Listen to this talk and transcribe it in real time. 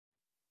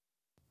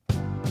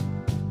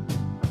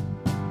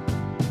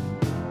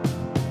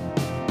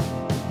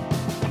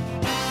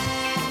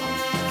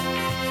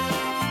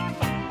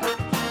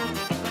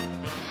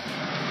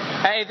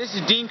this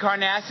is Dean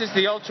Carnassus,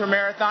 the Ultra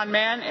Marathon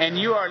Man, and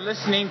you are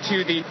listening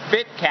to the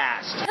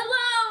FitCast.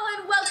 Hello,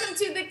 and welcome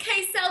to the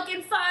K-Selk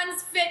and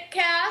Fonz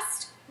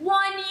FitCast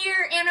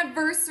 1-year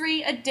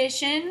anniversary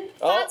edition.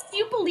 Fonz, can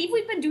you believe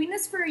we've been doing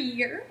this for a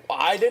year?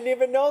 I didn't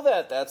even know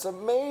that. That's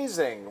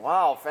amazing.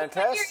 Wow,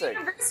 fantastic.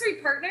 Your anniversary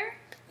partner.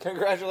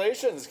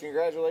 Congratulations,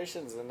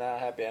 and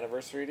happy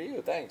anniversary to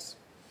you. Thanks.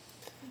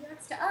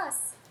 Congrats to us.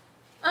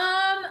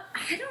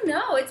 I don't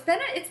know. It's been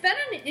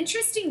an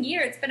interesting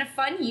year. It's been a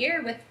fun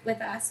year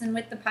with us and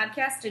with the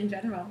podcast in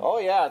general. Oh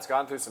yeah, it's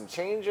gone through some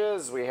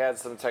changes. We had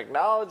some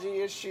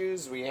technology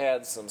issues. We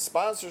had some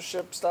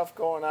sponsorship stuff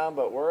going on,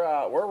 but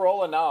we're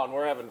rolling now and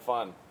we're having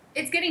fun.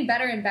 It's getting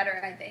better and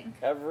better, I think.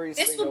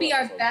 This will be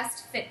our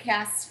best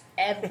FitCast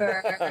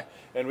ever.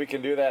 And we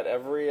can do that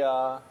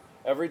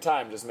every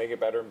time. Just make it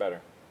better and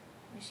better.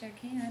 We sure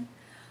can.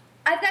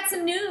 I've got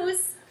some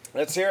news.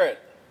 Let's hear it.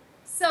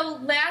 So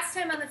last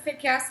time on the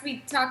FitCast, we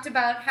talked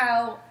about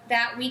how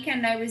that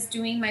weekend I was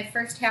doing my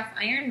first half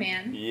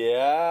Ironman.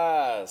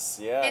 Yes.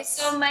 And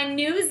so my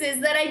news is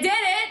that I did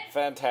it.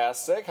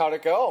 Fantastic. How'd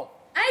it go?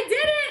 I did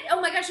it.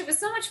 Oh my gosh, it was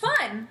so much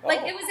fun. Oh.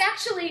 Like, it was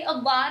actually a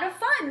lot of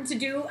fun to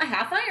do a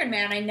half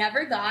Ironman. I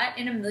never thought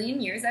in a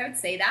million years I would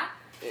say that.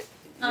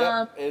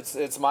 Yep,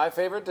 it's my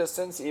favorite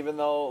distance, even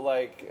though,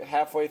 like,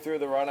 halfway through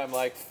the run, I'm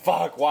like,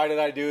 fuck, why did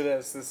I do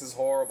this? This is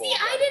horrible. See,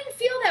 I didn't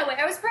feel that way.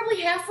 I was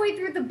probably halfway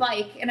through the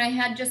bike, and I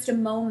had just a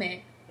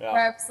moment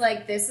where I was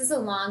like, this is a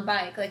long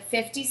bike. Like,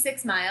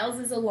 56 miles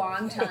is a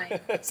long time.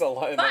 It's a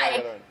long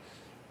bike.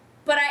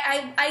 But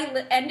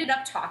I ended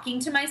up talking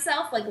to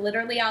myself, like,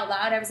 literally out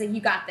loud. I was like, you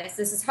got this.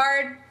 This is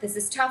hard. This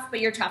is tough, but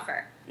you're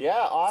tougher. Yeah,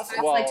 awesome.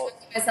 So I was like,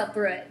 talking myself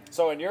through it.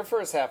 So in your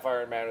first half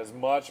Ironman, it was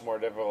much more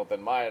difficult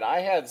than mine. I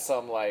had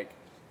some, like,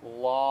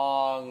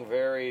 long,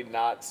 very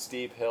not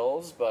steep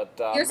hills, but...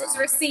 yours was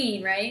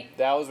Racine, right?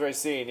 That was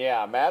Racine,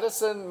 yeah.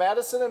 Madison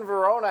and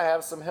Verona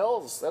have some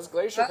hills. That's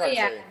glacier country.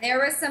 Oh, yeah. There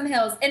were some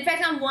hills. In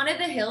fact, on one of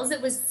the hills,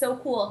 it was so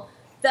cool.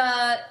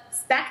 The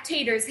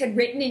spectators had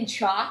written in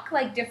chalk,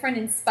 like, different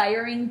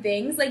inspiring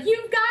things. Like,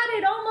 you've got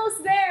it,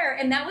 almost there.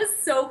 And that was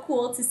so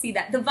cool to see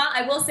that.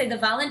 I will say the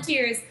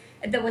volunteers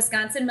at the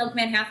Wisconsin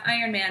Milkman Half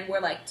Ironman were,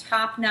 like,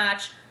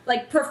 top-notch,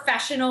 like,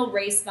 professional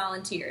race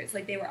volunteers.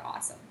 Like, they were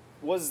awesome.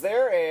 Was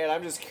there and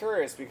I'm just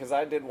curious because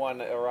I did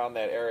one around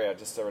that area,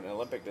 just an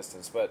Olympic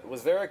distance, but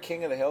was there a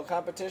King of the Hill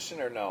competition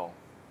or no?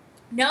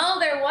 No,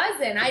 there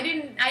wasn't. I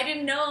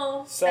didn't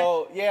know.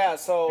 So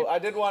I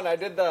did one. I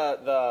did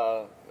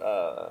the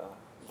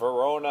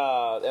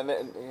Verona, and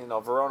then,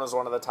 Verona's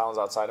one of the towns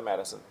outside of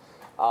Madison.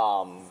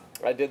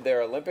 I did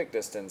their Olympic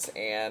distance,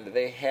 and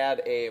they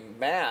had a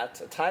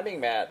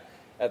timing mat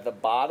at the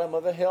bottom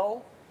of the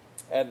hill,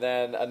 and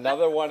then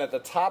another one at the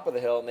top of the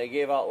hill, and they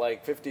gave out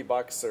like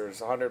 $50 or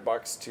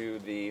 $100 to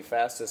the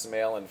fastest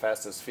male and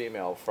fastest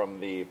female from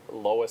the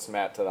lowest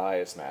mat to the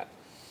highest mat.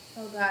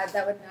 Oh God,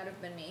 that would not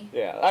have been me.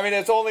 Yeah, I mean,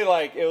 it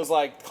was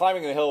like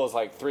climbing the hill was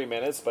like 3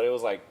 minutes, but it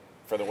was like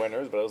for the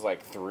winners, but it was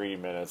like 3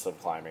 minutes of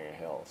climbing a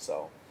hill. So.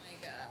 Oh my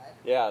God.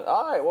 Yeah.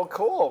 All right. Well,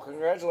 cool.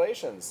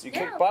 Congratulations. You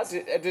kicked butt.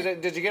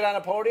 Did you get on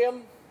a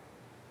podium?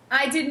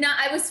 I did not.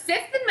 I was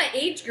 5th in my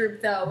age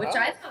group, though, which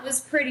I thought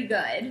was pretty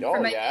good for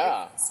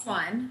my first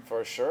one.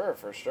 For sure.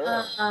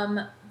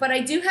 But I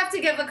do have to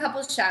give a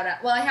couple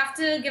shout-outs. Well, I have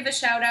to give a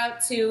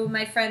shout-out to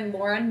my friend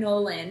Laura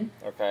Nolan.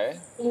 Okay.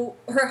 Who,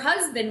 her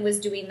husband was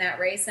doing that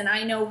race, and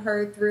I know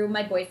her through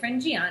my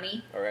boyfriend,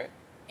 Gianni. All right.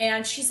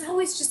 And she's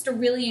always just a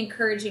really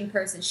encouraging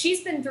person.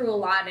 She's been through a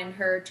lot in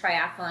her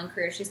triathlon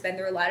career. She's been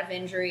through a lot of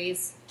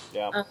injuries.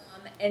 Yeah.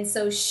 And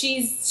so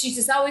she's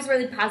just always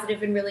really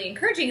positive and really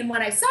encouraging. And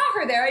when I saw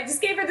her there, I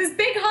just gave her this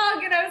big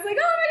hug, and I was like,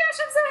 oh my gosh,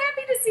 I'm so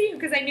happy to see you,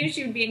 because I knew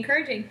she would be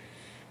encouraging.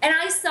 And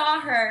I saw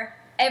her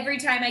every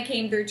time I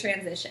came through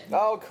transition.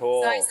 Oh,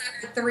 cool. So I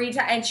saw her 3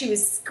 times, and she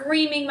was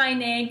screaming my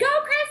name, go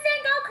Kristen,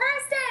 go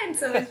Kristen!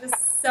 So it was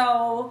just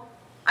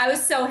I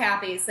was so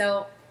happy.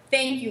 So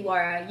thank you,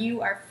 Laura.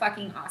 You are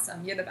fucking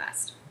awesome. You're the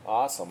best.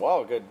 Awesome.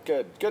 Wow,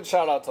 good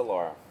shout out to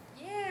Laura.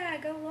 Yeah,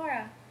 go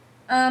Laura.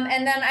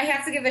 And then I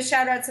have to give a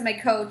shout out to my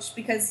coach,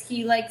 because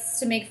he likes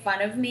to make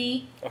fun of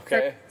me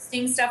for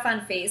posting stuff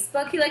on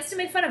Facebook. He likes to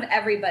make fun of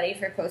everybody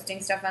for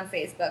posting stuff on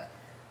Facebook.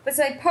 But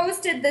so I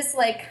posted this,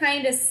 like,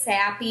 kind of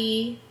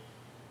sappy,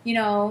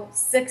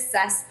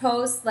 success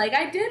post. Like,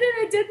 I did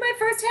it. I did my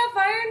first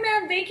half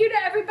Ironman. Thank you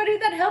to everybody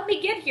that helped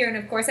me get here. And,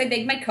 of course, I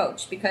thanked my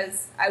coach,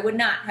 because I would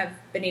not have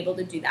been able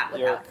to do that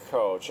without your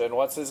coach. And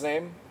what's his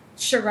name?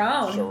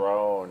 Sharon.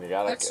 You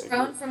gotta.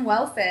 Sharon from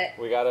WellFit.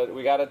 We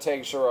gotta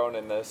tag Sharon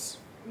in this.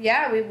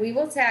 Yeah, we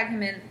will tag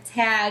him in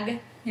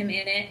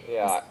it.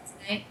 Yeah.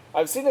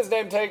 I've seen his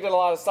name tagged in a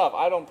lot of stuff.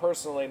 I don't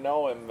personally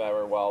know him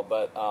very well,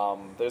 but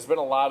there's been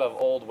a lot of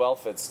old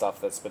WellFit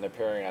stuff that's been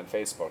appearing on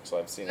Facebook, so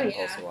I've seen him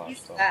post a lot.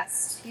 He's the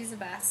best. He's the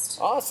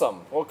best.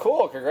 Awesome. Well,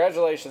 cool.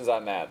 Congratulations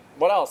on that.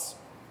 What else?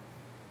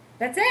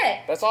 That's it.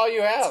 That's all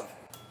you have.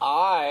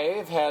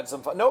 I've had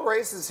some fun. No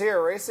races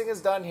here. Racing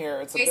is done here.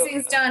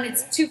 Racing's done.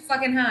 It's too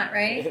fucking hot,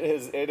 right?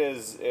 It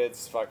is.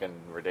 It's fucking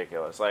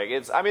ridiculous. Like,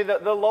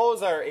 the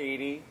lows are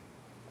 80,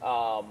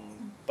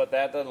 but but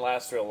that doesn't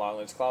last real long.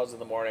 There's clouds in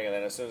the morning, and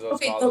then as soon as those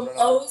Okay, clouds the run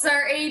lows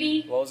are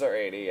 80? Lows are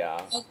 80,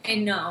 yeah. Okay,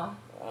 no.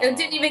 It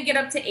didn't even get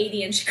up to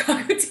 80 in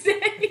Chicago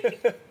today.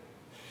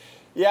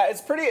 Yeah,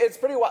 it's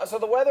pretty wild. So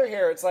the weather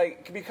here, it's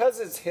like, because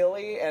it's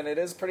hilly and it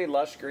is pretty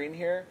lush green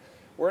here,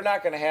 we're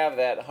not going to have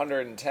that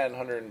 110,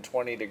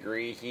 120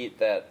 degree heat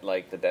that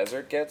like the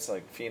desert gets,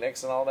 like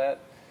Phoenix and all that.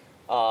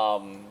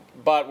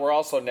 But we're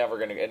also never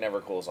going to, it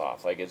never cools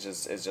off. Like it's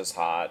just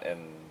hot,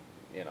 and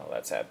you know,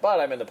 that's it. But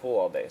I'm in the pool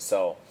all day.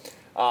 So,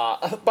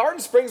 Barton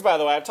Springs, by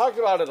the way, I've talked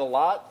about it a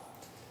lot.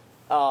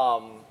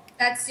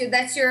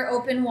 That's your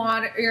open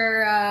water,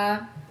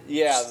 your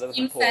the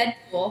spring-fed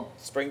pool.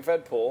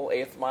 Spring-fed pool,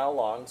 8th mile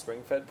long,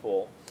 spring-fed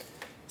pool.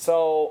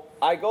 So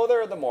I go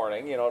there in the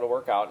morning, you know, to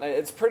work out. And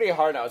it's pretty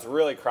hard now. It's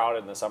really crowded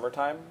in the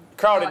summertime.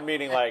 Crowded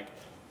meaning like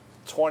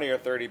 20 or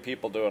 30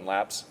 people doing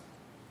laps.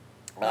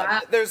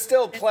 Wow. There's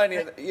still plenty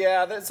of,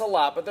 there's a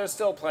lot, but there's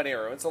still plenty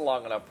of room. It's a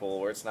long enough pool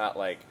where it's not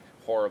like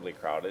horribly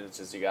crowded. It's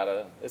just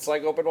it's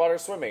like open water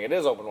swimming. It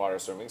is open water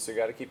swimming, so you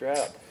got to keep your head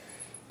up.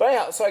 But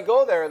yeah, so I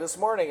go there this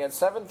morning at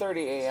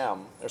 7:30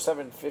 a.m. or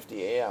 7:50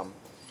 a.m.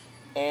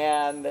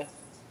 and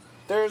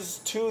there's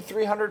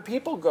 200-300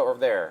 people go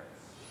there.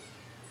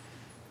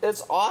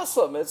 It's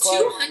awesome. It's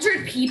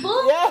 200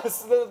 people?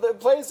 Yes, the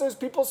place. There's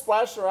people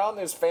splashing around.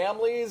 There's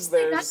families.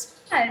 There's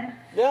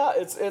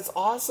it's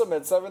awesome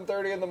at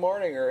 7:30 in the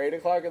morning or 8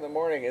 o'clock in the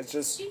morning. It's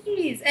just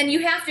jeez, and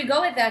you have to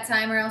go at that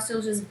time, or else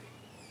you'll just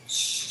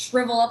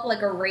shrivel up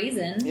like a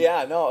raisin.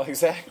 Yeah, no,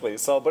 exactly.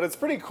 So, but it's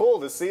pretty cool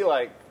to see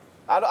like.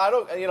 I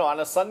don't, you know, on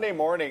a Sunday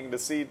morning to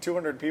see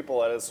 200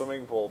 people at a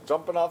swimming pool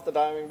jumping off the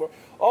diving board.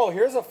 Oh,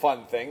 here's a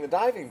fun thing, the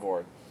diving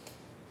board.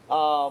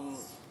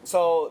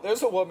 So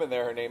there's a woman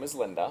there. Her name is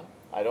Linda.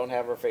 I don't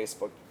have her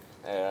Facebook.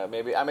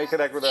 Maybe I may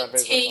connect with her on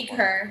Facebook. Take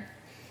her.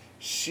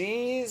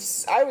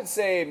 She's, I would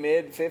say,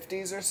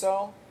 mid-50s or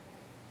so.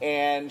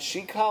 And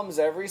she comes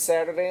every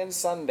Saturday and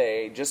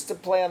Sunday just to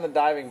play on the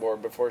diving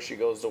board before she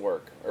goes to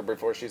work or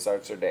before she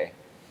starts her day.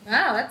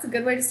 Wow, that's a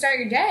good way to start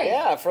your day.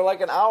 Yeah, for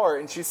like an hour.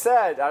 And she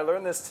said, I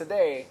learned this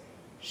today,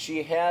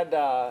 she had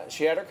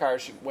her car.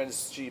 When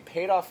she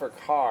paid off her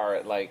car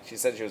at she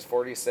said she was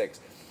 46,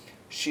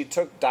 she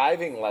took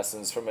diving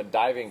lessons from a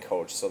diving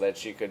coach so that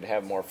she could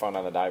have more fun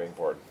on the diving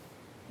board.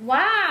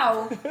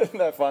 Wow. Isn't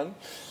that fun?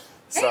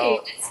 Hey,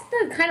 that's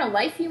the kind of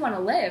life you want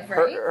to live,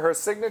 right? Her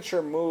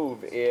signature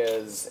move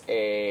is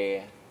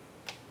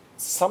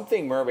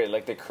something mermaid,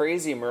 like the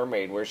Crazy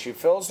Mermaid, where she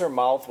fills her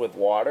mouth with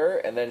water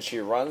and then she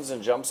runs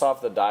and jumps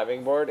off the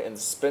diving board and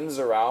spins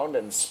around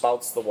and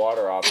spouts the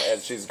water off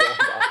as she's going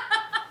down.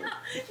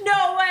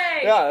 No way!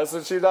 Yeah, that's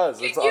what she does.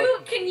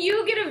 Can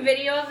you get a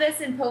video of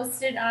this and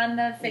post it on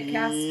the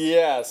Fitcast?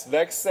 Yes,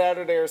 next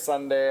Saturday or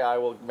Sunday, I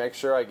will make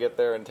sure I get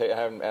there and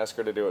ask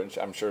her to do it, and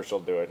I'm sure she'll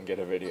do it and get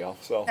a video.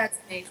 So that's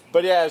amazing.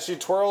 But yeah, as she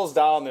twirls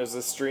down, there's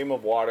this stream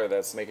of water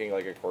that's making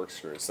like a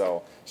corkscrew.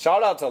 So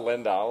shout out to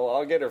Linda.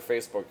 I'll get her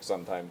Facebook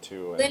sometime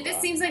too. Linda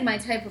seems like my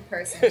type of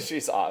person.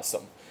 She's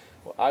awesome.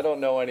 Well, I don't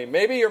know any.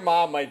 Maybe your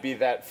mom might be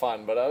that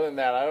fun, but other than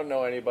that, I don't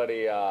know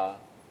anybody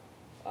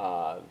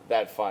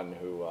that fun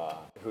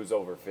who's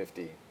over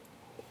 50.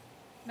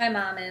 My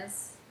mom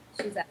is.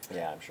 She's that.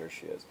 Yeah, I'm sure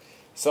she is.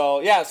 So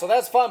yeah, so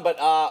that's fun. But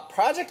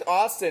Project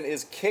Austin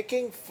is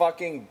kicking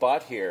fucking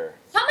butt here.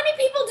 How many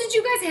people did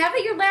you guys have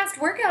at your last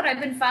workout?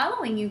 I've been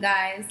following you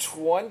guys.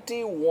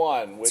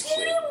 21. 21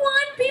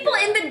 people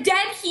in the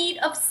dead heat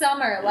of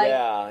summer.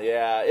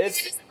 Yeah.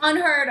 It's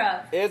unheard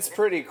of. It's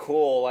pretty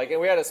cool. Like, and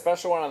we had a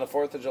special one on the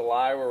 4th of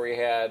July where we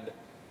had,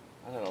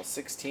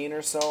 16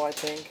 or so, I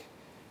think.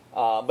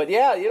 But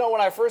yeah,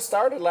 when I first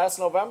started last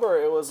November,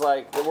 it was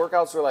like the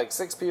workouts were like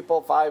 6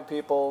 people, 5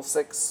 people,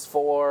 6,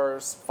 4,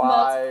 5.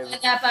 Multiply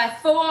that by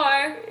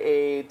 4.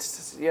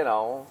 8,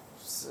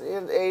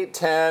 8,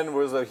 10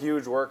 was a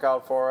huge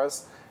workout for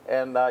us.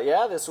 And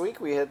this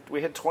week we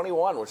hit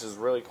 21, which is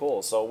really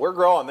cool. So we're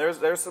growing.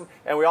 There's some,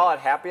 and we all had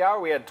happy hour.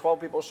 We had 12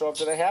 people show up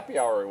to the happy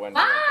hour.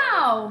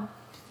 Wow.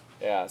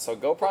 Yeah. So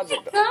go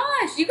Project. Oh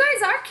my gosh, you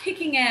guys are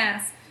kicking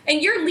ass. And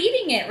you're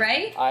leading it,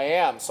 right? I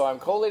am. So I'm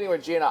co-leading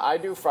with Gina. I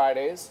do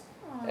Fridays,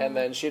 and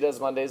then she does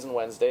Mondays and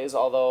Wednesdays.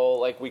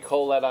 Although, we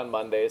co-led on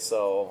Mondays,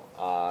 so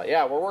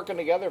we're working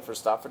together for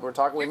stuff, and we're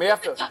talking. We may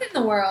have to. Up in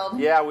the world.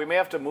 Yeah, we may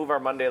have to move our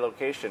Monday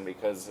location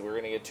because we're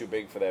going to get too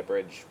big for that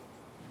bridge.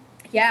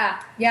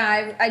 Yeah.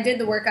 I did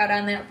the workout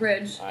on that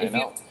bridge. If you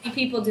have 20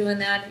 people doing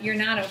that, you're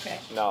not okay.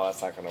 No,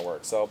 that's not going to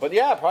work. So, but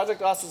yeah,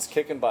 Project Austin's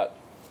kicking butt.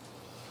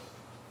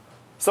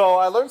 So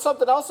I learned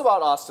something else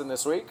about Austin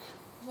this week.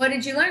 What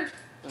did you learn?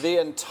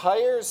 The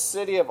entire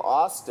city of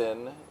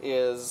Austin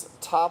is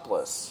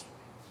topless.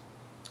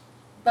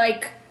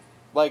 Like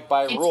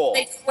by rule.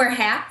 They wear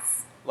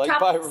hats?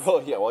 By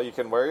rule, yeah. Well, you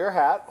can wear your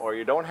hat, or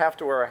you don't have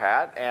to wear a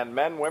hat. And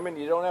men, women,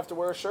 you don't have to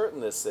wear a shirt in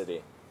this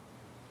city.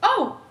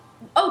 Oh,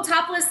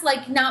 topless,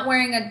 like not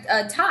wearing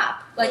a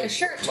top, like a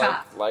shirt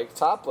top. Like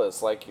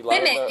topless,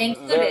 women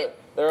included.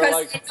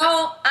 Because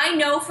I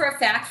know for a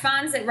fact,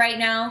 Fonz, that right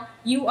now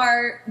you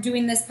are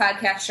doing this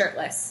podcast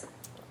shirtless.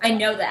 I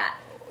know that.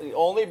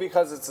 only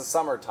because it's the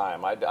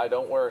summertime. I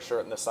don't wear a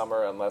shirt in the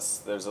summer unless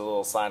there's a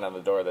little sign on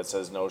the door that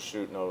says no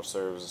shoot, no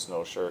serves,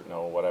 no shirt,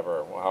 no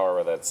whatever,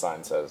 however that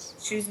sign says.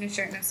 Shoes, no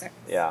shirt, no service.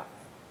 Yeah.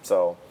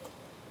 So,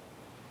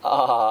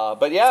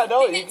 but yeah,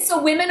 no.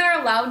 So women are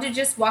allowed to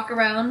just walk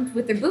around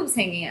with their boobs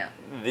hanging out?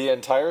 The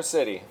entire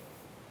city.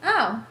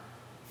 Oh.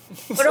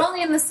 But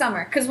only in the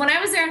summer, because when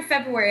I was there in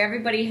February,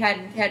 everybody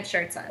had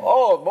shirts on.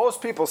 Oh, most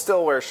people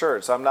still wear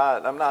shirts. I'm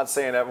not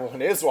saying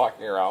everyone is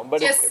walking around, but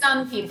just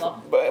some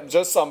people. But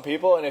just some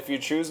people, and if you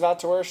choose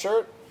not to wear a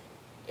shirt,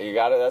 you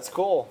got it. That's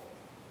cool.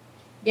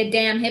 You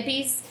damn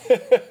hippies.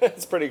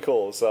 It's pretty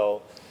cool.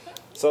 So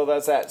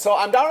that's that. So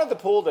I'm down at the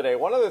pool today.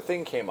 One other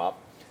thing came up.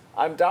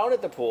 I'm down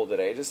at the pool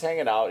today, just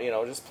hanging out,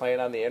 just playing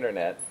on the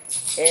internet.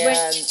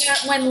 And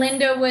when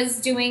Linda was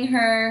doing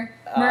her.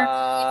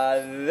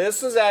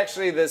 This was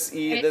actually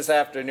this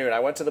afternoon. I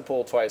went to the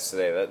pool twice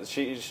today.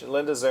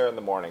 Linda's there in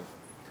the morning.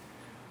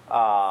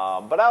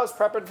 But I was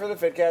prepping for the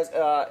FitCast.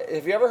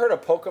 Have you ever heard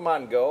of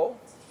Pokemon Go?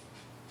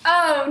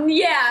 Oh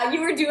yeah, you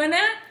were doing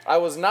that? I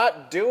was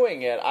not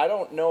doing it. I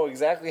don't know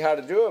exactly how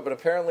to do it, but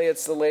apparently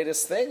it's the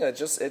latest thing. It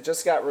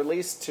just got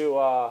released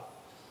to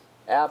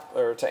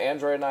to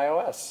Android and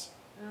iOS.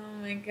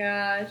 Oh my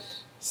gosh.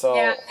 So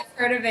yeah, I've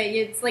heard of it.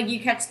 It's like you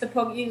catch the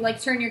you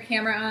like turn your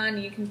camera on,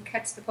 and you can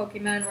catch the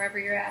Pokemon wherever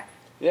you're at.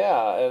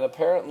 Yeah, and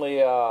apparently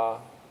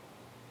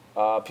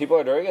people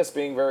are doing it. It's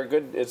being very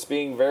good. It's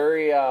being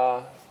very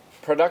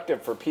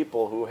productive for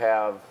people who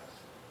have,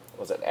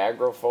 was it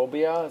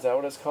agoraphobia? Is that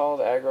what it's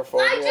called?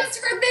 Agoraphobia? I just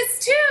heard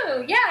this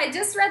too. Yeah, I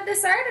just read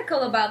this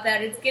article about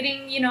that. It's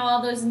getting,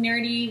 all those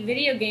nerdy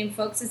video game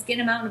folks, it's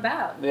getting them out and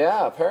about.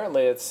 Yeah,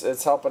 apparently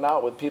it's helping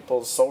out with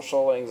people's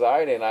social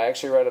anxiety. And I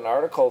actually read an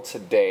article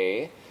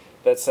today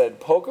that said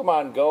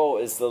Pokemon Go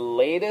is the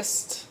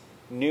latest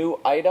new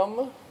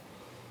item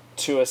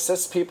to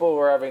assist people who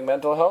are having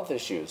mental health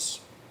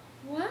issues.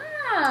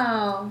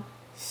 Wow.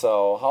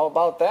 So how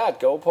about that?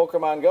 Go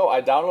Pokemon Go.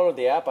 I downloaded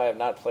the app. I have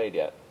not played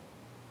yet.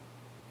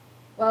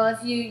 Well,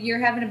 if you're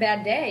having a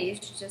bad day, you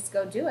should just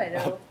go do it.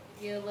 It'll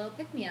give you a little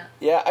pick-me-up.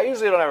 Yeah, I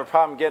usually don't have a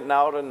problem getting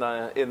out in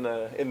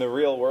the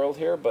real world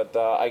here, but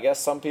I guess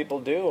some people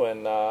do,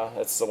 and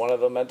it's one of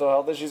the mental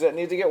health issues that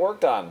need to get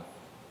worked on.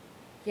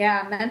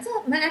 Yeah,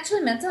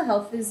 mental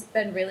health has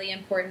been really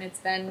important. It's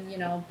been,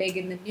 big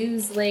in the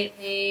news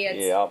lately.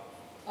 It's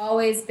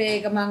always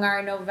big among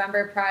our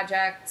November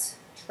Project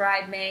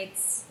tribe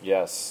mates.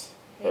 Yes,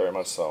 very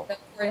much so. The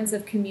importance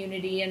of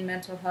community and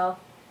mental health.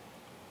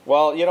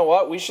 Well, you know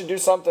what? We should do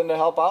something to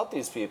help out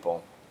these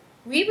people.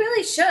 We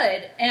really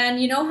should.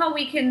 And you know how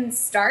we can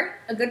start?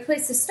 A good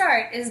place to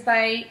start is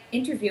by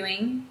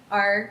interviewing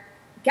our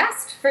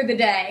guest for the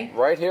day.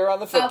 Right here on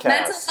the FitCast.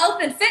 Mental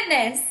health and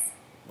fitness.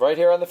 Right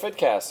here on the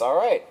FitCast. All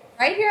right.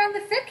 Right here on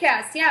the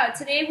FitCast. Yeah,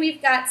 today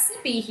we've got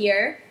Sippi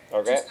here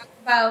to talk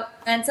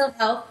about mental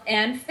health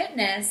and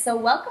fitness. So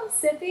welcome,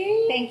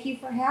 Sippi. Thank you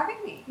for having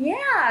me.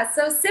 Yeah,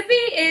 so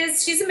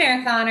Sippi she's a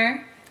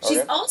marathoner.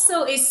 She's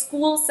also a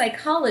school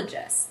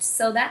psychologist,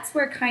 so that's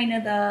where kind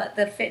of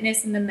the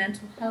fitness and the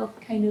mental health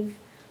kind of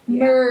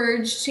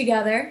merge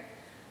together.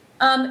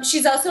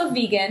 She's also a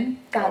vegan.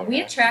 God,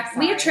 we attract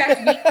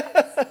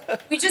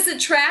vegans. We just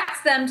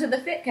attract them to the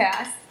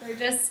FitCast. They're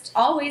just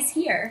always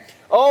here.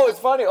 Oh, it's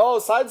funny. Oh,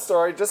 side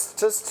story.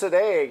 Just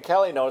today,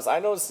 Kelly noticed. I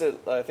noticed it.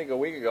 I think a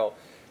week ago.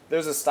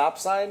 There's a stop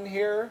sign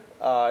here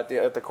at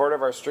the corner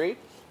of our street.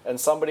 And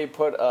somebody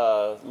put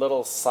a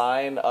little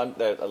sign,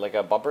 like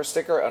a bumper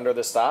sticker under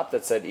the stop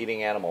that said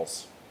eating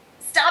animals.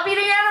 Stop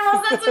eating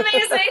animals, that's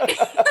amazing.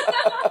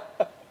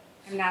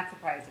 I'm not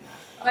surprised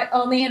enough. But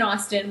only in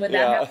Austin would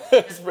that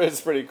happen.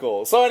 It's pretty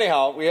cool. So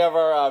anyhow, we have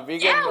our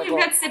vegan... Yeah, we've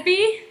got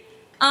Sippi.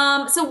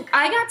 So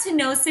I got to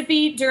know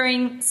Sippi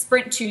during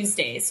Sprint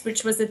Tuesdays,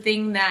 which was a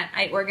thing that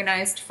I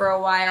organized for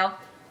a while.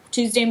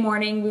 Tuesday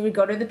morning, we would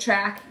go to the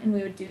track and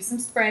we would do some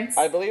sprints.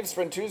 I believe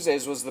Sprint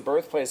Tuesdays was the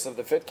birthplace of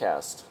the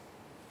FitCast.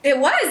 It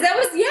was. That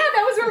was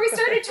where we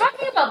started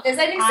talking about this.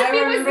 I think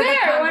Sippi was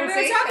there when we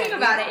were talking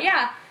about it.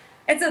 Yeah.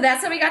 And so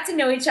that's how we got to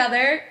know each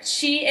other.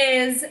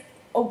 She's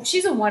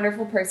a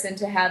wonderful person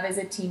to have as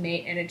a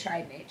teammate and a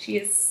tribe mate. She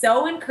is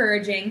so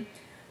encouraging.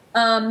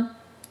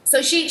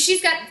 So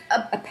she's got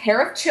a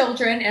pair of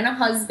children and a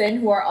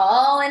husband who are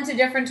all into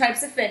different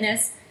types of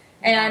fitness.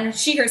 And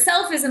she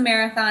herself is a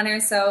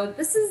marathoner, so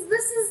this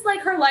is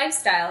like her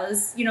lifestyle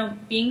is,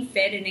 being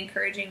fit and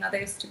encouraging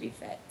others to be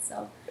fit.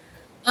 So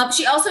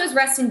she also has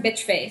resting bitch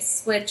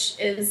face, which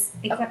is...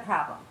 It's a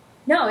problem.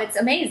 No, it's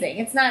amazing.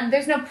 It's not...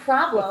 There's no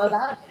problem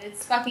about it.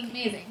 It's fucking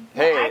amazing.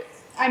 Hey.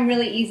 I'm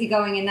really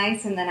easygoing and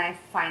nice, and then I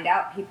find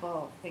out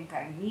people think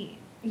I'm mean.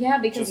 Yeah,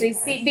 because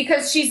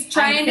because she's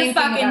trying to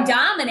fucking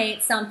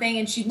dominate something,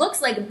 and she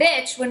looks like a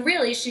bitch, when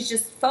really she's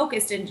just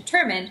focused and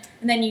determined,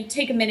 and then you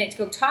take a minute to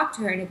go talk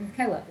to her, and you're like,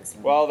 I love this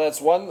woman. Well,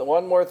 that's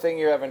one more thing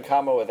you have in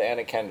common with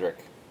Anna Kendrick.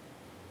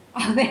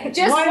 Oh,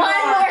 just one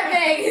more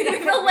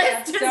thing. The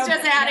list is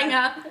just adding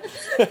up.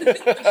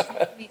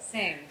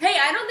 Sing. Hey,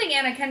 I don't think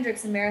Anna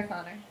Kendrick's a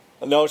marathoner.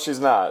 No, she's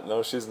not.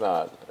 No, she's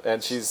not.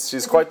 And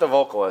she's quite the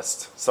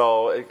vocalist.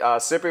 So,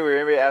 Sippi, we're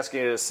going to be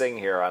asking you to sing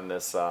here on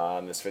this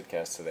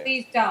Fitcast today.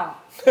 Please don't.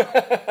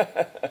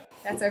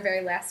 That's our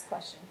very last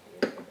question.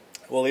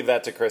 We'll leave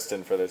that to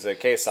Kristen for this,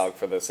 K-Salk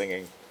for the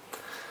singing.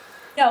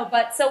 No,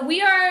 but so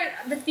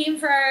the theme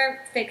for our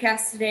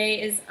Fitcast today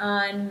is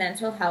on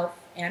mental health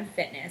and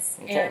fitness.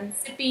 Okay. And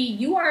Sippi,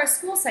 you are a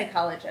school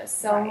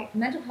psychologist, so Right.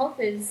 mental health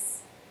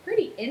is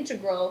pretty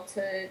integral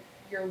to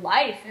your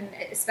life and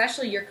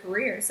especially your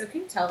career. So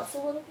can you tell us a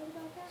little bit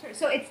about that? Sure.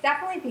 So it's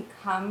definitely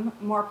become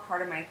more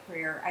part of my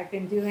career. I've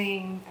been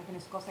a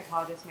school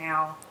psychologist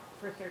now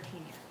for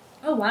 13 years.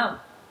 Oh, wow.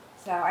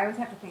 So I always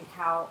have to think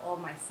how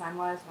old my son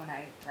was when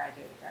I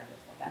graduated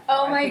school. That's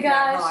Oh how I my figure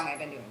out gosh. how long I've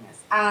been doing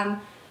this.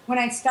 When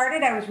I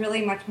started, I was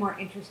really much more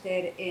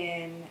interested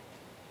in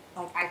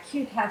like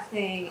IQ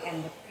testing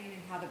and the brain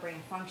and how the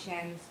brain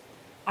functions,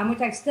 which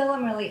I still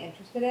am really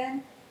interested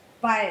in.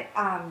 But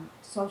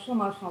social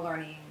emotional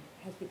learning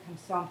has become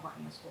so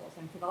important in the schools.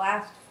 And for the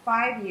last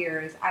 5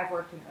 years, I've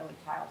worked in early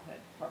childhood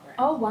programs.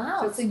 Oh,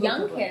 wow. So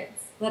young exclusively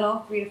kids. Little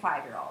 3 to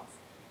 5 year olds.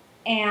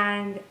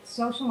 And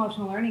social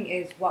emotional learning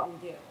is what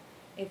we do.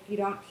 If you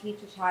don't teach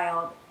a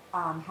child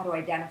how to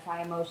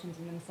identify emotions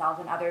in themselves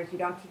and others, you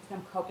don't teach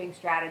them coping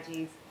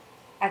strategies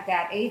at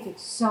that age,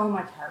 it's so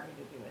much harder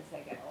to do as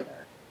they get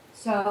older.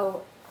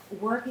 So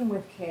working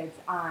with kids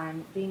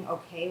on being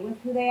okay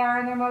with who they are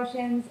and their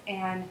emotions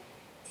and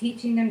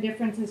teaching them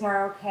differences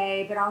are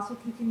okay, but also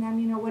teaching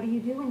them, what do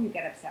you do when you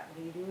get upset? What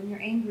do you do when you're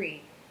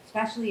angry?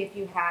 Especially if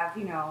you have,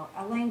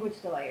 a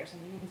language delay or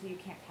something, because you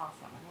can't tell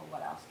someone, well,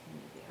 what else can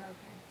you do?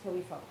 Okay. So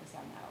we focus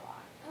on that a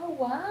lot. Oh,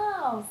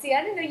 wow. See,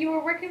 I didn't know you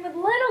were working with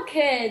little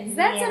kids.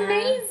 That's Yeah.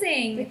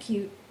 amazing. They're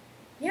cute.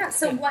 Yeah,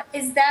 so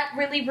is that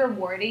really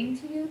rewarding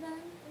to you then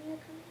in your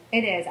career?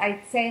 It is.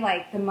 I'd say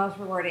like the most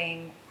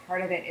rewarding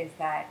part of it is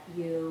that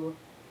you're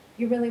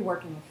really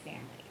working with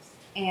families.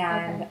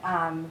 And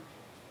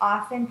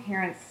often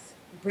parents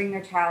bring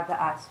their child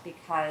to us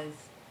because,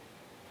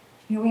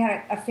 we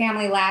had a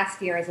family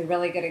last year as a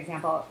really good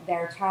example.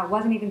 Their child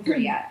wasn't even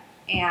 3 yet,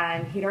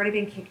 and he'd already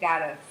been kicked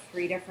out of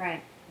 3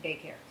 different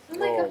daycares. Oh,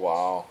 my gosh.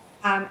 Wow.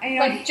 And,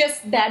 Like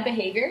just bad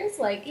behaviors?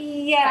 Like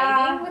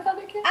yeah, fighting with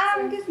other kids?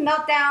 or- just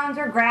meltdowns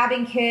or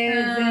grabbing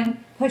kids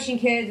and pushing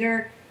kids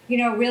or,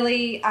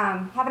 really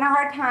having a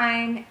hard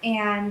time.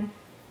 And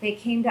they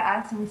came to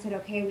us and we said,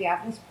 okay, we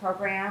have this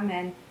program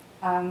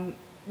and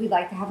we'd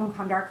like to have them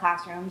come to our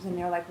classrooms. And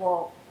they're like,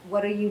 well,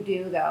 what do you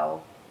do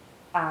though?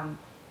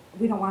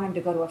 We don't want him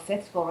to go to a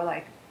fit school. We're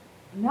like,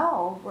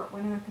 no,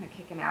 we're not going to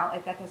kick him out.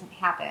 Like that doesn't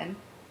happen.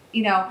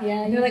 Yeah,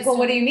 And you they're like, just well,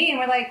 what do don't- you mean?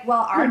 We're like,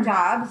 well, our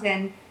jobs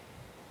and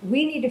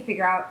we need to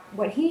figure out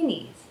what he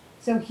needs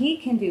so he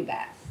can do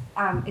best.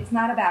 It's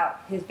not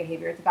about his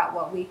behavior. It's about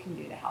what we can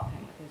do to help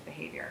him with his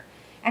behavior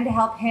and to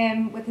help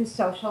him with his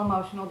social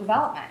emotional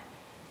development.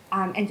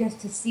 And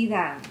just to see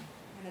them,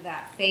 kind of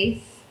that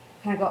face,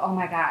 kind of go, oh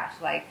my gosh,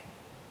 like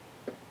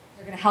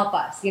they're going to help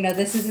us.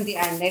 This isn't the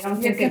end. They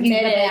don't You're think that he's the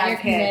committed. bad You're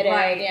kid. committed.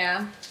 Right.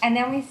 Yeah. And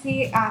then we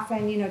see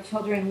often,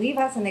 children leave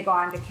us and they go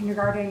on to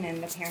kindergarten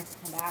and the parents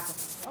come back and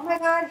say, oh my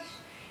gosh,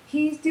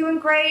 he's doing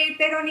great.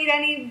 They don't need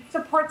any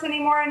supports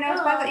anymore. And no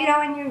special,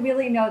 and you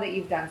really know that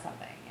you've done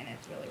something and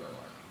it's really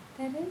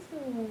rewarding. That is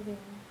rewarding.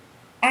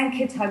 And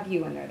kids hug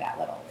you when they're that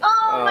little.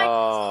 Oh, my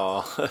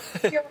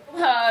Oh. Your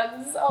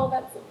hugs. Oh,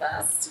 that's the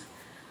best.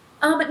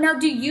 Now,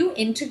 do you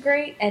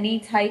integrate any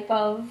type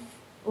of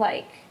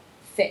like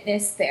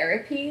fitness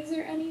therapies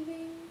or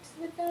anything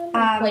with them?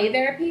 Like play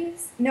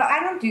therapies? No, I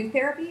don't do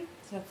therapy.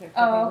 So it's okay.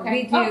 Oh, okay.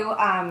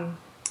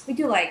 We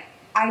do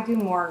I do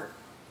more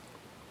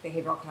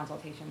behavioral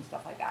consultation,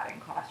 stuff like that in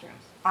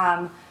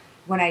classrooms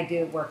when I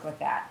do work with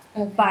that.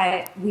 Okay.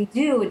 But we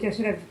do just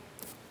sort of,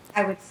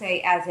 I would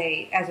say as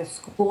a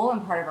school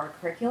and part of our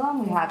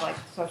curriculum, we have like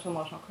social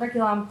emotional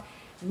curriculum.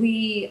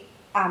 We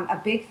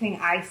a big thing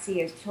I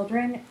see is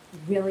children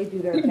really do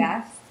their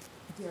best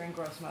during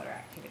gross motor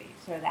activity,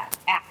 so that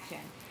action.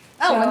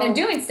 Oh, when they're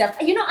doing stuff.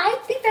 I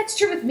think that's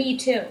true with me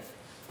too.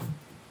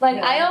 Like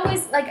Yeah. I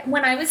always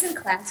when I was in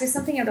class or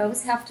something, I'd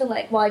always have to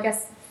I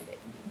guess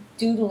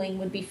doodling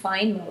would be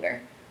fine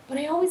motor, but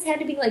I always had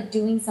to be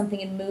doing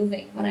something and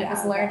moving when I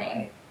was learning.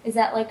 Right. Is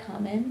that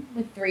common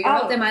with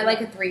 3-year-olds? Oh, Am I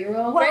a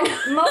 3-year-old? Well, right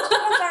now? most of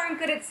us aren't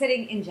good at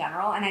sitting in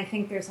general, and I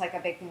think there's a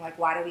big thing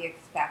why do we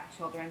expect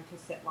children to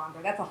sit longer?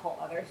 That's a whole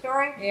other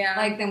story.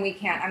 Yeah. Then we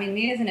can't. I mean,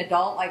 me as an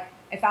adult,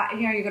 if I,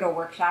 you go to a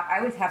workshop, I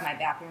always have my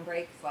bathroom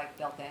breaks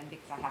built in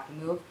because I have to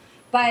move.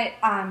 But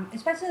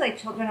especially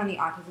children on the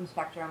autism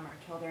spectrum or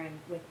children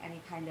with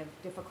any kind of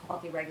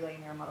difficulty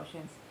regulating their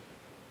emotions,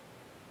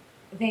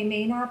 they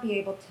may not be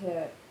able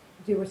to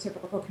do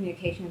reciprocal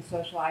communication and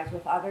socialize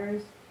with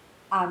others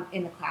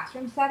in the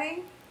classroom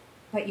setting,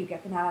 but you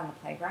get them out on the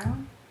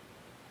playground.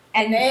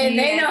 And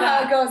they know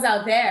how it goes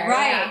out there.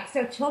 Right. Yeah.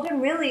 So children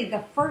really,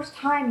 the first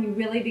time you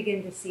really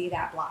begin to see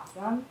that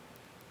blossom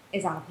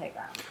is on the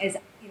playground, is,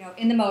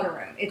 in the motor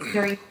room. It's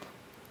during,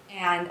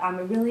 and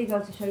it really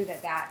goes to show you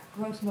that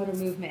gross motor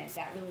movement,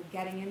 that really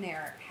getting in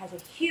there has a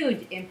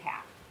huge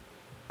impact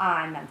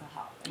on mental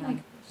health and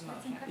on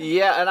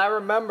Yeah, and I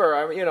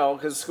remember,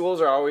 because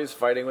schools are always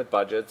fighting with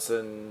budgets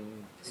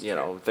and,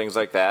 things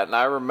like that. And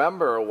I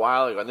remember a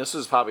while ago, and this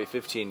was probably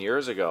 15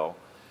 years ago,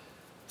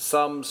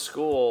 some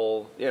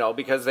school,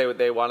 because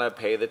they want to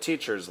pay the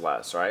teachers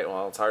less, right?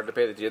 Well, it's hard to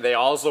pay the teachers. They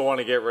also want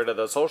to get rid of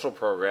the social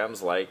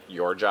programs like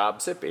Your Job,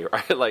 Sippi,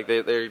 right? Like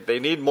they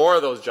need more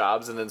of those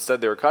jobs, and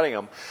instead they were cutting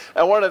them.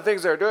 And one of the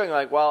things they're doing,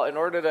 like, well, in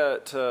order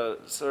to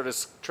sort of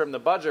trim the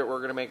budget, we're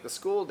going to make the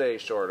school day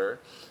shorter.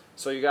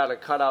 So you got to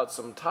cut out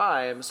some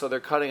time. So they're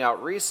cutting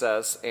out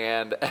recess,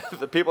 and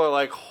the people are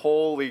like,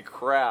 holy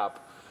crap,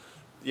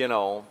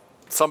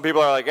 Some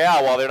people are like,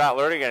 yeah, well, they're not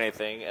learning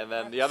anything. And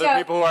then the other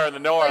people who are in the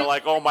know are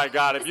like, oh, my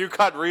God, if you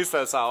cut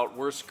recess out,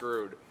 we're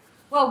screwed.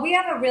 Well, we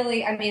have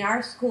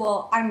our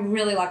school, I'm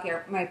really lucky.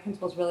 My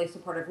principal's really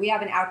supportive. We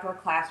have an outdoor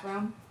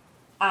classroom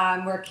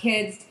where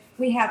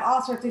we have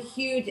all sorts of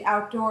huge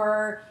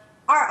outdoor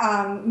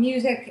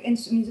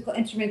musical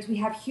instruments. We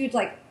have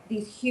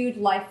these huge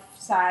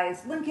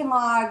life-size Lincoln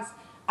logs.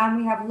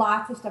 We have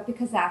lots of stuff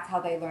because that's how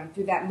they learn,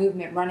 through that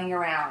movement, running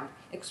around,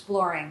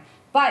 exploring.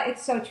 But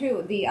it's so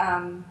true. The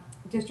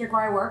district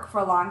where I work for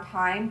a long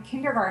time,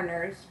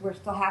 kindergartners were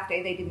still half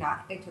day. They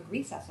took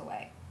recess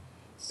away.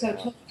 So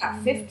children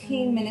got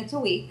 15 minutes a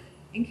week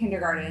in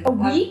kindergarten. A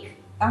week?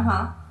 Of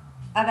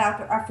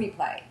outdoor free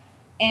play.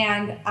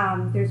 And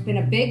there's been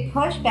a big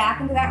push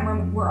back into that.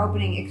 We're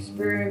opening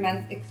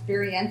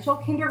experiential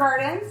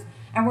kindergartens,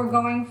 and we're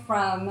going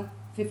from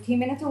 15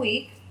 minutes a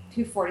week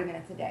to 40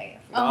 minutes a day.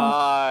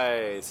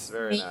 Nice.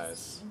 Very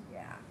nice.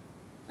 Yeah.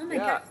 Oh my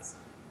gosh.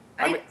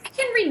 I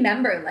can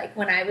remember,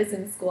 when I was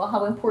in school,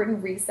 how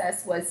important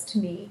recess was to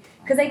me.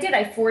 Because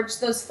I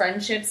forged those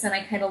friendships, and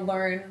I kind of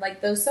learned,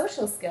 those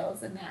social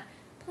skills and that.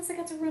 Plus, I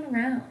got to run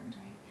around.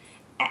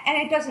 And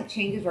it doesn't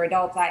change as we're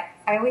adults. I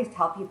always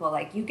tell people,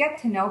 you get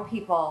to know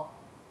people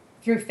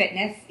through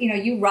fitness.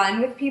 You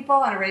run with people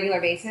on a regular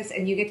basis,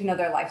 and you get to know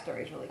their life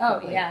stories really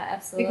quickly. Oh, yeah,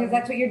 absolutely. Because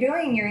that's what you're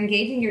doing. You're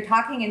engaging, you're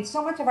talking, and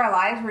so much of our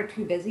lives, we're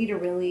too busy to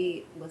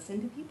really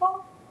listen to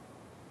people.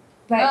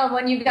 But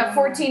when you've got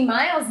 14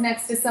 miles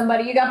next to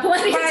somebody, you got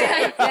plenty of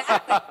time.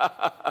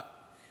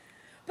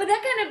 But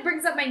that kind of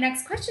brings up my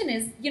next question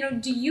is,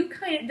 do you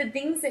the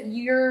things that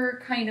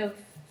you're kind of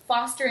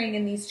fostering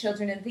in these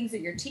children and things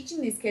that you're teaching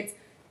these kids,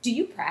 do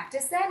you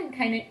practice that,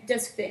 and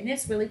does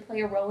fitness really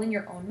play a role in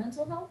your own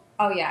mental health?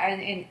 Oh, yeah,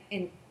 and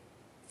in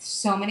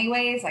so many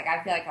ways. I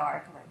feel like, I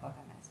could write a book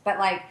on this. But,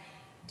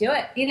 do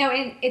it.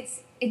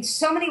 It's in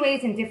so many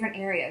ways in different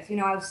areas.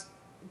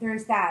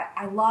 There's that.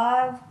 I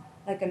love,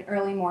 an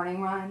early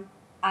morning run.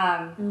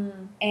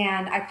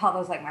 And I call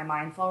those, my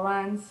mindful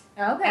runs.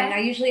 Okay. And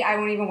I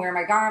won't even wear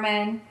my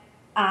Garmin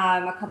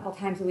a couple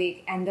times a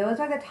week. And those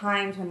are the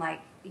times when,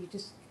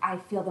 I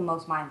feel the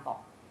most mindful.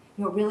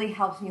 It really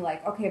helps me,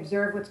 okay,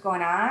 observe what's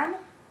going on,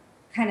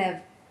 kind of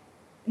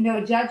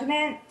no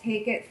judgment,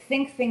 take it,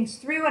 think things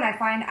through, and I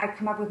find I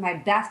come up with my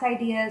best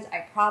ideas.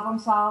 I problem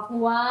solve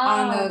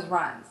on those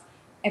runs.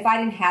 If I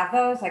didn't have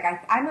those,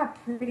 I'm a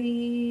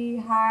pretty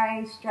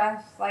high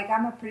stress,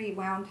 I'm a pretty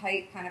wound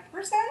tight kind of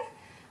person.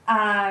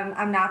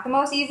 I'm not the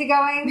most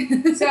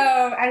easygoing, so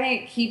I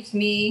think it keeps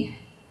me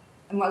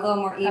a little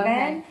more even.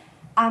 Okay.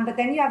 But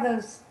then you have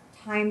those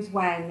times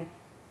when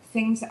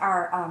things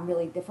are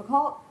really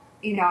difficult,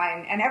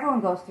 and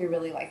everyone goes through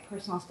really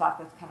personal stuff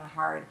that's kind of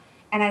hard.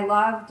 And I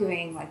love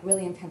doing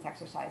really intense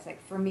exercise,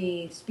 for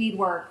me, speed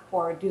work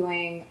or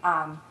doing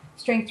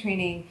strength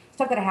training,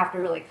 stuff that I have to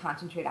really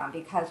concentrate on,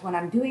 because when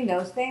I'm doing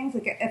those things,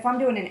 if I'm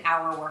doing an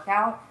hour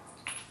workout,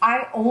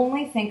 I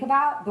only think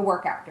about the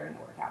workout during the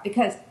workout,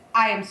 because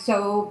I am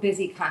so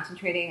busy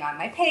concentrating on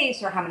my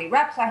pace or how many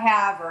reps I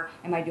have, or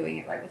am I doing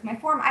it right with my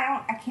form?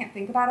 I can't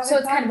think about it. So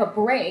it's kind of a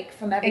break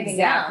from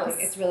everything else.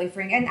 Exactly. It's really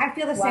freeing. And I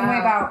feel the same way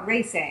about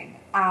racing.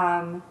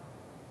 And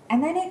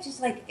then it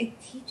just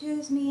it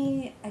teaches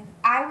me,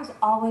 I was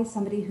always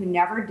somebody who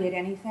never did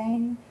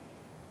anything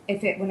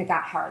when it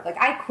got hard.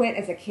 I quit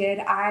as a kid.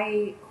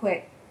 I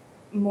quit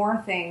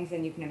more things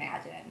than you can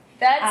imagine.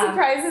 That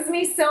surprises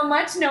me so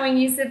much, knowing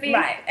you, Sippi.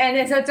 Right. And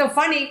it's so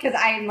funny, because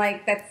I'm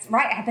that's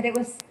right.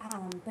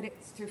 But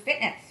it's through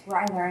fitness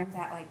where I learned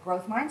that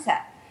growth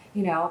mindset,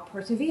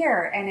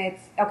 persevere. And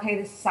it's, okay,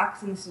 this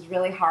sucks and this is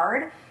really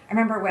hard. I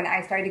remember when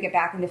I started to get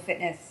back into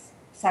fitness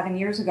 7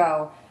 years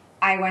ago,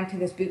 I went to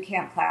this boot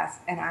camp class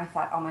and I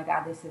thought, oh my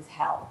God, this is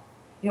hell.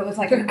 It was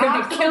an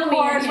obstacle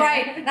course,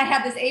 right? And I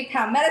had this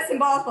 8-pound medicine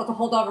ball supposed to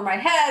hold over my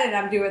head, and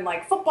I'm doing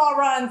football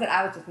runs, and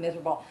I was just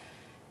miserable.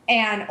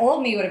 And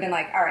old me would have been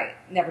all right,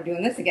 never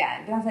doing this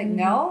again. But I was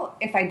no,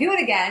 if I do it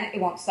again,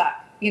 it won't suck,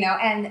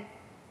 and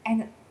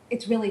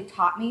it's really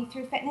taught me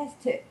through fitness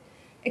to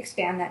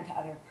expand that into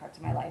other parts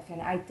of my life.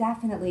 And I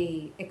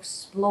definitely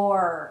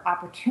explore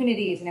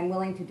opportunities, and I'm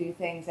willing to do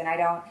things, and I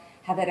don't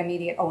have that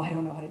immediate, I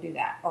don't know how to do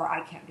that, or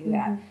I can't do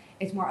that.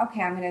 It's more,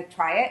 okay, I'm going to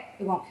try it.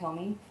 It won't kill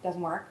me. If it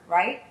doesn't work,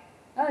 right?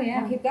 Oh,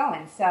 yeah. I'll keep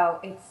going. So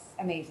it's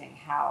amazing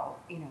how,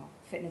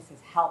 fitness has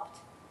helped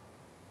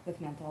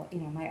with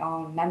my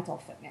own mental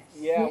fitness.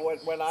 Yeah,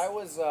 when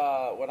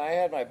I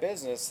had my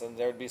business, and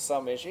there would be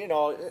some issue,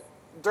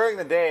 during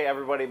the day,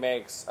 everybody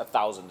makes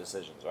 1,000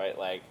 decisions, right?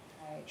 Like,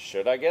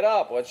 should I get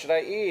up? What should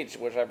I eat?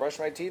 Should I brush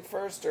my teeth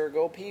first or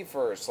go pee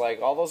first?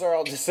 Like, all those are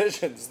all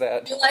decisions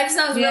that... Your life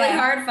sounds really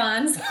hard,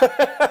 Fonz.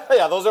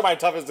 Yeah, those are my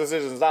toughest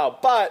decisions now.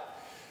 But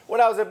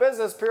when I was in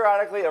business,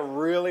 periodically a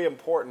really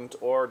important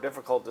or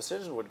difficult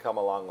decision would come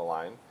along the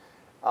line.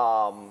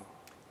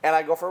 And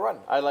I'd go for a run.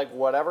 I like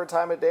whatever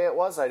time of day it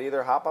was, I'd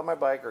either hop on my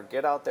bike or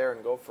get out there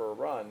and go for a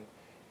run.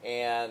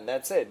 And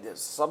that's it.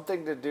 It's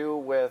something to do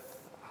with,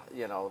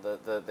 you know,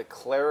 the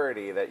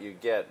clarity that you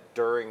get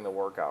during the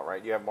workout,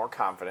 right? You have more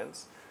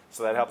confidence,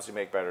 so that helps you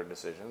make better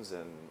decisions,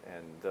 and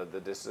the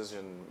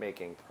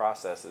decision-making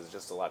process is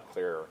just a lot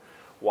clearer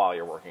while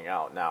you're working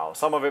out. Now,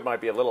 some of it might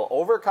be a little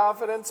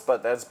overconfidence,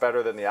 but that's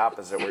better than the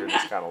opposite where you're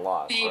just kind of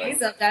lost, right?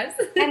 Sometimes.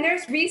 And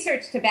there's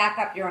research to back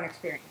up your own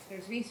experience.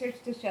 There's research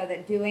to show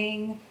that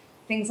doing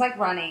things like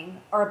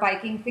running or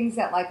biking, things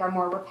that like are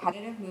more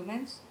repetitive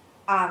movements,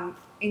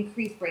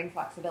 increase brain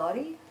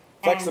flexibility.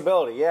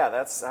 Flexibility,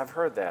 yeah, I've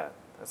heard that.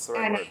 That's the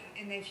right word.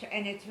 And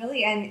it's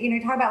really, and you know,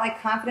 you talk about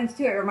like confidence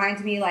too. It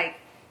reminds me like,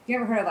 you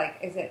ever heard of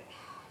like, I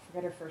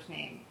forget her first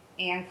name,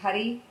 Ann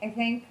Cuddy, I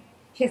think.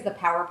 She has the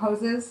power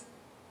poses.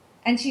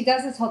 And she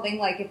does this whole thing,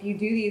 like, if you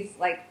do these,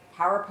 like,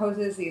 power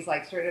poses, these,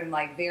 like, certain,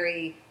 like,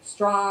 very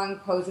strong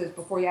poses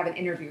before you have an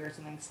interview or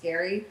something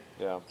scary.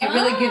 Yeah. It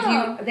really gives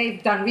you,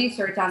 they've done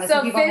research on this.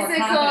 So people are more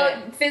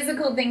confident.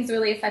 Physical things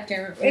really affect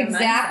your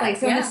Exactly. mindset.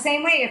 So in the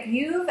same way, if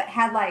you've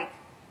had, like,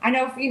 I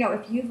know,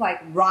 if you've,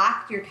 like,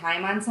 rocked your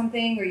time on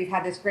something, or you've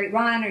had this great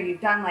run, or you've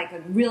done, like, a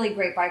really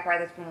great bike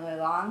ride that's been really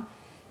long,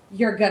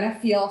 you're going to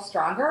feel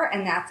stronger,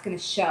 and that's going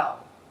to show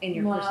in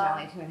your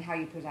personality, too, and how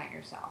you present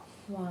yourself.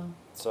 Wow.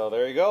 So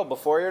there you go.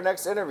 Before your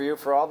next interview,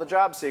 for all the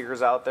job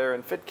seekers out there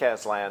in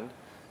FitCast land,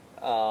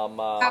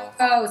 power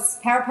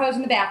pose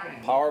in the bathroom.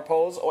 Power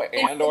pose,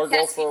 and or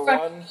go for a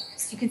run.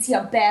 You can see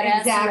how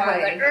badass you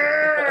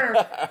are.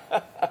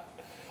 Like,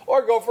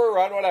 or go for a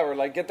run, whatever.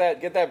 Like get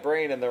that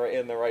brain in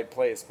the right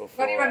place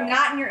before. But you're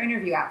not in your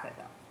interview outfit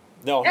though.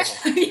 No.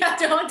 Yeah,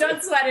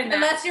 don't sweat in that.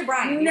 Unless you're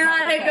Brian.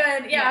 Not a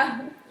good,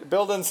 yeah.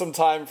 Build in some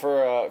time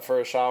for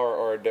a shower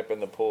or a dip in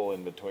the pool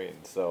in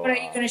between. So. What are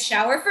you going to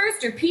shower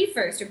first, or pee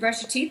first, or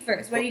brush your teeth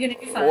first? What are you going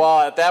to do? Well,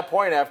 at that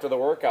point after the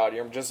workout,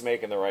 you're just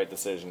making the right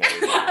decision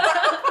every time.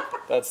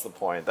 That's the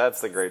point.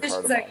 That's the great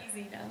part about it. It's so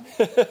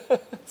easy now.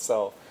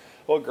 So,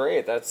 well,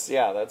 great. That's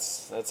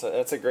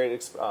a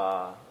great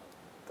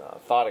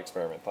thought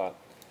experiment.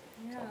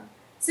 Yeah.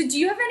 So do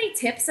you have any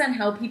tips on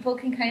how people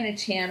can kind of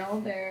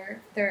channel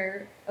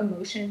their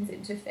emotions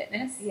into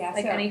fitness? Yeah.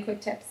 Like any quick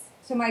tips?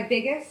 So my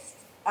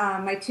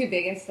two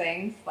biggest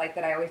things, like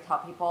that I always tell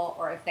people,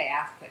 or if they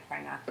ask, I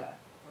try not to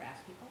harass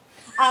people.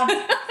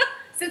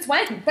 Since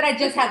when? But I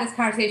just had this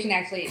conversation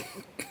actually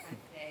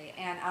today,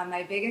 and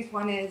my biggest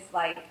one is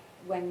like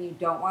when you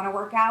don't want to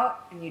work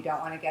out and you don't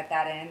want to get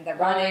that in, the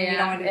running, you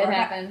don't want to work out. It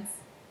happens.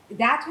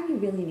 That's when you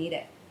really need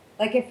it.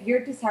 Like if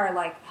you're just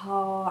like,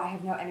 oh, I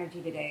have no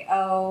energy today.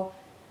 Oh,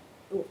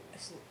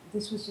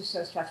 this was just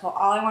so stressful.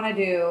 All I want to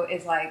do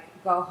is like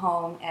go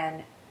home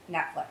and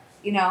Netflix,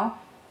 you know?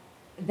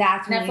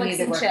 That's when you need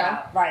to work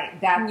out. Right.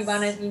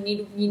 You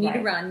need to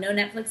run. No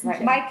Netflix and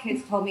chill. My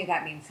kids told me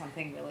that means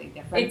something really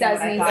different. It does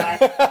mean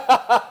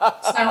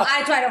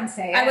I try don't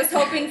say it. I was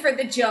hoping for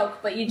the joke,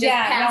 but you just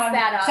passed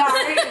that up.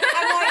 Sorry.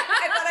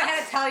 I thought I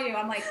had to tell you.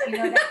 I'm like,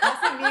 that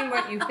doesn't mean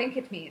what you think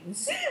it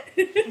means.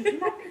 I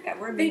think that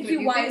word means Thank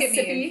you, wise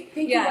Sippi.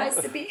 Thank you, wise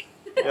Sippi.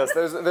 Yes,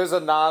 there's a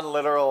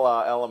non-literal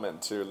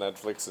element to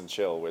Netflix and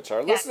chill, which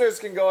our listeners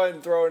can go ahead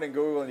and throw in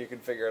Google, and you can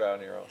figure it out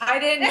on your own. I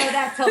didn't know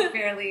that till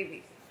fairly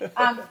recently.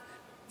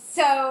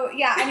 So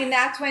yeah, I mean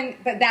that's when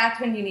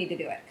you need to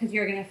do it because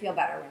you're going to feel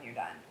better when you're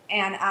done.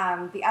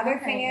 And the other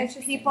thing is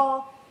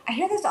people, I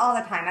hear this all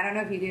the time. I don't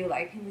know if you do.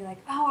 Like people be like,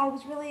 oh, I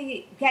was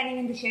really getting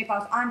into shape. I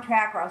was on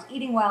track, or I was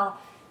eating well,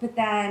 but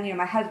then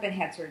my husband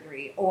had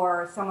surgery,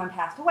 or someone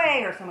passed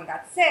away, or someone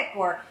got sick,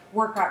 or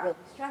work got really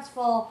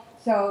stressful.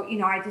 So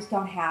I just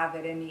don't have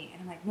it in me.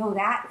 And I'm like, no,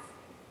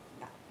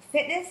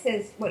 fitness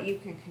is what you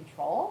can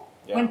control.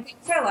 Yeah. When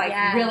things are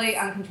really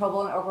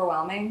uncontrollable and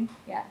overwhelming.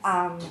 Yes.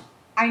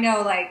 I know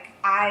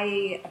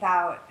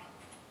about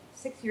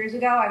 6 years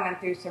ago I went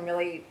through some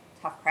really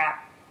tough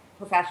crap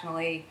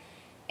professionally,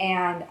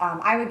 and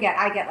I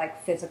get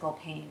like physical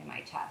pain in my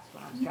chest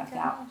when I'm stressed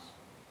out.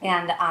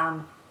 And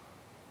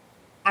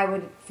I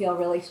would feel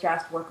really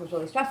stressed, work was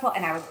really stressful,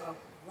 and I would go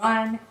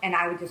run and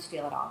I would just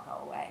feel it all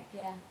go away.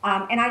 Yeah.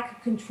 And I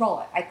could control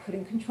it. I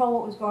couldn't control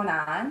what was going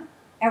on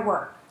at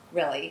work.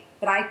 Really,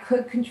 but I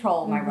could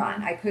control my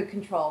run. I could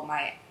control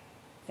my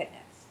fitness.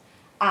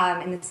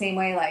 In the same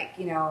way,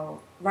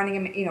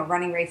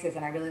 running races,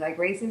 and I really like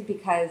races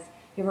because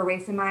you have a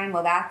race in mind.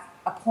 Well, that's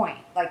a point.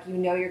 Like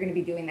you're going to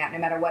be doing that no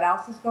matter what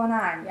else is going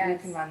on. Yes. You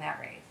can run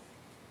that race.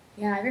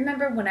 Yeah, I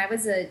remember when I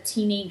was a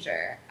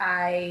teenager,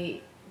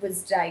 I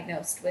was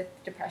diagnosed with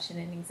depression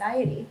and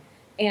anxiety,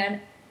 and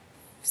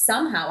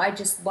somehow I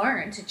just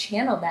learned to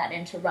channel that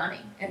into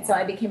running, and so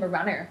I became a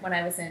runner when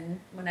I was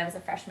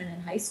a freshman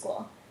in high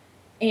school.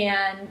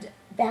 And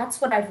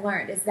that's what I've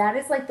learned, is that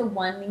is like the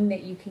one thing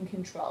that you can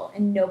control,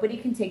 and nobody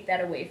can take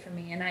that away from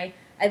me. And I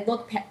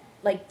look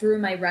like through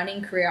my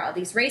running career, all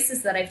these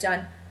races that I've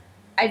done,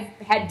 I've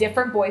had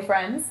different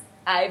boyfriends,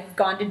 I've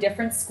gone to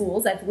different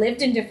schools, I've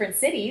lived in different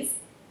cities,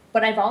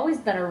 but I've always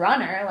been a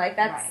runner. Like,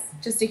 that's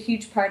just a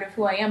huge part of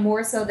who I am,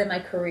 more so than my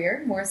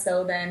career, more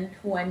so than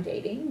who I'm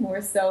dating,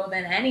 more so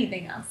than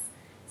anything else.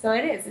 So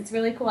it's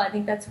really cool. I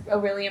think that's a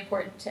really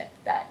important tip,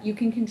 that you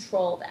can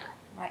control that.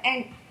 Right.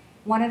 And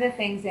one of the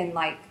things in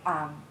like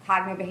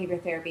cognitive behavior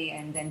therapy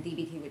and then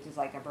DBT, which is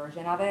like a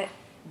version of it,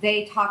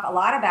 they talk a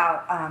lot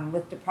about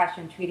with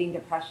depression, treating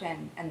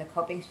depression and the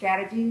coping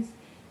strategies.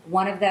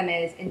 One of them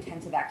is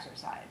intensive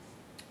exercise.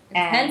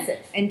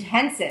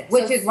 Intensive,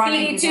 which is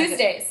running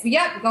Tuesdays.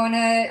 Yep, going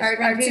to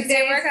our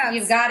Tuesday workouts.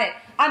 You've got it.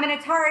 And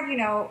it's hard,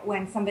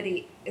 when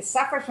somebody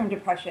suffers from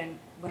depression,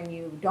 when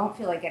you don't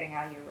feel like getting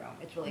out of your room.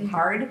 It's really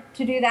hard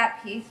to do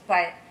that piece,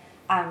 but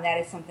that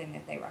is something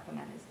that they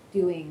recommend, is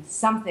doing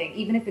something,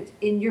 even if it's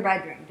in your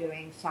bedroom,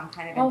 doing some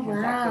kind of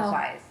intense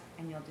exercise,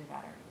 and you'll do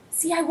better.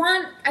 See, I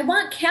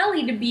want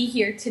Kelly to be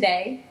here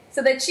today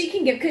so that she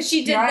can give, because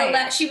she did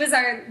she was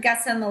our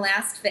guest on the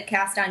last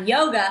FitCast on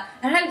yoga,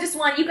 and I just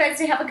want you guys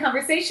to have a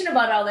conversation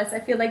about all this. I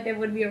feel like there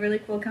would be a really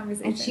cool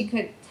conversation. And she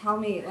could tell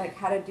me like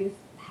how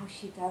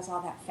she does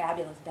all that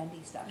fabulous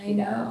bendy stuff she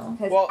does.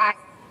 Because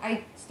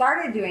I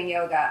started doing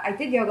yoga. I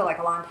did yoga like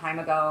a long time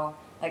ago,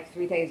 like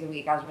 3 days a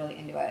week. I was really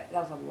into it.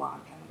 That was a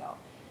long time ago.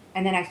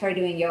 And then I started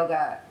doing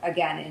yoga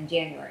again in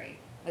January,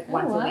 like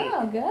once a week.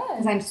 Wow, good.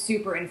 Because I'm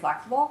super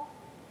inflexible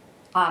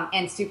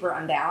and super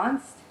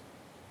unbalanced.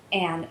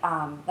 And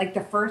like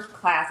the first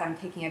class, I'm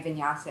taking a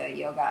vinyasa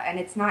yoga, and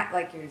it's not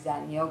like your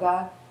Zen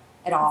yoga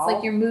at all. It's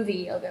like your movie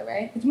yoga,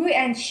 right? It's movie,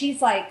 and she's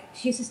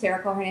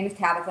hysterical. Her name is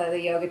Tabitha, the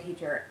yoga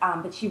teacher.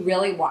 But she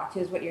really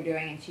watches what you're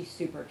doing, and she's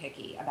super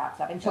picky about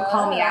stuff. And she'll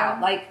call me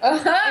out. Like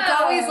it's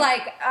always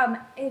like,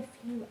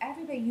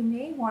 you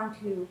may want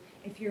to,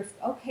 if you're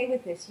okay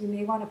with this, you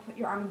may want to put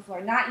your arm on the floor.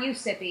 Not you,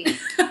 Sippi.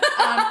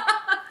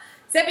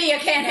 Sippy, you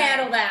can't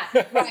handle that.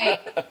 Right.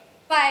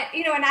 But,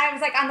 and I was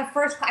like on the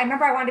first class, I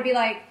remember I wanted to be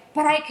like,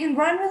 but I can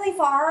run really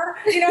far,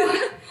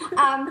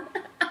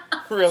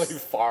 Really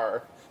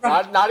far.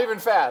 Not even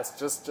fast,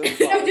 just far.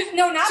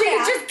 Not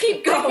fast. Just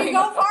keep going. I can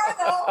go far,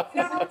 though.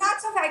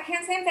 Not so fast. I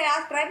can't say I'm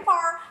fast, but I'm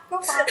far. Go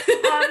far.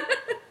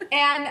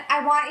 And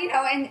I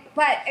want,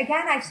 but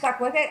again, I've stuck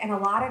with it, and a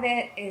lot of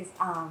it is,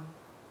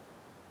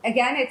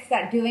 again, it's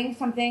that doing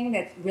something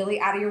that's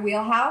really out of your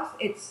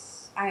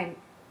wheelhouse. I'm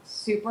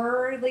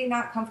superly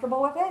not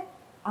comfortable with it.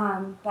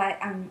 But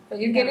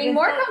you're getting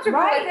more comfortable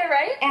with it,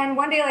 right? And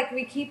one day, like,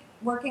 we keep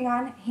working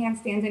on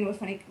handstands, and it was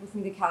funny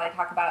listening to Kelly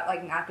talk about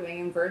like not doing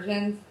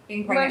inversions,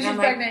 being pregnant. And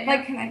I'm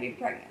like, can I be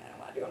pregnant? I don't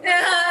want to do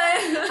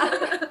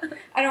inversions.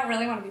 I don't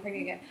really want to be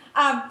pregnant again.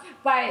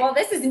 But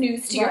this is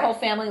news to your whole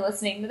family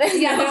listening to this.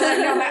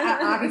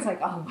 Yeah, Avi's like,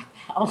 oh, what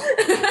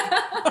the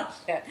hell?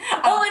 Shit.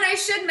 And I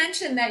should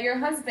mention that your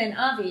husband,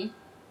 Avi,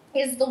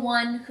 is the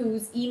one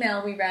whose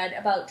email we read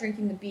about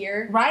drinking the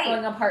beer,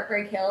 going up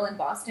Heartbreak Hill in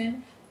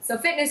Boston. So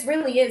fitness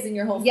really is in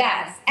your whole family.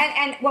 Yes,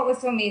 and what was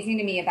so amazing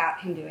to me about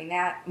him doing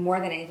that more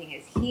than anything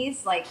is he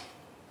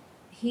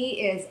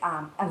is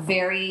a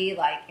very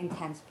like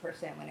intense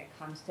person when it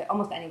comes to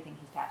almost anything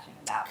he's passionate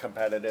about.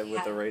 Competitive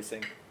with the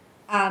racing.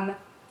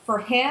 For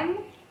him,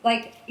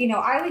 like,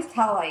 I always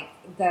tell like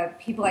the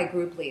people I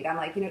group lead, I'm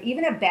like,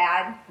 even a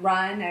bad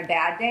run and a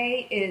bad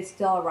day is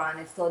still a run,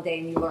 it's still a day,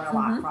 and you learn a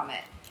lot from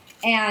it.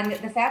 And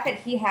the fact that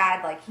he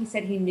had, like, he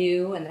said he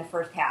knew in the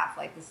first half,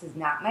 like, this is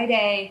not my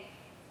day.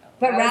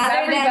 But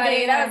that was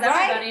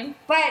everybody.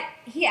 But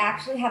he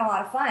actually had a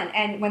lot of fun.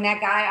 And when that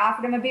guy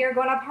offered him a beer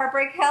going up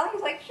Heartbreak Hill,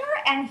 he's like, sure.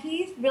 And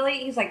he's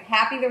like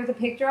happy there was a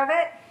picture of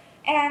it.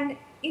 And,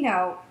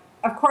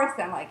 of course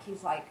then, like,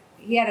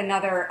 he had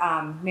another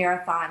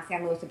marathon,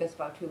 San Luis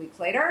Obispo, 2 weeks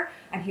later.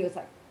 And he was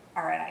like,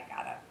 all right, I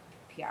got it.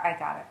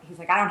 He's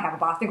like, I don't have a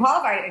Boston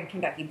qualifier. And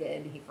turned out he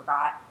did. He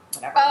forgot.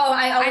 Whatever. Oh,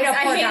 I hate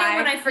it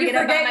when I forget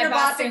about my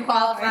Boston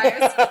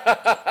qualifiers.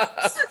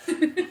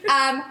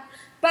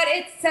 But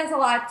it says a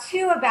lot,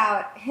 too,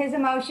 about his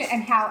emotion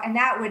and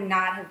that would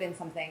not have been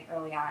something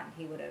early on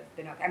he would have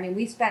been okay. I mean,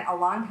 we spent a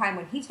long time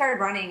when he started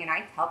running, and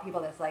I tell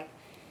people this, like,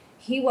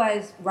 he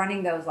was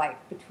running those, like,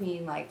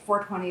 between, like,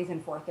 4:20s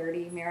and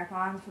 4:30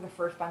 marathons for the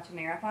first bunch of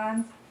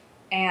marathons.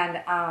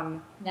 And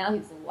now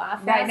he's a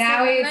lot faster. Right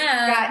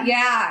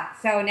now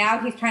so now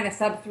he's trying to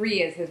sub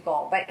 3 is his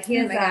goal. But I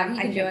can't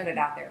put it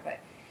out there, but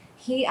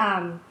he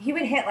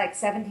would hit, like,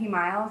 17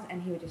 miles,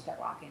 and he would just start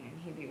walking, and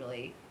he'd be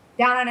really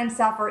down on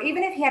himself, or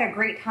even if he had a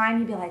great time,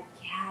 he'd be like,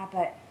 yeah,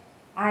 but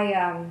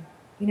I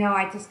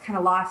just kind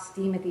of lost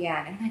steam at the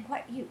end. And I'm like,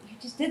 what? You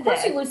just did this. Of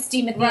course you lose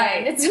steam at the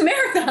end. It's a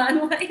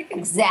marathon.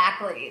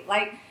 Exactly.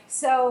 Like,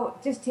 so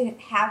just to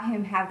have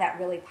him have that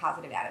really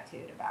positive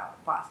attitude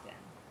about Boston.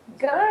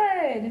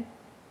 Good.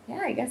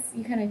 Yeah, I guess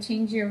you kind of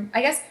change your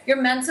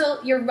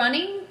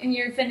running and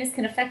your fitness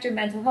can affect your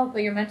mental health,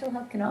 but your mental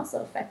health can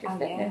also affect your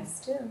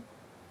fitness too.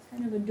 It's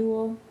kind of a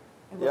dual.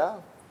 Yeah.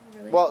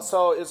 Well,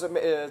 so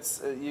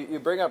it's you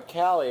bring up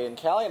Callie, and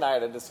Callie and I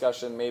had a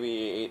discussion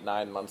maybe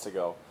 8-9 months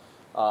ago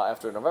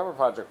after a November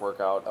Project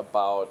workout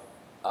about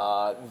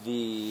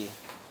the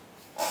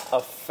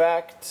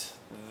effect,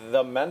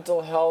 the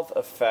mental health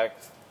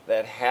effect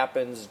that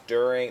happens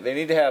during. They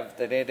need to have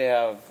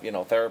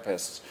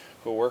therapists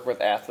who work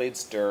with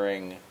athletes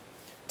during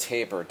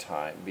taper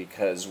time,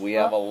 because we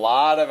have a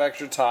lot of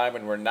extra time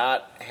and we're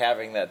not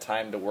having that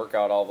time to work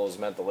out all those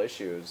mental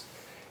issues.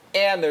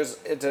 And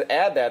to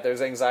add that,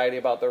 there's anxiety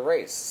about the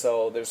race.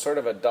 So there's sort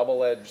of a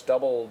double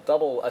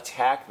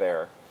attack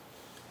there.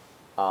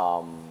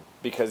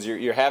 Because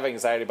you have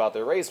anxiety about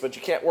the race, but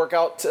you can't work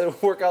out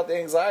the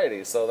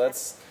anxiety. So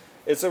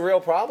it's a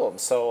real problem.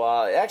 So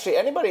actually,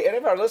 any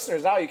of our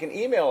listeners now, you can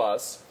email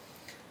us,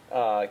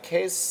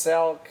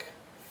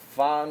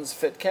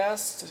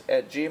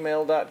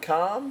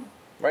 ksalkfonsfitcast@gmail.com.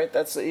 Right,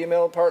 that's the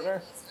email,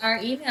 partner. Our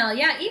email,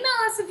 yeah. Email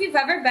us if you've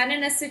ever been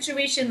in a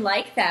situation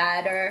like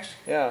that, or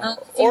if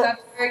or,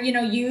 you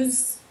ever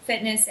use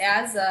fitness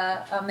as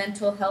a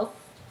mental health.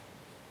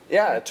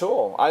 Yeah, a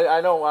tool.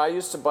 I know. I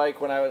used to bike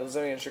when I was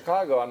living in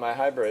Chicago on my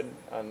hybrid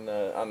on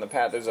the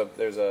path. It's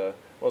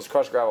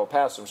crushed gravel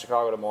path from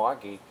Chicago to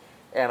Milwaukee,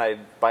 and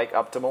I'd bike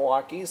up to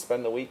Milwaukee,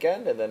 spend the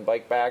weekend, and then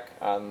bike back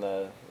on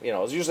the. It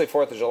was usually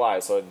 4th of July,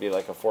 so it'd be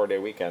like a 4-day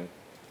weekend,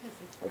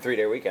 a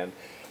 3-day weekend.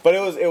 But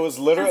it was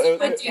literally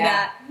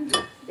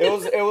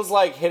it was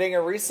like hitting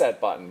a reset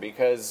button,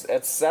 because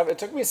it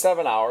took me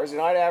 7 hours.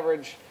 I'd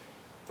average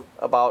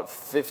about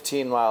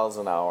 15 miles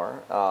an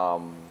hour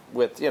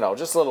with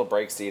just little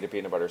breaks to eat a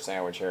peanut butter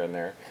sandwich here and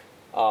there.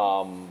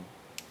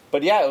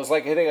 But yeah, it was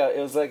like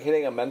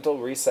hitting a mental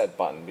reset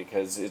button,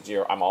 because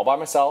I'm all by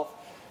myself,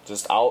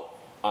 just out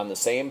on the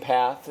same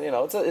path.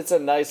 It's a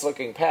nice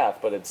looking path,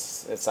 but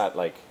it's not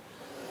like.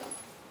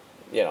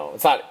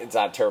 It's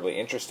not terribly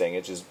interesting.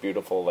 It's just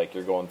beautiful, like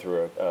you're going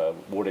through a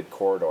wooded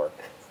corridor.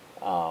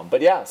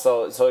 But yeah,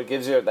 so it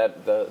gives you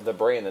the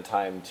brain the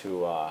time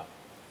to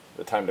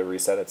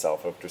reset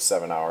itself after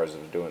 7 hours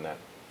of doing that.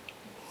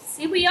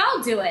 See, we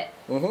all do it.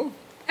 Mm-hmm.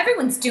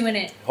 Everyone's doing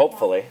it.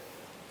 Hopefully,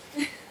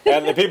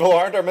 and the people who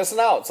aren't are missing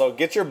out. So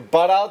get your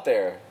butt out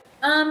there.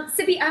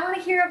 Sippi, I want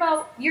to hear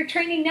about your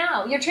training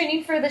now. You're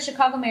training for the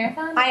Chicago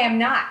Marathon? I am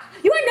not.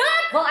 You are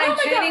not? Well, I'm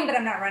training, but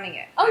I'm not running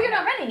it. Oh, you're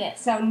not running it?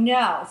 So,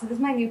 no. So, this is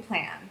my new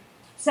plan.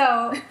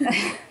 So,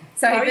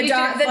 sorry, the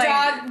dog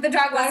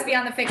wants to be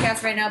on the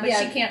FitCast right now, but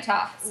she can't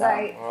talk. So.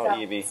 Right. Oh,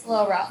 Evie. It's a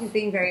little rough. She's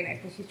being very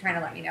nice, but she's trying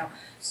to let me know.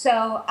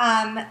 So,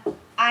 I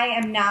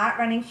am not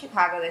running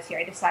Chicago this year.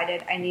 I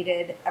decided I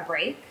needed a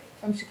break.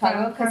 From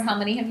Chicago? Because how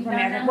many have you done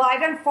now? Well,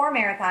 I've done 4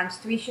 marathons,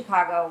 3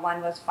 Chicago,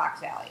 1 was Fox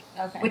Valley,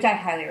 which I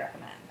highly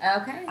recommend.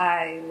 Okay.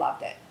 I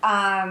loved it.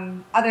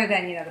 Other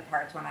than, the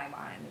parts when I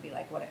wanted to be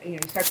like, you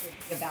start to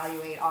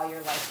evaluate all your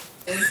life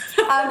things.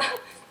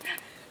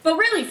 But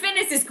really,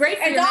 fitness is great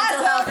for your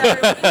mental health.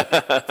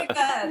 It's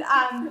good.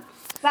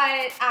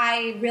 But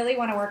I really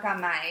want to work on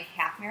my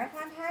half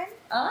marathon time.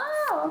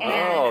 Oh,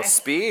 okay.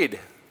 Speed.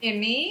 In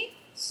me.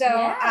 So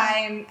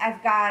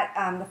I've got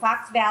the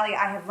Fox Valley.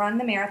 I have run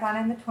the marathon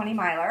and the 20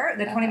 miler.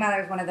 The 20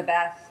 miler is one of the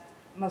best,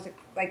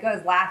 it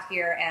was last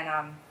year,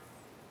 and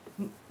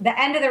the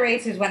end of the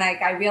race is when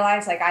I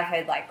realized I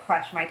had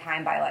crushed my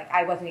time by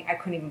I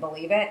couldn't even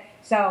believe it.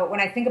 So when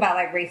I think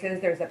about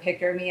races, there's a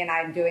picture of me and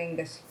I'm doing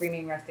this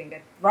screaming running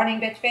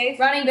bitch face.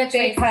 Running bitch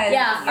face.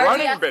 Yeah.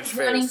 Running bitch face.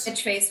 Running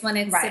bitch face when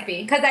it's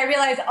Sippi. Because I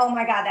realized, oh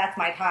my God, that's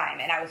my time,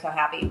 and I was so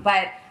happy.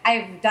 But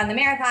I've done the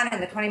marathon and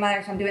the 20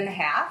 miler, so I'm doing the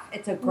half.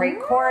 It's a great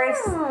course.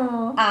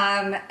 And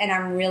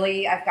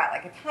I've got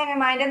a time in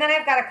mind, and then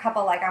I've got a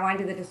couple I want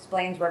to do the Des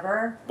Plaines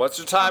River. What's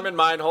your time in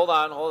mind? Hold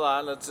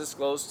on. Let's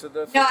disclose to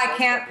the. No, I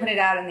can't put it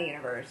out in the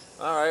universe.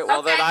 All right.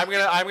 Well, then I'm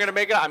gonna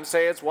make it. I'm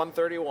saying it's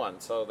 1:31.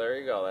 So there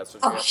you go. That's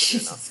what you have to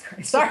do now.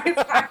 Christ. Sorry.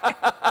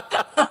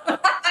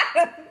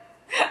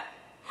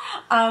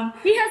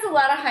 He has a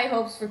lot of high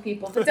hopes for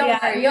people, but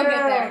don't worry, you'll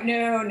get there.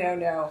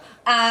 No.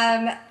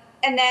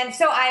 And then,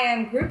 so I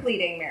am group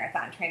leading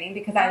marathon training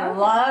because I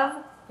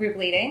love group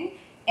leading,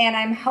 and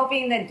I'm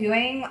hoping that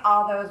doing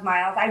all those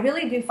miles, I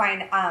really do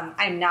find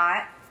I'm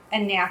not a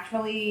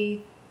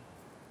naturally,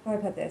 how do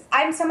I put this?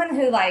 I'm someone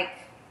who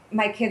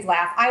my kids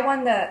laugh. I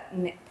won the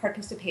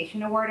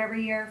participation award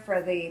every year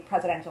for the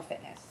presidential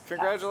fitness.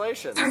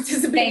 Congratulations.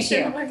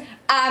 Participation. Thank you.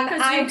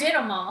 Because you did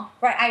them all.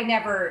 Right. I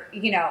never,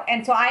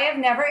 and so I have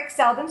never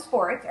excelled in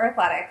sports or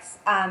athletics.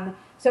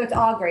 So it's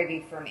all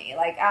gravy for me.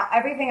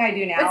 Everything I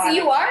do now. But see,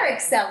 you are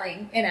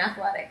excelling in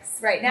athletics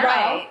right now.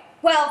 Right.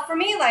 Well, for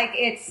me,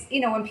 it's,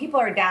 when people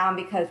are down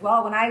because,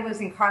 when I was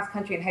in cross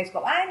country in high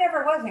school, I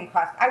never was in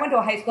cross. I went to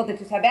a high school that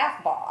just had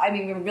basketball. I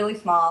mean, we were really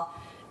small.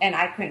 And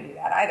I couldn't do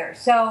that either.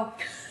 So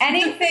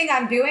anything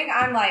I'm doing,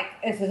 I'm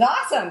this is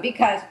awesome,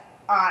 because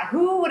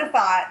who would have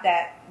thought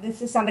that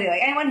this is somebody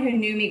anyone who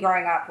knew me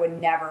growing up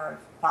would never have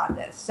thought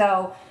this.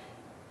 So,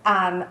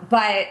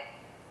 but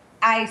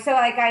I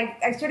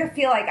sort of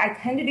feel I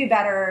tend to do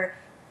better.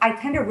 I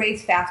tend to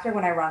race faster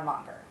when I run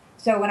longer.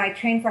 So when I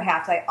train for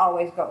halves, I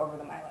always go over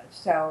the mileage.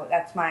 So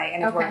that's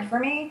and it works for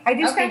me. I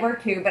do say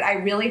work too, but I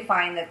really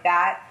find that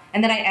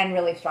And then I end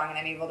really strong, and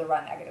I'm able to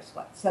run negative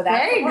splits. So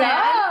that's there you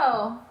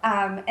go.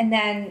 And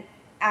then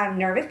I'm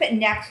nervous, but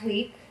next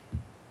week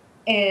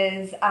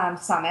is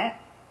Summit,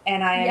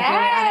 and I am doing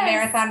on a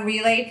marathon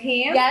relay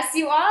team. Yes,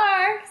 you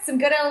are. Some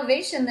good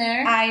elevation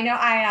there. I know.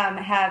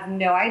 I have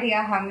no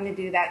idea how I'm going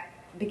to do that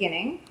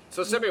beginning.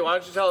 So, Sippi, why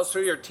don't you tell us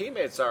who your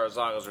teammates are as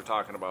long as we're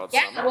talking about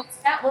Summit?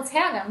 We'll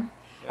tag them.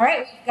 Yeah. All right,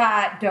 we've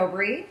got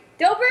Dobry.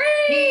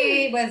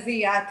 He was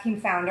the team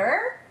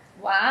founder.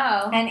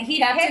 Wow. And he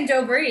Captain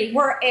Dobry.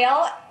 We're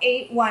Ale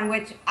 81,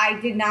 which I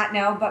did not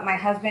know, but my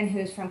husband,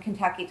 who's from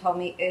Kentucky, told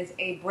me is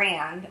a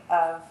brand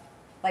of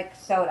like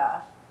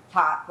soda,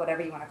 pop,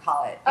 whatever you want to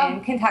call it,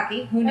 in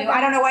Kentucky. Who knew? Okay. I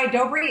don't know why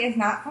Dobry is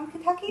not from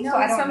Kentucky. No, so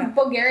I don't from know.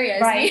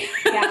 Bulgaria, right?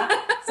 Yeah,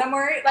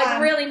 somewhere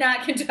like really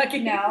not Kentucky.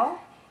 No.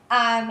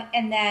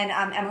 And then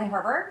Emily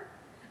Harburg.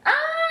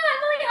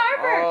 Emily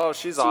Harburg. Oh,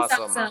 she's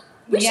awesome.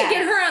 We should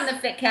get her on the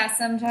FitCast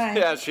sometime.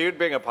 Yeah, she would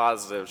bring a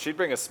positive. She'd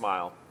bring a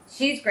smile.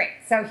 She's great.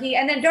 So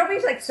and then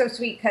Dobry's like so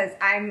sweet because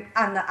I'm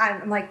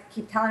like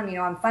keep telling him, you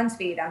know, I'm fun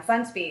speed,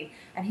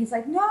 and he's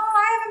like, no,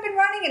 I haven't been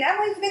running, and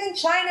Emily's been in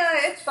China,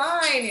 it's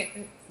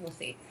fine. We'll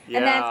see. Yeah,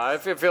 and then, I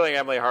feel feeling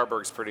Emily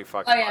Harburg's pretty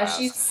fucking fast.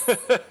 She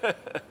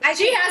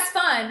has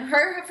fun.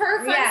 Her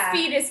fun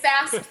speed is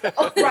fast.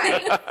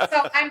 Right.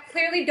 So I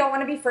clearly don't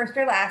want to be first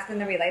or last in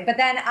the relay. But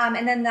then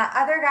and then the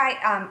other guy,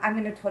 I'm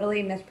going to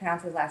totally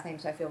mispronounce his last name,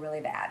 so I feel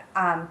really bad.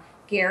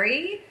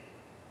 Gary.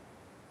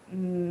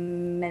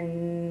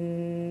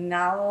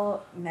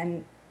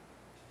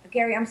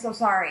 Gary, I'm so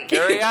sorry.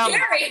 Gary, well,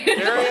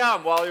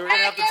 you're going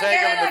to have to take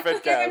him in the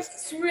FitCast.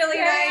 It's really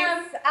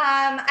nice.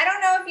 I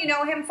don't know if you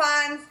know him,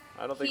 Fonz.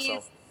 I don't think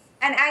so.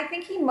 And I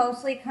think he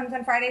mostly comes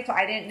on Friday, so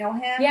I didn't know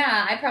him.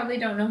 Yeah, I probably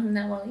don't know him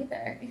that well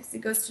either. Because he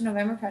goes to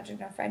November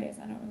Project on Fridays.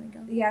 I don't really go.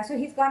 Yeah, so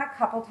he's gone a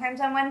couple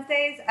times on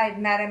Wednesdays. I've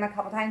met him a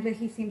couple times, but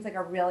he seems like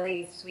a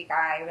really sweet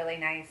guy, really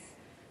nice.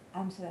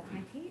 So that's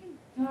my team.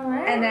 All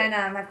right. And then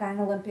I've got an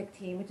Olympic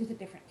team, which is a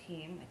different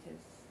team, which is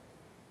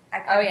I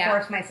kind of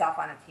force myself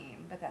on a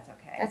team, but that's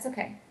okay. That's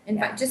okay.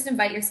 Just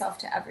invite yourself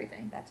to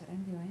everything. That's what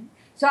I'm doing.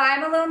 So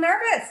I'm a little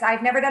nervous.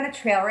 I've never done a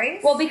trail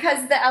race. Well,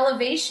 because the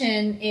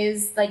elevation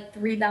is like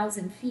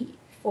 3,000 feet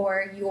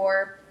for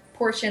your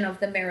portion of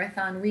the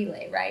marathon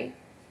relay, right?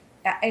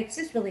 It's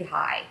just really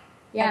high.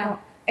 Yeah.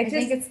 I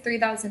think it's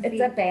 3,000 feet.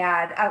 It's a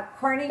bad,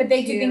 according to... But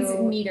they do things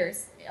in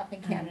meters up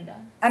in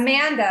Canada.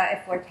 Amanda,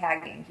 if we're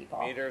tagging people.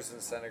 Meters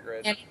and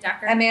centigrade.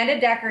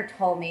 Amanda Decker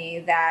told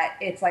me that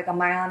it's like 1.5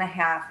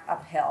 miles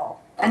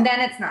uphill. And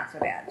then it's not so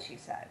bad, she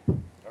said.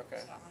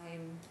 Okay.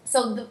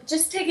 So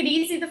just take it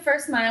easy the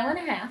first 1.5 miles,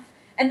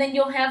 and then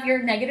you'll have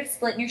your negative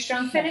split and your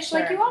strong finish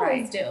like you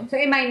always do. So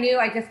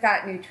I just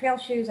got new trail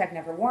shoes. I've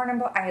never worn them.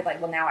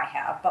 Now I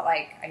have, but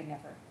I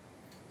never...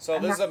 So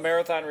this is a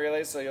marathon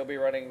relay, so you'll be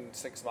running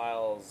 6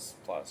 miles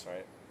plus,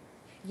 right?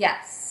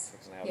 Yes.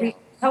 6.5 miles.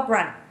 Hope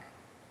running.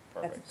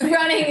 Perfect.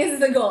 Running is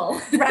the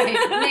goal. Right.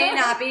 May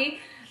not be.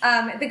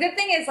 The good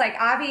thing is,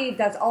 Avi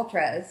does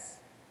ultras,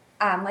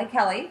 like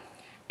Kelly,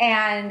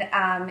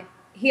 and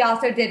he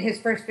also did his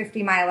first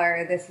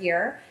 50-miler this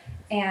year,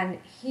 and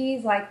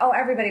he's like, oh,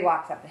 everybody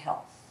walks up the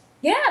hills.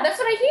 Yeah, that's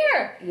what I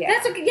hear. Yeah.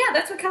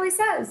 That's what Kelly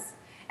says.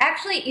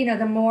 Actually,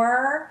 the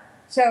more...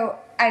 So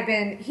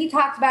he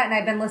talks about it, and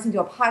I've been listening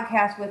to a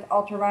podcast with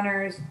ultra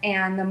runners,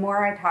 and the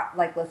more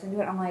I listen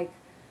to it, I'm like,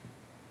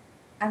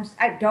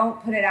 I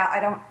don't put it out. I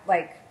don't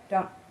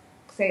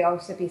say, oh,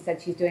 Sippi said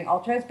she's doing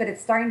ultras, but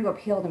it's starting to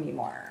appeal to me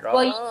more.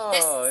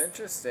 Oh,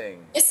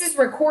 interesting. This is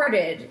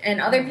recorded, and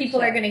other people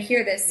are going to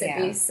hear this,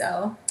 Sippi,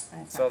 so...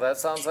 So that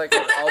sounds like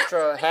an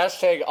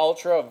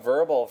ultra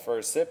verbal for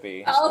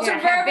Sippi. Ultra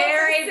verbal,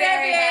 very,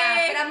 very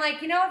fast. And I'm like,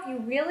 if you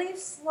really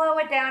slow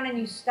it down and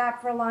you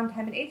stop for a long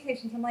time at aid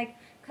stations, I'm like,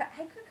 I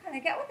could kind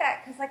of get with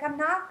that because I'm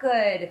not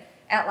good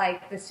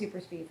at the super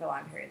speed for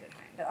long periods of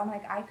time. But I'm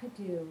like, I could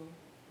do.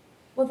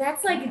 Well,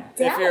 that's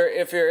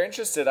if you're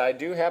interested, I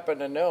do happen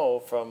to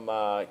know from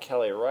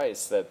Kelly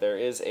Rice that there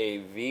is a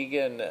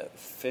vegan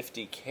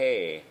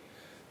 50K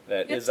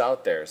that is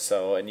out there.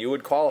 So, and you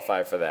would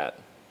qualify for that.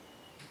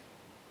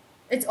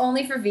 It's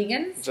only for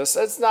vegans?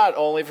 It's not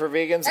only for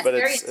vegans, but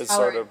it's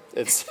sort of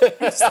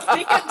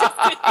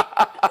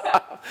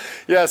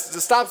yes, to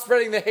stop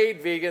spreading the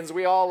hate, vegans.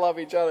 We all love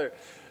each other.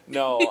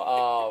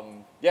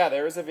 No,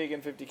 there is a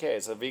vegan 50K.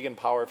 It's a vegan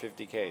power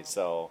 50K.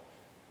 So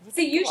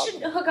you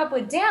should hook up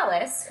with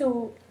Dallas,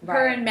 who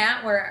her and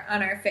Matt were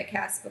on our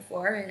FitCast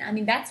before, and I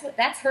mean that's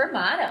her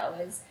motto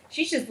is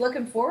she's just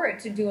looking forward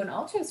to doing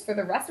ultras for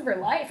the rest of her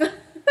life.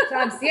 So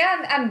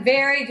I'm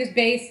very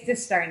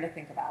just starting to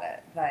think about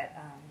it, but.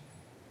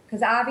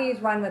 Because Avi's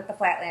run with the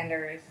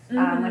Flatlanders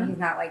when he's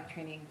not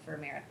training for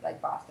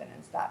Boston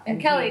and stuff.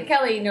 And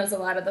Kelly knows a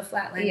lot of the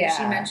Flatlanders. Yeah.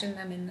 She mentioned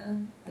them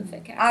in the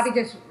FitCast. Avi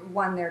just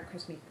won their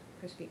Krispy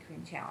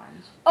Kreme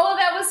challenge. Oh,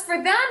 that was for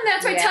them.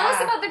 That's right. Yeah. Tell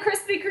us about the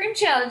Krispy Kreme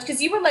challenge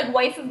because you were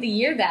wife of the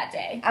year that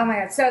day. Oh my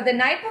God! So the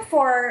night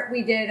before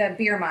we did a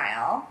beer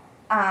mile,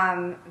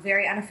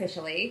 very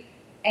unofficially,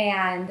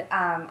 And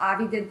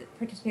Avi did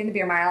participate in the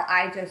beer mile.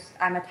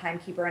 I'm a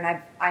timekeeper,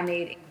 and I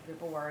made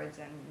group awards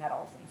and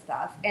medals and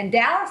stuff. And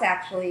Dallas,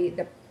 actually,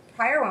 the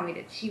prior one we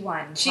did, she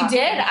won. She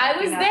did. I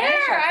was there.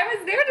 I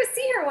was there to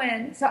see her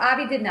win. So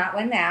Avi did not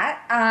win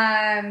that.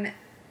 And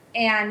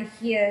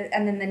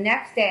then the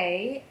next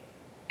day,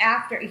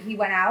 after he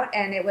went out,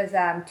 and it was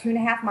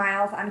 2.5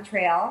 miles on a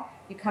trail.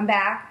 You come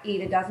back, eat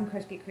a dozen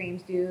Krispy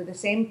Kremes, do the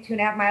same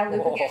 2.5 mile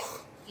loop again,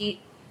 eat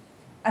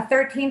a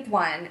 13th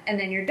one, and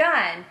then you're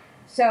done.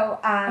 So,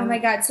 oh my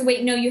God. So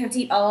wait, no, you have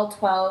to eat all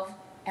 12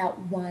 at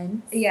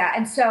once? Yeah,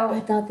 and so... I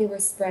thought they were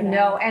spread out.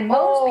 No, and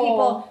most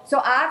people... So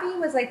Avi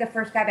was like the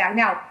first guy back.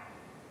 Now,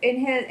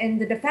 in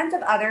the defense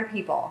of other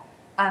people,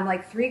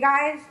 like 3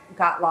 guys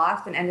got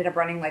lost and ended up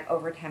running like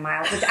over 10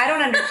 miles, which I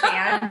don't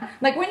understand.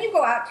 Like when you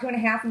go out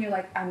 2.5 and you're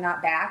like, I'm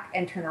not back,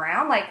 and turn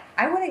around, like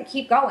I wouldn't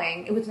keep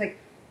going. It was like...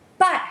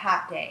 But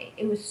hot day.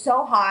 It was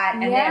so hot,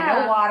 and they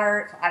had no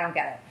water, so I don't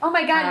get it. Oh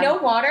my God, no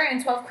water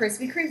and 12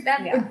 Krispy Kremes?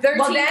 That, yeah. 13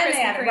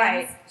 Krispy Kremes.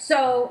 Right.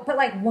 So, but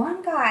like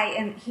one guy,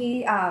 and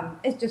he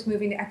is just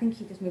moving, I think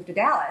he just moved to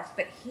Dallas,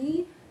 but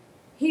he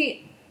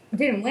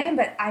didn't win,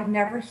 but I've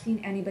never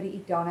seen anybody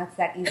eat donuts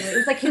that easily. It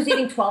was like he was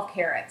eating 12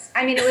 carrots.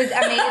 I mean, it was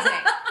amazing.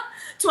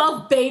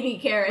 12 baby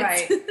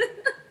carrots. Right.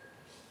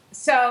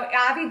 So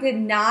Avi did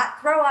not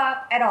throw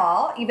up at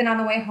all, even on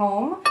the way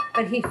home,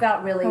 but he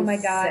felt really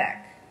sick.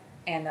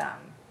 And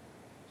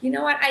you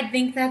know what? I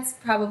think that's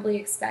probably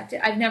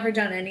expected. I've never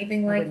done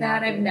anything like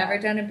that. I've never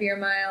done a beer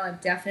mile. I've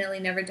definitely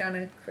never done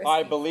a Krispy.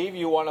 I believe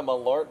you won a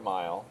Malort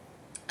mile.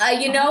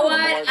 You know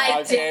what?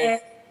 I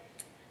did.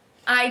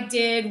 I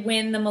did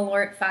win the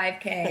Malort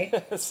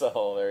 5K.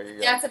 So there you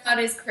go. That's about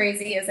as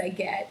crazy as I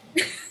get.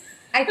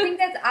 I think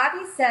that's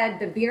Avi said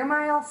the beer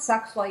mile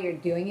sucks while you're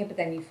doing it, but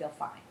then you feel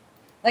fine.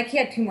 Like he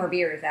had 2 more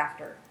beers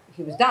after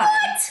he was done.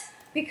 What?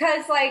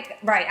 Because, like,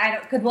 right, I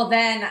don't, because, well,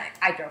 then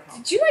I drove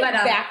home. Did you, like,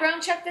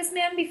 background check this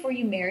man before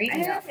you married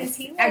him? Is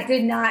he, like... I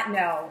did not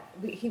know.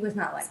 He was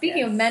not like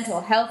Speaking of mental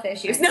health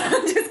issues. No,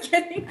 I'm just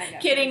kidding.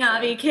 Kidding,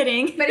 Avi,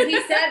 kidding. But he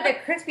said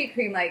that Krispy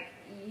Kreme, like,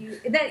 you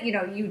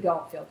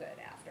don't feel good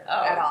after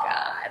at all. Oh,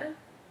 God.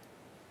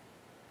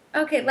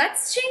 Okay,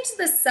 let's change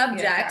the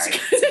subject.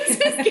 It's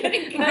just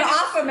getting We're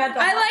off of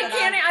mental health.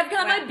 I've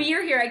got my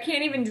beer here. I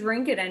can't even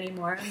drink it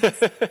anymore.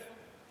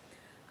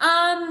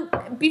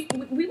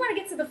 We want to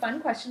get to the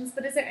fun questions,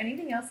 but is there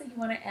anything else that you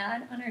want to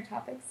add on our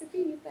topic?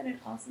 Sippi, you've been an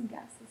awesome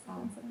guest.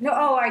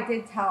 I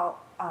did tell,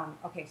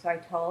 so I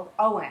told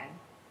Owen,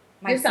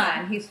 my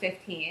son, he's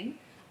 15,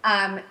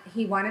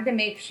 he wanted to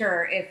make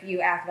sure if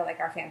you asked about, like,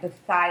 our family,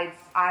 besides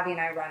Avi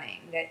and I running,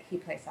 that he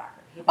plays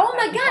soccer. Oh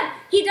my God,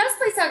 he does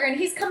play soccer, and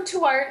he's come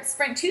to our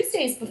Sprint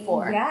Tuesdays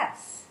before.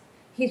 Yes.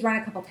 He's run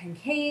a couple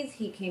 10Ks.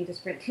 He came to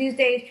Sprint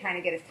Tuesdays trying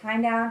to get his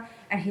time down,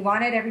 and he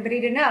wanted everybody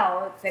to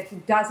know that he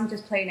doesn't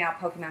just play now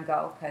Pokemon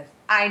Go, because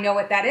I know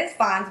what that is,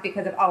 Fonz,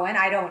 because of Owen.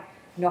 I don't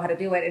know how to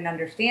do it and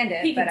understand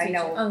it, but I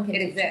know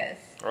it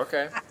exists.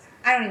 Okay.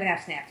 I don't even have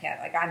Snapchat.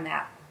 Like, I'm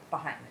that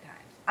behind the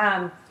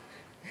times.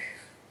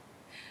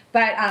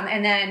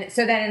 And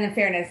then in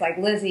fairness, like,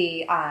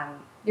 Lizzie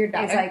your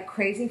daughter is, like,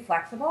 crazy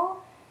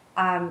flexible.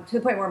 To the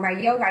point where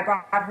I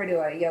brought her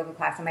to a yoga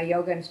class, and my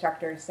yoga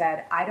instructor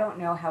said, I don't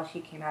know how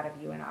she came out of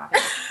you and Avi.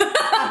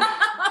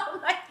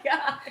 Oh my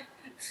God.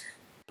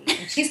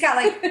 She's got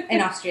like an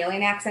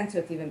Australian accent, so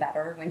it's even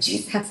better when she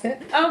says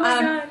it. Oh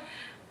my God.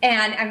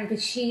 And but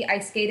I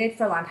skated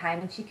for a long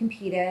time, and she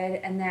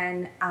competed, and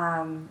then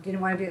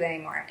didn't want to do that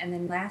anymore. And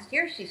then last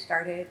year she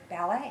started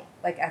ballet,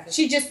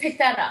 she just picked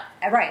that up,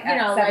 right?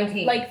 At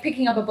 17. like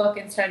picking up a book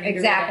and starting to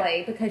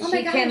exactly do it. Because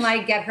she can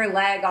like get her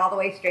leg all the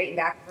way straight and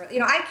back.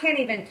 I can't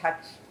even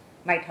touch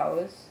my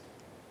toes.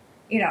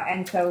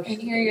 And so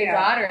and here your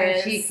daughter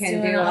is she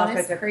can do all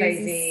sorts of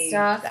crazy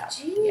stuff.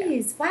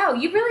 Jeez, wow,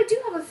 you really do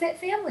have a fit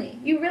family.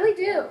 You really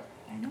do.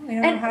 I don't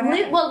know how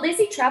to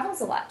Lizzie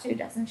travels a lot too,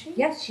 doesn't she?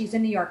 Yes, she's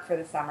in New York for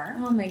the summer.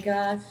 Oh my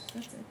gosh,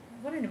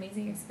 what an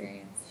amazing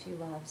experience. She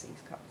loves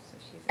East Coast.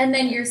 So and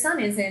then your son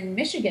is in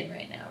Michigan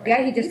right now, right?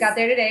 Yeah, he just got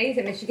there today. He's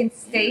at Michigan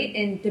State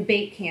in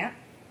debate camp,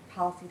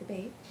 policy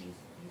debate. He's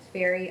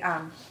very,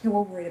 we're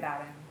worried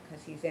about him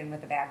because he's in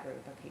with a bad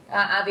group of people.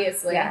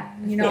 Obviously. Yeah.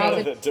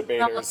 All the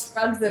debaters. All the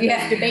drugs that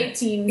the debate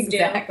teams do.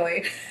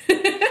 Exactly.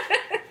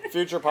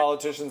 Future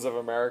politicians of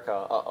America.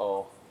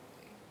 Uh-oh.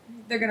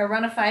 They're going to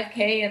run a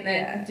 5K and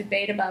then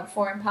debate about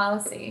foreign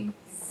policy.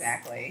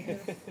 Exactly.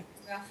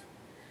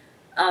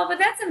 Oh, but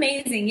that's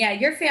amazing. Yeah,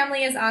 your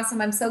family is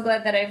awesome. I'm so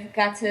glad that I've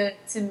got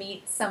to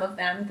meet some of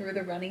them through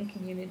the running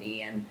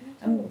community. And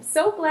I'm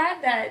so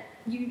glad that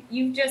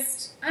you've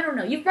just, I don't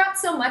know, you've brought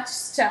so much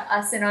to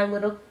us in our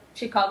little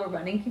Chicago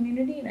running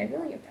community, and I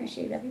really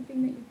appreciate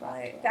everything that you brought.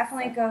 It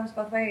definitely goes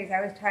both ways.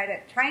 I was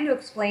trying to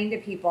explain to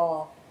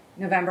people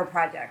November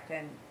Project,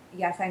 and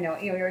yes, I know,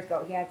 you always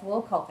go, yeah, it's a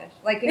little cultish.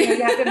 Like,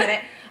 you have to admit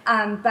it.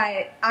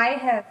 But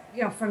I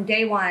have, from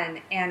day one,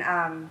 and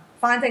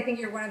Fonz, I think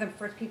you're one of the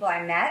first people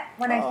I met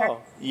when I started.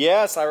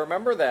 Yes, I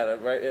remember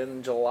that, right,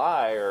 in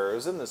July, or it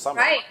was in the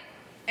summer. Right.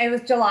 It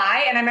was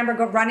July, and I remember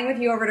running with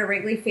you over to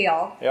Wrigley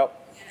Field. Yep.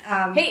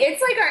 Hey,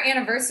 it's like our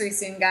anniversary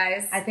soon,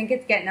 guys. I think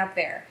it's getting up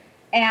there.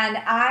 And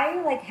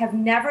I like have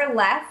never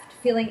left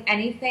feeling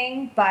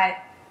anything but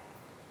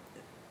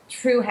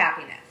true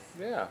happiness.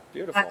 Yeah,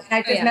 beautiful.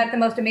 I just met the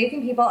most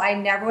amazing people I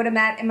never would have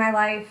met in my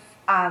life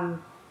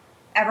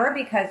ever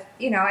because,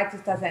 you know, it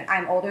just doesn't,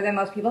 I'm older than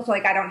most people, so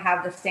like I don't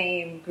have the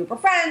same group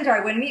of friends or I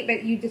wouldn't meet,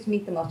 but you just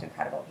meet the most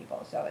incredible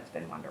people, so it's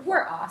been wonderful.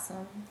 We're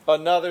awesome.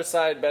 Another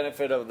side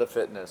benefit of the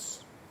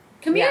fitness.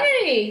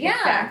 Community,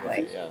 yeah.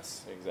 Exactly.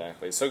 Yes,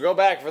 exactly. So go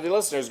back, for the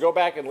listeners, go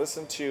back and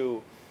listen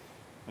to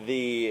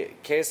the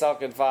Case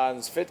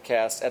Alcanfon's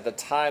Fitcast at the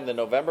time, the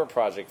November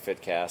Project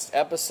Fitcast,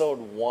 episode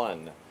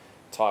 1.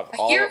 Talk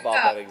all about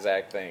that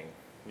exact thing.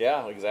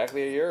 Yeah,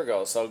 exactly a year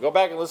ago. So go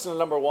back and listen to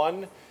number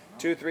 1,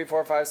 2, 3,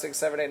 4, 5, 6,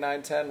 7, 8,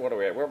 9, 10. What are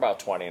we at? We're about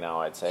 20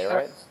 now, I'd say,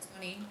 right?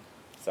 20.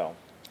 So,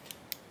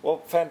 well,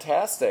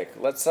 fantastic.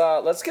 Let's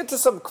get to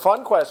some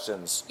fun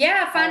questions.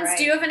 Yeah, funs. Right.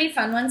 Do you have any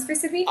fun ones for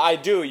Sippi? I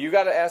do. You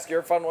got to ask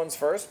your fun ones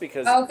first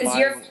because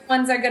your fun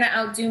ones are gonna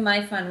outdo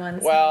my fun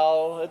ones.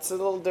 Well, it's a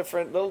little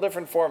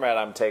different format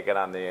I'm taking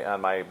on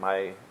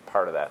my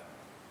part of that.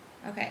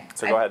 Okay.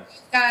 So go ahead.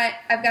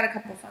 I've got a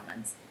couple fun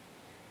ones.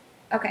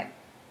 Okay.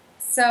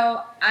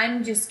 So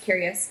I'm just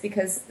curious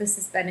because this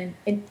has been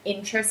an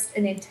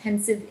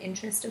intensive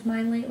interest of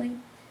mine lately.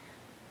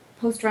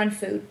 Post-run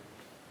food.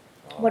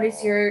 What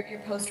is your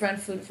post-run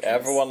food of choice?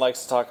 Everyone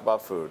likes to talk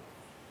about food.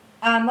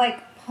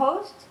 Like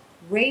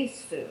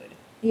post-race food.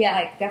 Yeah.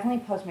 Like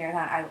definitely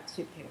post-marathon, I like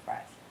sweet potato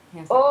fries.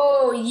 Hands down.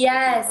 Oh,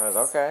 yes.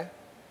 Okay.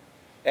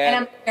 And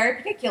I'm very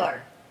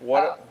particular.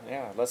 What?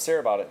 Yeah, let's hear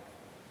about it.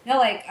 No,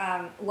 like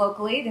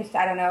locally, just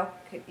I don't know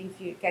if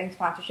you're getting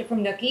sponsorship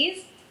from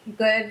Nookies.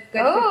 Good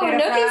Oh, sweet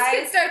potato Nookies fries.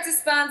 could start to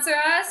sponsor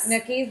us.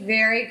 Nookies,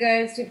 very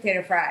good sweet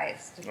potato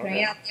fries. Just putting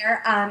it out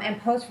there.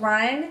 And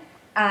post-run,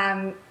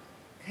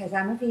 because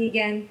I'm a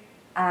vegan,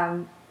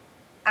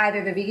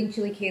 either the vegan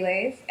chili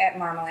quiles at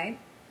Marmalade.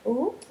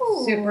 Ooh.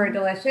 Super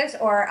delicious.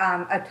 Or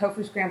a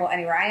tofu scramble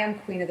anywhere. I am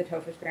queen of the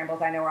tofu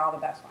scrambles. I know where all the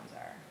best ones are.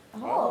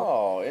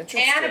 Oh,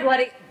 interesting. And a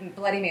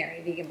Bloody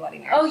Mary, vegan Bloody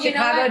Mary. Oh, you know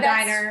Chicago what?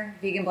 Diner,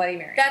 vegan Bloody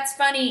Mary. That's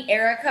funny.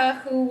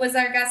 Erica, who was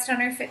our guest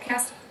on our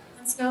Fitcast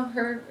months ago,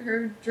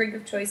 her drink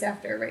of choice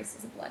after a race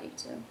is a Bloody,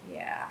 too.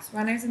 Yeah. It's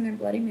runners and their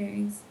Bloody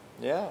Marys.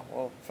 Yeah,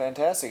 well,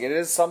 fantastic. It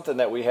is something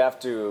that we have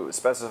to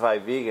specify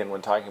vegan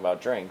when talking about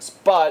drinks.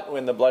 But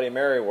in the Bloody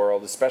Mary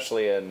world,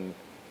 especially in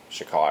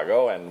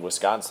Chicago and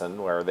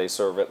Wisconsin, where they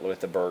serve it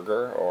with a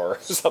burger or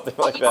something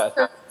like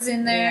that.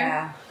 In there.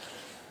 Yeah.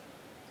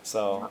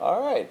 So,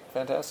 all right,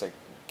 fantastic.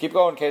 Keep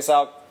going,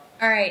 K-Sal.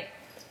 All right.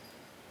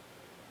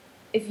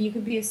 If you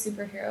could be a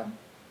superhero,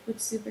 which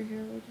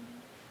superhero would you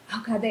be?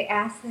 Oh God, they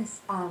asked this.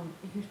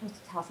 You're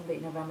supposed to tell somebody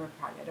in November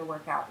Project to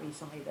work out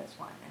recently this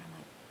one, and I'm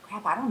like,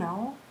 crap, I don't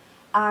know.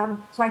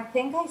 So I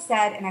think I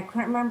said, and I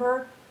couldn't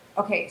remember.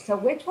 Okay, so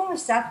which one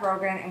was Seth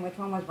Rogen and which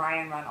one was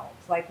Ryan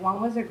Reynolds? Like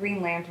one was a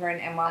Green Lantern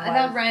and one was I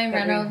thought Ryan the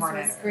Reynolds Green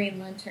Hornet. was Green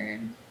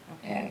Lantern.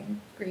 Okay. And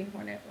Green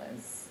Hornet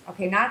was.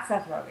 Okay, not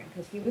Seth Rogen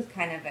because he was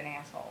kind of an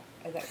asshole.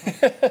 Is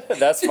that kind of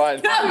That's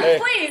fine. No, Hey.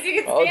 please,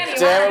 you can Oh, stand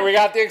damn it, we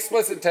got the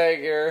explicit tag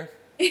here.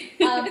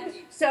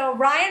 So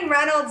Ryan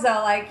Reynolds,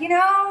 though, like, you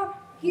know,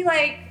 he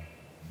like,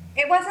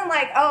 it wasn't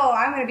like, oh,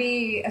 I'm going to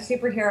be a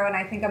superhero and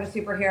I think I'm a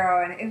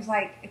superhero. And it was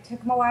like, it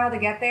took him a while to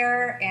get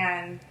there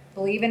and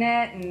believe in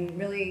it and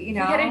really, you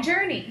know. He had a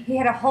journey. He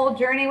had a whole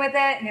journey with it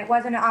and it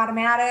wasn't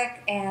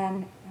automatic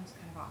and it was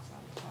kind of awesome.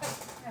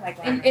 So, I like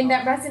Ryan And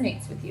that Reynolds.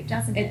 resonates with you,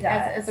 doesn't it? It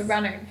does. As a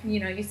runner, you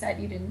know, you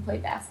said you didn't play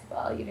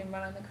basketball, you didn't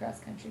run on the cross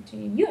country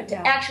team. You had to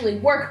No. actually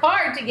work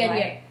hard to get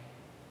Right. here.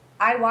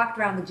 I walked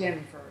around the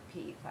gym for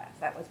PE class.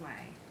 That was my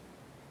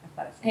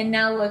athleticism. And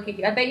now look at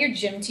you. I bet your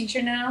gym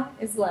teacher now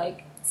is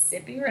like,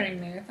 Sippi running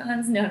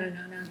marathons? No.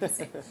 I'm just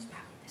saying.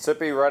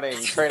 Sippi running,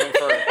 training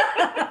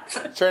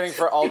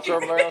for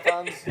ultra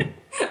marathons.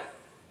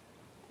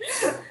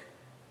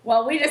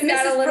 Well, we just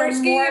got a Mrs. little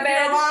Persky, morbid.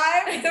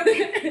 if you're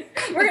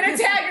alive, We're gonna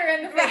tag her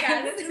in the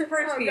podcast. Mrs.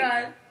 Persky. Oh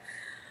god.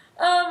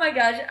 Oh my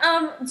gosh.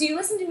 Do you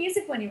listen to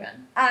music when you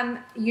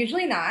run?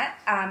 Usually not.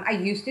 I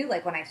used to,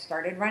 like when I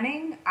started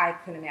running, I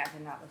couldn't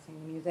imagine not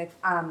listening to music.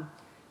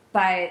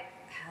 But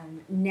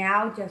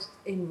now just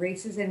in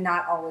races and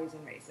not always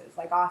in races.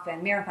 Like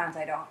often, marathons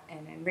I don't,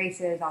 and in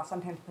races I'll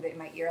sometimes put it in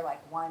my ear,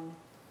 like one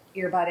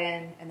earbud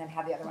in and then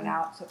have the other one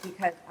out. So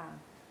because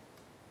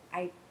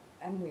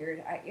I'm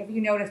weird. If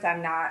you noticed,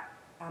 I'm not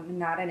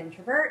an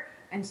introvert.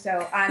 And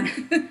so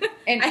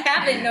and I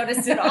haven't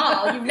noticed at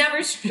all. You've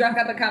never struck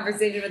up a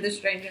conversation with a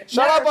stranger.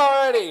 Shut up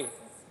already!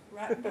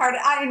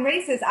 in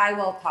races, I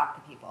will talk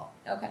to people.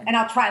 Okay. And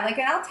I'll try, like,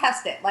 and I'll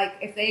test it. Like,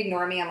 if they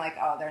ignore me, I'm like,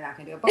 oh, they're not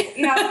going to do it. But,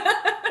 you know,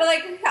 but,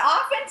 like,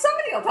 often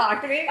somebody will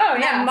talk to me. Oh,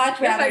 And yeah. I'd much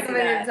rather do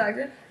somebody that. to talk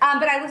to.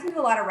 But I listen to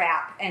a lot of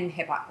rap and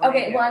hip-hop. when I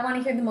Okay, do. well, I want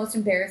to hear the most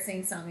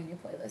embarrassing song in your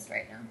playlist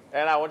right now.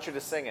 And I want you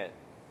to sing it.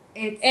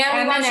 It's And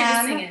we want you to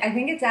Eminem. sing it. I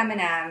think it's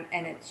Eminem,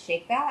 and it's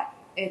Shake That.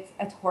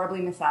 It's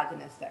horribly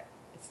misogynistic.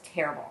 It's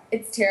terrible.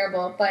 It's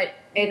terrible, but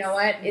you know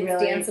what? It's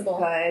really danceable.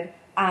 Good.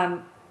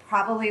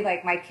 Probably,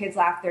 like, my kids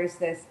laugh. There's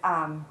this,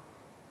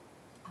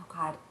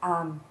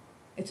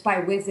 It's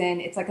by Wizen.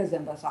 It's like a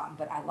Zumba song,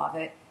 but I love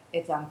it.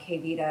 It's Que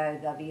Vida,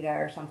 Da Vida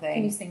or something.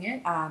 Can you sing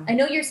it? I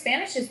know your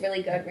Spanish is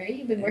really good, right?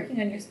 You've been working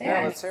on your Spanish.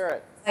 Yeah, let's hear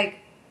it. It's like,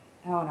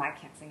 oh no, I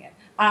can't sing it.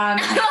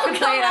 Oh,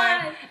 come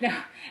on. No,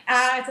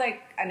 it's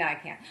like, no, I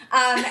can't.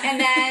 And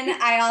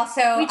then I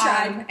also, We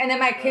tried. And then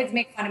my kids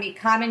make fun of me.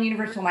 Common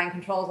Universal Mind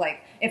Control is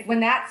like, when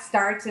that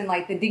starts in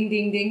like the ding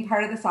ding ding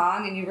part of the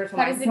song in Universal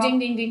How Mind does the Control. ding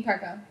ding ding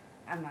part go?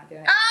 I'm not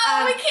doing it.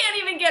 Oh, we can't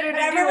even get her to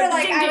But I do remember it.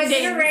 like Ding, I ding, was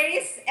ding. in a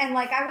race and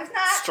like I was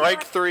not.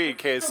 Strike 3,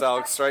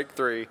 K-Salk, strike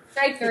 3.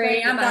 Strike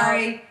 3, I'm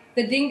sorry. out.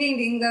 The ding ding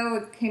ding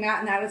though came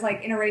out and I was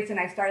like in a race and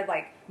I started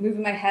like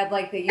moving my head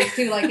like they used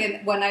to like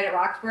in One Night at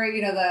Roxbury,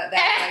 you know that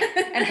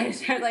like, and I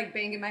started like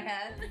banging my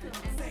head.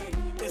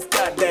 It's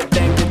got that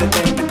dang dang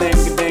dang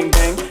dang dang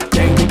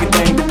dang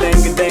dang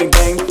dang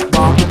dang dang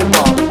ball with the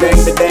ball dang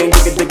the dang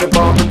dang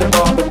ball with the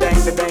ball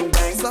dang the dang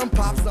dang. Some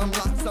pop, some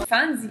lock, some.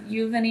 Fun.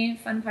 You have any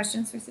fun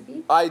questions for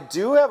Sippi? I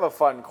do have a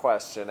fun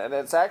question, and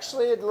it's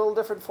actually a little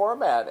different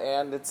format,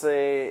 and it's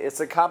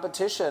a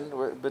competition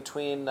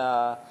between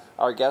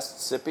our guest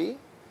Sippi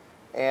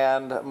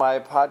and my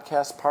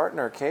podcast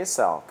partner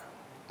K-Salk.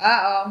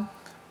 Uh-oh.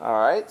 All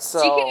right,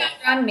 so She can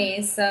outrun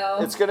me, so...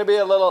 it's going to be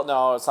a little.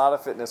 No, it's not a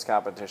fitness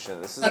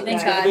competition. This is Oh, thank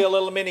it's going to God. be a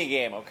little mini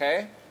game,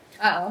 okay?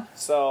 Uh-oh.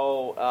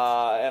 So,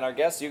 and our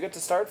guest, you get to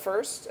start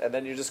first, and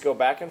then you just go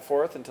back and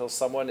forth until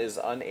someone is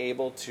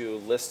unable to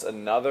list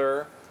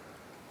another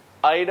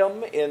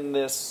item in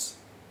this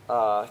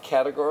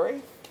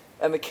category.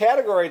 And the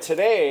category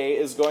today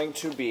is going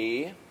to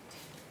be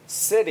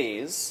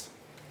cities,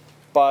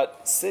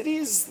 but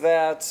cities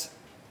that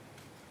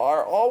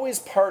are always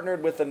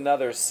partnered with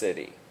another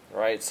city,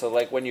 right? So,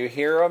 like when you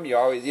hear them, you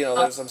always,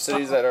 there's some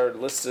cities that are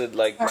listed,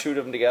 like two of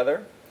them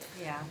together.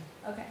 Yeah.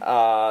 Okay.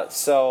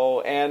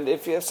 And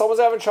if someone's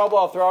having trouble,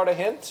 I'll throw out a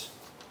hint.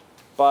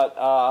 But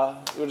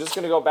we're just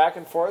going to go back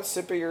and forth.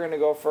 Sippi, you're going to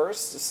go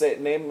first. Say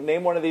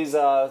name one of these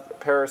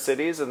pair of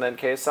cities, and then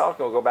K-Salk,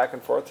 we'll go back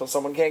and forth till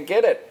someone can't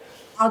get it.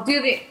 I'll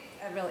do a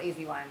real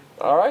easy one.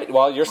 All right.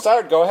 Well, your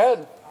start. Go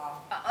ahead.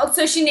 Oh,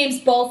 so she names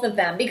both of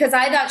them, because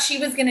I thought she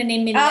was going to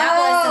name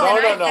Minneapolis,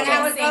 and then No, I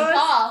no, named St.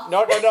 Paul.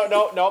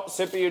 No.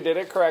 Sippi, you did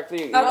it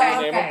correctly. You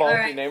name them both.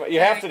 Right. You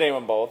have to name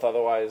them both,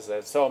 otherwise.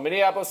 So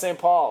Minneapolis, St.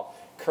 Paul.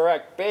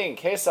 Correct. Bing.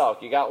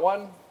 K-Salk, you got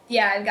one?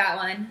 Yeah, I've got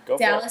one. Go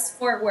for Dallas,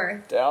 Fort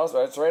Worth. Dallas,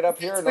 it's right up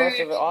here That's north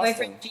where of my Austin.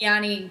 boyfriend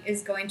Gianni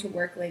is going to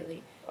work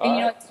lately. All And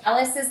you know right. what?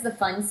 Dallas is the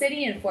fun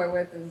city, and Fort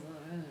Worth is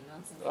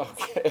not so much.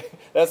 Okay.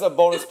 That's a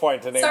bonus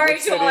point to name Sorry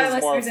which to city all is our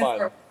more listeners in Fort fun.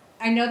 Worth.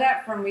 I know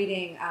that from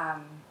reading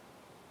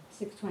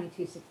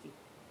 62260.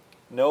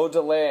 No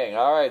delaying.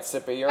 All right,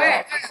 Sippi, you're All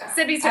up. right,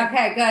 Sippi's turn.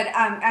 Okay, good.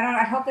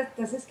 I hope that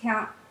does this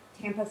count?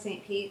 Tampa,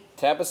 St. Pete.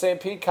 Tampa St.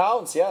 Pete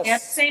counts, yes.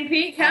 Yep, St.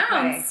 Pete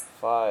counts.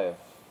 5,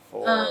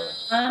 4,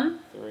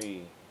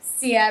 3.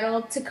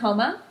 Seattle,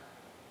 Tacoma.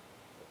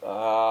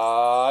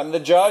 I'm the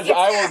judge.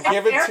 I will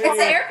give it to It's the you.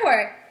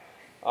 airport.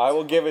 I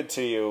will give it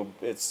to you.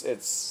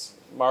 It's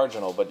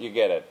marginal, but you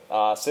get it.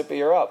 Sippi,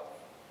 you're up.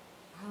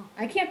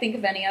 I can't think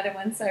of any other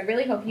ones, so I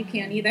really hope you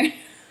can't either.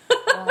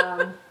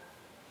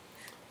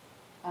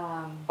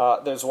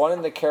 There's one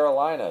in the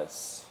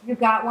Carolinas. You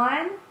got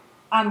one?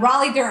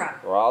 Raleigh, Durham.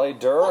 Raleigh,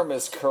 Durham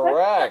is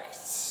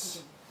correct.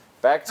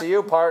 Back to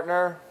you,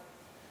 partner.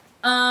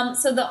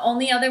 So the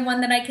only other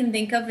one that I can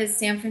think of is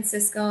San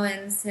Francisco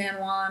and San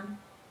Juan.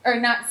 Or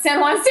not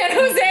San Juan, San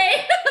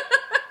Jose.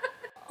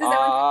 Does that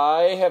one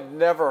I have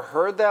never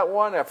heard that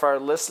one. If our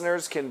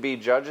listeners can be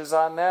judges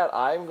on that,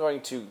 I'm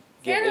going to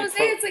give San a Jose,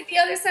 it's like the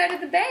other side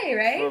of the bay,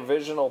 right?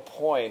 provisional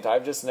point.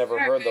 I've just never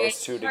heard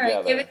those two All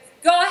right, together.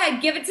 go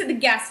ahead, give it to the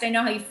guest. I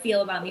know how you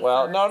feel about me.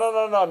 Well, first.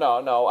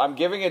 no. I'm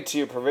giving it to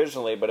you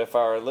provisionally, but if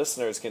our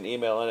listeners can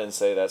email in and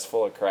say that's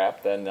full of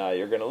crap, then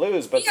you're going to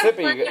lose. But We have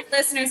Sippi, plenty of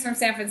listeners from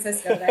San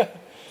Francisco that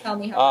tell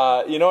me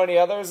how. you know any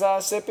others,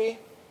 Sippi?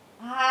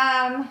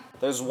 Um,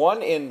 There's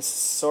one in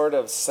sort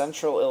of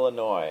central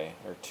Illinois,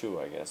 or two,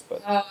 I guess, but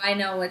Oh, I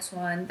know which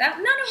one. That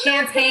none of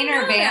Champaign,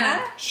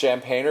 Urbana.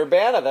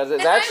 Champaign-Urbana. That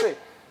is actually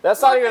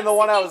that's not even the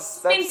one I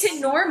was.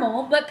 Bloomington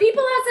Normal, but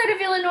people outside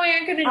of Illinois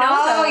aren't going to know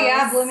Oh, those.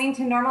 yeah,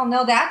 Bloomington Normal.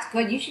 No, that's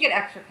good. You should get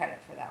extra credit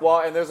for that. Well,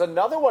 and there's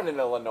another one in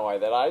Illinois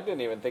that I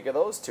didn't even think of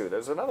those two.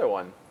 There's another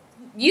one.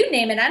 You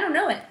name it, I don't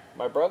know it.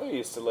 My brother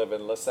used to live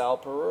in LaSalle,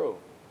 Peru.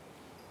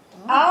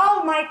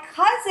 Oh, my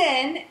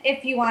cousin,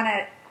 if you want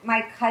to,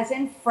 my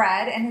cousin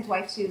Fred and his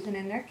wife Susan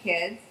and their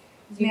kids,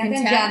 You Samantha can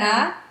and tag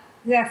Jenna.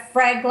 They're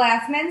Fred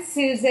Glassman,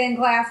 Susan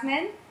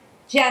Glassman,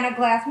 Jenna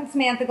Glassman,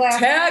 Samantha Glassman.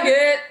 Tag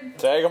it.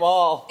 Tag them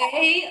all.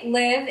 They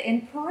live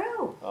in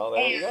Peru. Oh,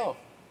 there you And go.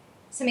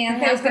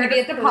 Samantha I is going to have be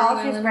at heard the of Peru college.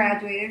 She's Island.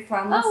 graduated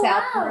from Oh, LaSalle,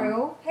 wow.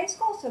 Peru. High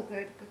school, so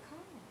good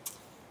college.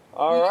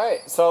 All right.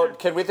 So,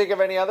 can we think of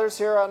any others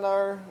here on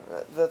our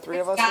the three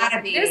of us? Gotta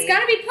be. There's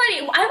got to be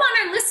plenty. I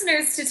want our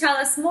listeners to tell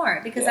us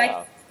more because I Yeah.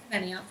 can't think of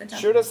any off the top.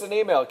 Shoot us an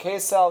email,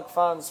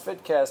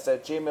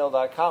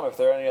 ksalkfansfitcast@gmail.com if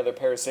there are any other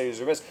pair of cities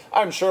we missed.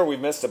 I'm sure we've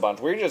missed a bunch.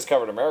 We just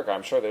covered America.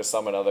 I'm sure there's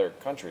some in other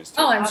countries,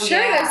 too. Oh, I'm Oh, sure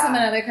yeah. there's some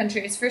in other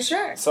countries for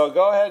sure. So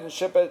go ahead and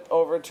ship it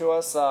over to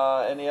us,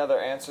 any other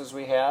answers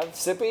we have.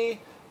 Sippi,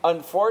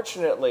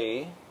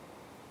 unfortunately,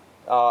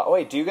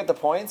 wait, do you get the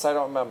points? I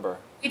don't remember.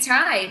 We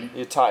tied.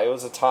 You tie. It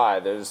was a tie.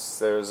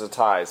 There's a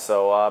tie.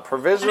 So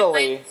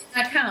provisionally,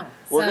 that counts.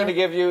 We're going to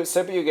give you,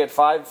 Sippi, you get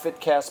 5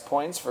 FitCast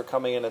points for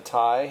coming in a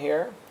tie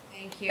here.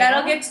 Thank you.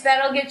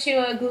 That'll get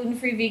you a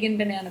gluten-free vegan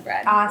banana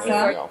bread. Awesome.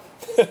 There you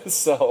go.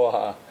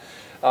 So,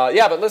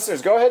 yeah, but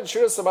listeners, go ahead and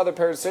shoot us some other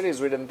pairs of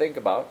cities we didn't think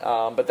about.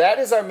 But that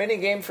is our mini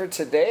game for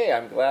today.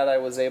 I'm glad I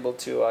was able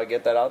to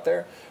get that out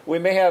there. We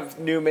may have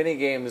new mini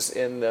games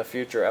in the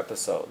future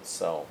episodes.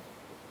 So,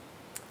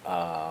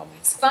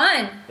 it's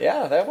fun.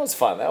 Yeah, that was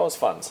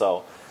fun.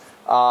 So,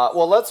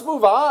 well, let's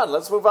move on.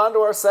 Let's move on to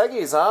our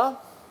seggies, huh?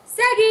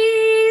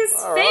 Seggies!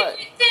 All Favorite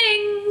right.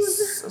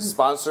 things!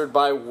 Sponsored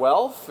by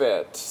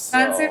WellFit.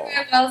 Sponsored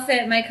by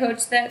WellFit, my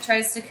coach that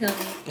tries to kill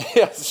me.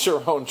 Yes,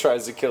 Sharon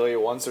tries to kill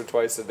you once or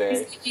twice a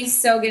day. He's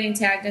so getting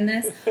tagged in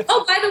this.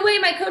 Oh, by the way,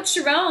 my coach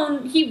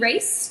Sharon, he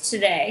raced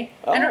today.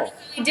 Oh. I don't know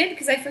if he did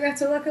because I forgot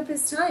to look up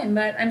his time,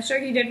 but I'm sure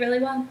he did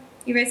really well.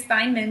 He raced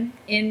Feynman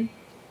in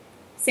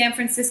San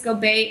Francisco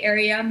Bay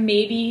Area,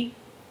 maybe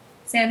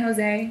San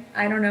Jose.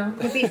 I don't know.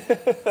 Could be.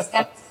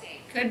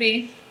 Could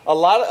be.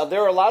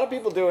 There are a lot of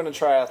people doing a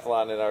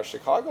triathlon in our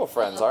Chicago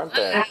friends, aren't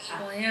there?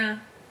 Actually, yeah.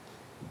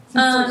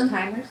 Some first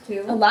timers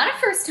too. A lot of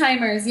first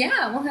timers,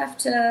 yeah. We'll have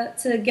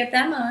to get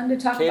them on to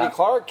talk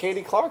about.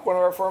 Katie Clark, one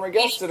of our former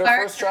guests, did her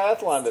first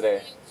triathlon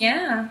today.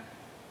 Yeah,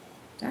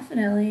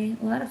 definitely.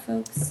 A lot of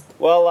folks.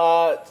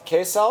 Well,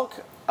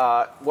 K-Selk,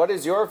 what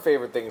is your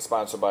favorite thing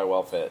sponsored by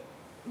WellFit?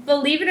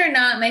 Believe it or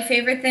not, my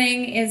favorite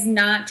thing is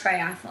not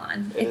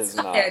triathlon. It's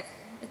up there.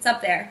 It's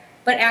up there.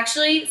 But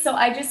actually, so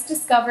I just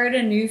discovered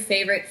a new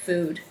favorite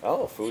food.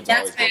 Oh, food's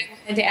That's always why good. I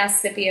wanted to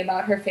ask Sippi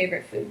about her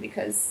favorite food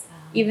because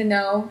even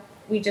though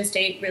we just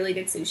ate really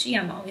good sushi,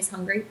 I'm always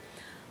hungry.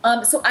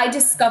 So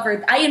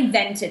I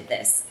invented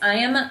this.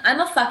 I'm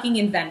a fucking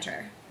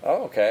inventor.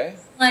 Oh, okay.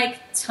 Like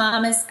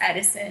Thomas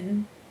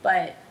Edison,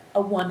 but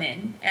a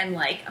woman and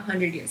like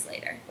 100 years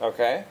later.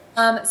 Okay.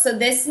 So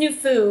this new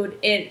food,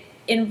 it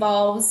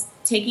involves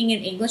taking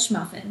an English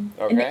muffin.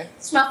 Okay. And the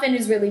English muffin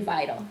is really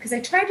vital because I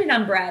tried it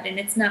on bread and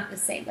it's not the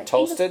same. Like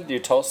Toasted? You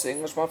toast the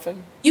English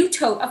muffin?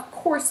 Of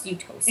course you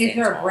toast it. Is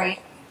there a brand?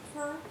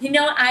 You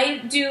know, I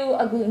do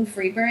a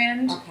gluten-free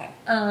brand. Okay.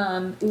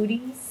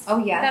 Udis.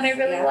 Oh, yes. That I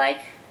really yeah. like.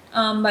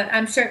 But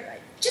I'm sure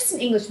just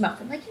an English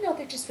muffin. Like,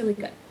 they're just really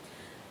good.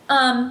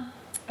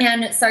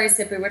 And sorry,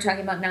 Sipper, we're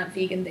talking about not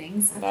vegan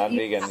things. Not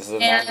vegan. This is a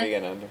And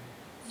non-vegan end.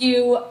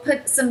 You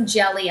put some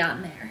jelly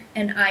on there.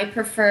 And I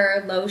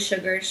prefer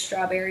low-sugar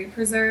strawberry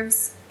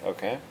preserves.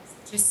 Okay.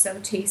 It's just so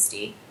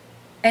tasty.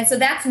 And so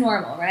that's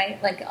normal,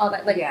 right? Like all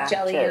that, like Yeah,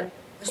 jelly. sure. And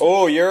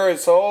Oh, you're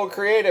so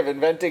creative,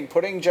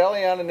 putting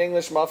jelly on an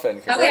English muffin.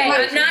 okay, I'm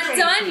Congratulations. not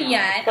done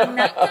yet. I'm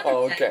not done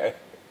Oh, yet. okay.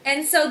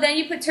 And so then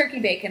you put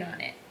turkey bacon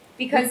on it.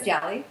 Because With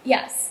jelly?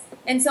 Yes.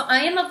 And so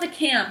I am of the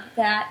camp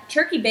that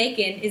turkey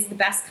bacon is the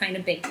best kind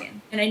of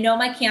bacon. And I know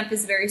my camp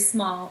is very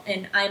small,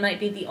 and I might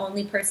be the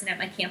only person at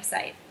my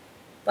campsite.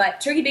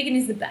 But turkey bacon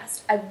is the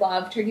best. I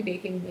love turkey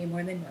bacon way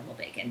more than normal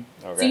bacon.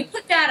 Okay. So you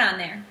put that on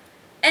there.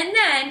 And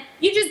then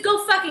you just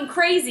go fucking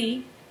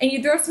crazy, and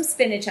you throw some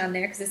spinach on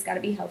there, because it's got to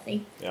be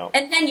healthy. Yep.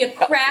 And then you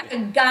crack a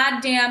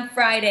goddamn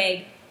fried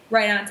egg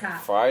right on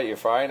top. You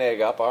fry an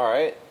egg up, all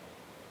right.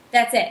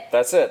 That's it.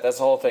 That's it. That's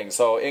the whole thing.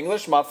 So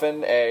English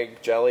muffin,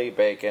 egg, jelly,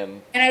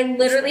 bacon. And I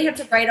literally have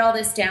to write all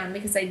this down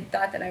because I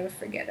thought that I would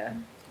forget a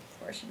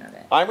portion of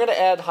it. I'm going to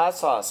add hot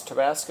sauce,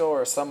 Tabasco,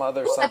 or some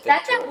other Ooh, I something.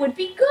 bet to that it. would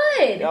be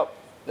good. Yep.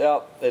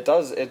 It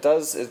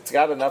does. It's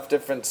got enough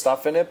different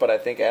stuff in it, but I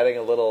think adding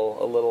a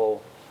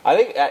little. I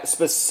think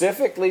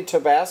specifically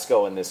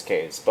Tabasco in this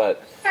case,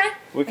 but Okay.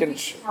 we can.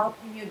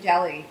 Jalapeno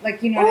jelly.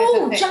 Like, you know.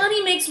 Oh, that's a thing.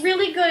 Johnny makes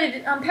really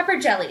good pepper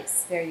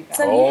jellies. There you go.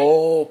 So-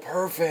 Oh,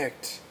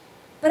 perfect.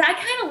 But I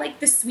kind of like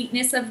the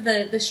sweetness of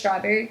the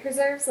strawberry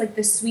preserves, like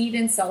the sweet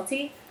and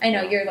salty. I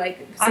know you're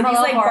like, I'm a Sydney's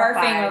like little barfing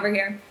horrified. over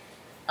here.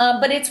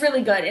 But it's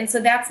really good. And so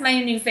that's my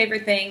new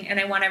favorite thing, and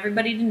I want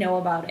everybody to know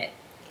about it.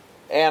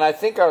 And I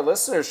think our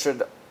listeners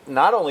should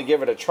not only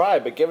give it a try,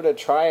 but give it a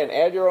try and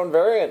add your own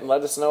variant and let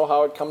us know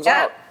how it comes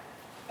Yeah. out.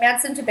 Add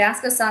some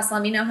Tabasco sauce.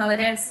 Let me know how it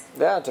is.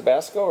 Yeah,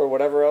 Tabasco or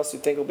whatever else you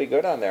think will be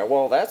good on there.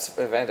 Well, that's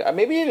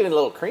maybe you did a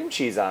little cream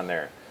cheese on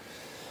there.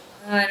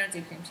 I don't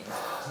do cream cheese.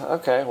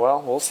 Okay,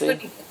 well, we'll see. Would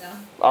be good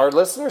though. Our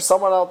listeners,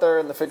 someone out there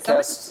in the Someone can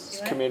do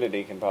FitCast it.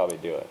 community can probably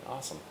do it.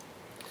 Awesome.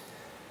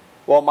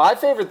 Well, my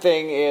favorite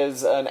thing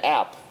is an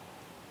app,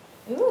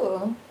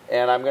 Ooh.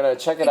 and I'm going to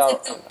check it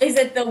out. Is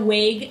it the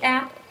WAG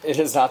app? It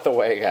is not the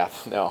WAG app,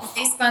 no.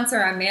 They sponsor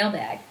our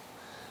mailbag.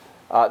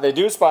 They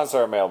do sponsor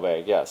our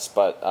mailbag, yes,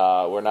 but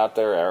we're not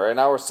there. Right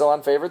now we're still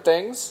on favorite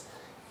things,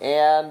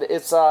 and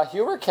it's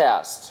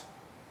HumorCast.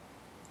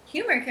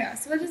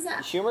 HumorCast. What is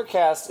that?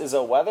 HumorCast is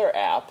a weather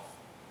app,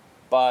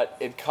 but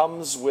it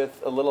comes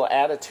with a little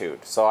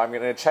attitude. So I'm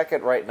going to check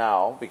it right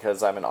now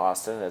because I'm in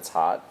Austin and it's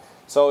hot.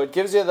 So it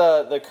gives you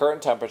the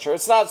current temperature.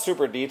 It's not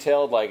super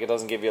detailed, like it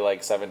doesn't give you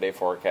like 7-day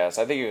forecast.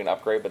 I think you can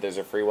upgrade, but there's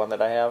a free one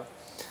that I have.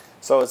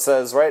 So it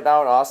says right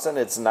now in Austin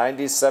it's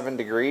 97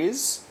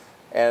 degrees.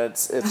 and it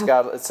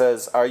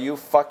says, "Are you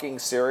fucking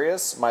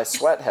serious? My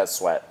sweat has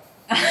sweat."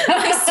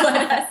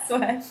 I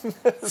sweat.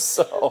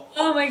 So.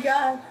 Oh my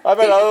god. I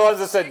bet other ones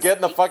that said, "Get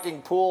in the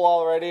fucking pool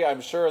already."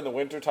 I'm sure in the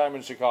wintertime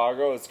in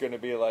Chicago, it's going to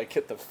be like,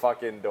 "Get the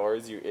fuck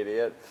indoors, you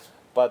idiot."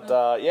 But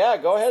yeah,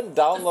 go ahead and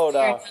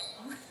download.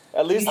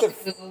 At least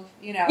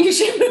You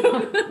should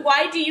move.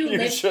 Why do you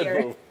live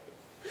here? Move.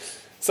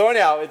 So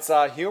anyhow, it's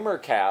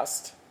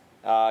HumorCast.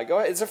 Go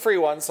ahead. It's a free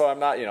one, so I'm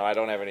not, I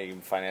don't have any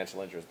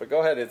financial interest. But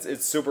go ahead.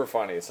 It's super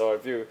funny. So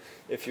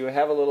if you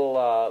have a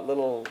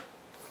little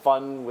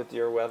fun with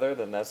your weather,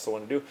 then that's the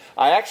one to do.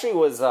 I actually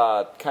was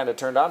kind of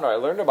turned on to it. I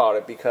learned about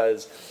it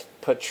because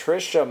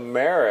Patricia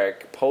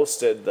Merrick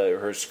posted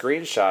her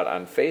screenshot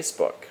on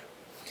Facebook.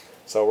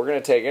 So we're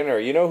going to take in her.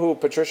 You know who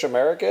Patricia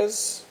Merrick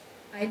is?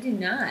 I do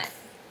not.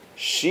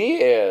 She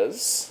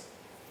is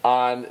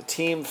on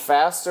Team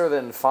Faster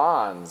Than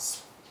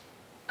Fonz.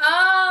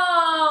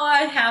 Oh,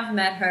 I have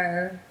met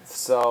her.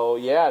 So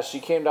yeah, she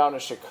came down to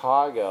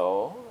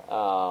Chicago,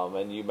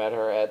 and you met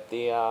her at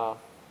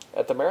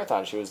the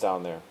marathon. She was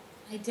down there.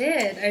 I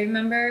did. I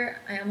remember.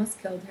 I almost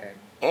killed her.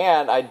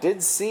 And I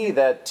did see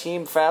that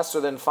Team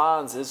Faster Than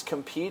Fonz is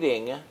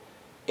competing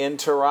in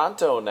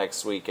Toronto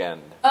next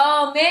weekend.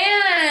 Oh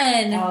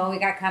man! Oh, we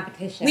got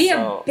competition. We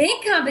have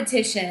big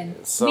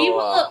competition. So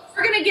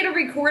we're gonna get a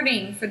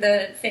recording for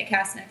the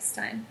FitCast next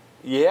time.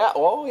 Yeah.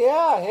 Oh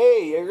yeah.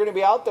 Hey, you're gonna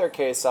be out there,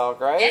 K-Salk,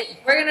 right?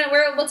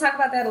 Yeah, we'll talk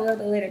about that a little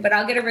bit later. But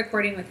I'll get a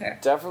recording with her.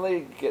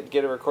 Definitely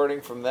get a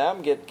recording from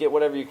them. Get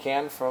whatever you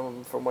can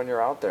from when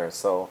you're out there.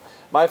 So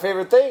my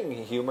favorite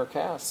thing,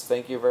 HumorCast.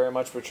 Thank you very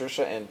much,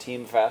 Patricia and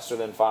Team Faster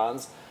Than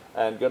Fonz,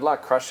 and good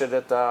luck. Crush it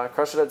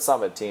at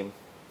Summit, team.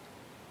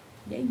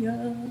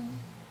 Yeah.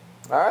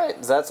 All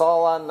right, that's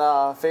all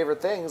on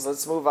favorite things.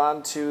 Let's move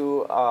on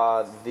to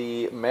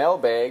the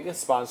mailbag,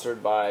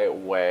 sponsored by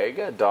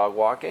WAG Dog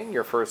Walking.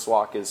 Your first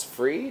walk is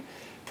free.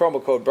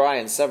 Promo code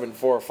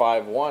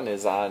Brian7451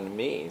 is on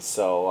me.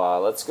 So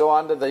let's go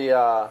on to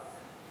the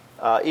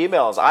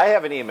emails. I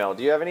have an email.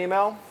 Do you have an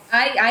email?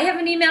 I have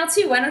an email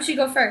too. Why don't you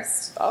go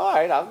first? All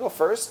right, I'll go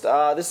first.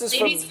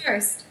 Ladies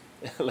first.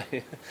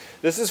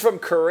 This is from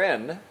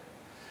Corinne.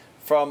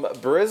 From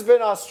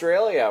Brisbane,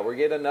 Australia. We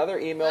get another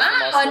email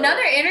from Australia.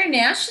 Another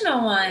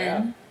international one.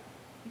 Yeah.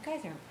 You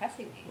guys are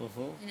impressing me.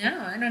 Mm-hmm.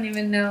 No, I don't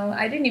even know.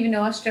 I didn't even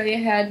know Australia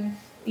had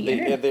the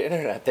internet. The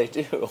internet, they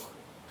do.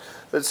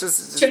 It's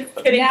just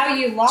kidding. Now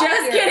you lost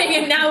Just kidding,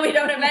 and now we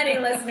don't have any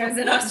listeners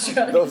in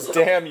Australia. Those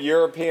damn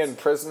European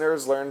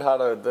prisoners learned how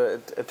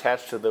to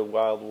attach to the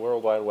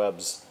World Wide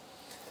Webs.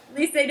 At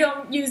least they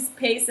don't use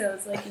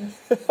pesos like in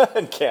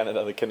In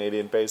Canada, the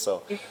Canadian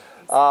peso.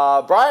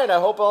 Brian, I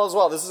hope all is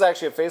well. This is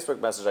actually a Facebook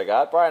message I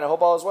got. Brian, I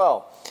hope all is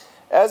well.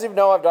 As you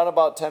know, I've done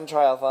about 10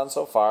 triathlons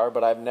so far,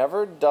 but I've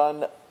never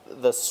done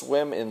the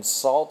swim in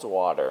salt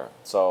water.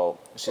 So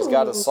she's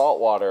got a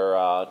saltwater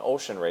an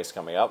ocean race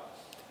coming up.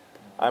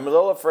 I'm a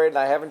little afraid, and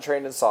I haven't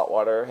trained in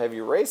saltwater. Have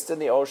you raced in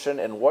the ocean,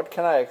 and what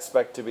can I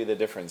expect to be the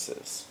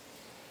differences?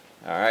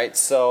 All right,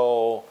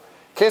 so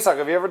K-Salk,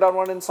 have you ever done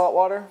one in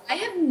saltwater? I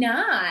have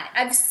not.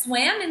 I've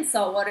swam in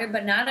saltwater,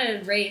 but not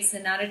a race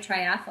and not a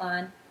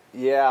triathlon.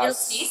 Yeah.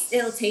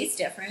 It'll taste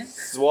different.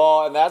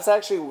 Well, and that's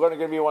actually going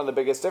to be one of the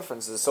biggest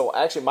differences. So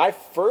actually, my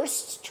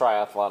first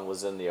triathlon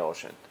was in the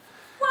ocean.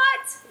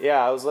 What?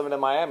 Yeah, I was living in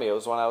Miami. It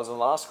was when I was in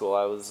law school.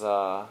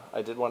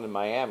 I did one in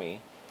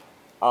Miami.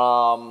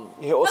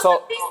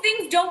 So these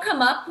things don't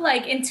come up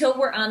until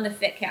we're on the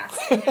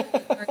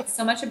FitCast. Learn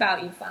so much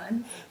about you,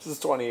 fun. This is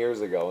 20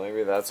 years ago.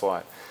 Maybe that's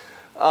why.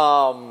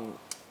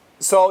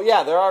 So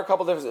yeah, there are a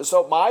couple differences.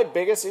 So my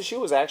biggest issue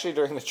was actually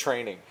during the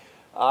training.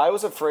 I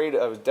was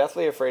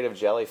deathly afraid of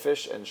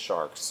jellyfish and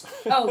sharks.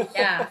 Oh,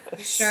 yeah, for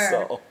sure.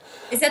 So,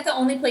 is that the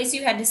only place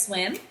you had to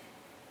swim?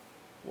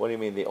 What do you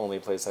mean the only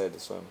place I had to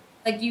swim?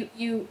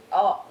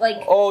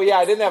 Oh, yeah,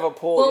 I didn't have a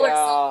pool.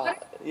 Yeah,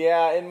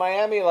 yeah, in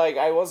Miami,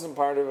 I wasn't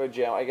part of a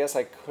gym. I guess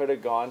I could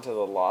have gone to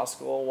the law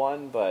school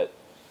one, but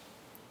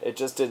it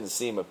just didn't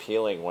seem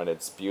appealing when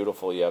it's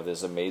beautiful. You have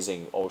this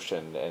amazing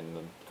ocean,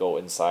 and go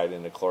inside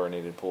in a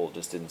chlorinated pool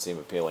just didn't seem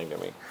appealing to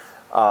me.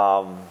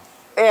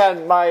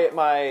 And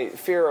my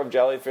fear of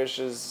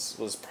jellyfishes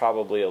was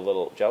probably a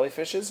little...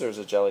 Jellyfishes, or is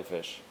it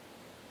jellyfish?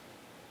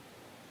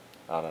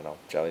 I don't know.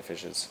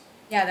 Jellyfishes.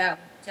 Yeah, that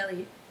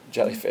one.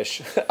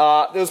 Jellyfish. It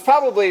was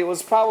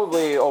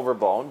probably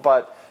overblown,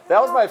 but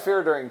that was my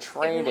fear during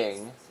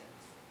training.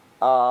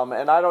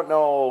 And I don't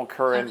know,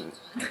 Corinne...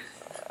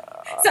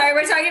 Sorry,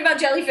 we're talking about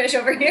jellyfish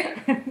over here.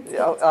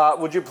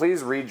 Would you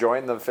please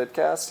rejoin the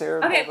FitCast here?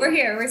 Okay, we're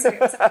here. We're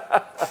serious.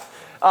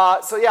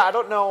 So yeah, I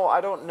don't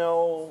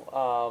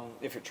know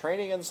if you're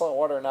training in salt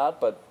water or not,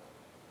 but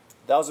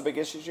that was a big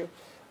issue.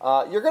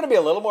 You're going to be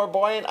a little more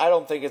buoyant. I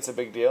don't think it's a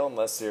big deal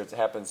unless it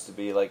happens to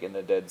be in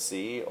the Dead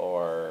Sea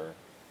or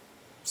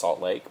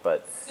Salt Lake.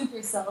 But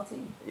super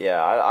salty.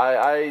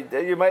 Yeah,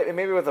 you might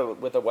maybe with a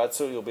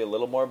wetsuit you'll be a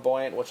little more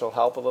buoyant, which will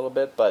help a little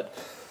bit. But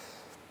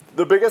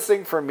the biggest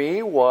thing for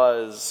me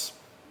was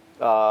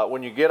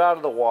when you get out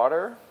of the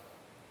water,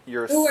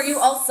 you're Ooh, are you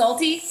all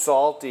salty?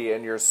 salty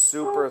and you're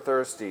super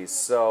thirsty.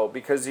 So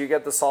because you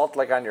get the salt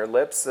like on your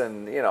lips,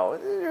 and you know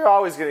you're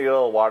always gonna get a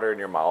little water in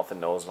your mouth and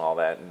nose and all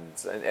that,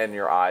 and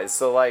your eyes.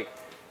 So like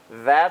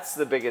that's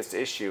the biggest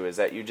issue, is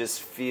that you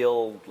just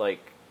feel like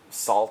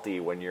salty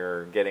when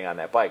you're getting on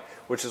that bike,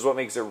 which is what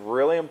makes it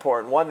really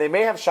important. One, they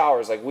may have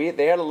showers. Like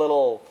they had a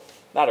little,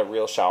 not a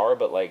real shower,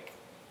 but like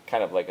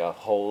kind of like a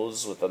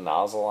hose with a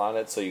nozzle on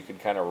it, so you could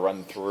kind of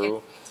run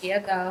through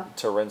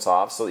to rinse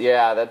off. So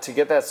yeah, that to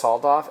get that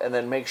salt off, and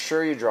then make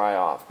sure you dry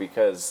off,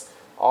 because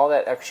all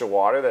that extra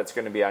water that's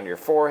going to be on your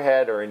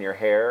forehead or in your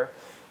hair,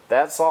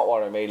 that salt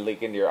water may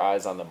leak into your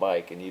eyes on the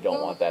bike, and you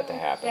don't want that to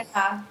happen.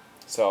 Yeah.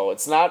 So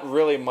it's not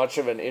really much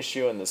of an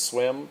issue in the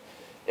swim.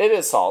 It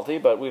is salty,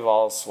 but we've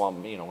all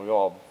swum, you know, we've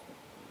all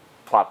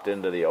plopped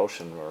into the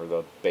ocean or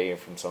the bay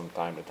from some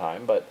time to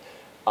time, but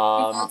We've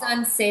all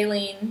done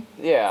sailing.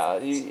 yeah,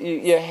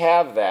 you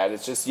have that.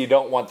 It's just you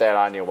don't want that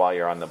on you while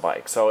you're on the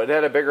bike. So it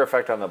had a bigger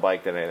effect on the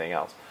bike than anything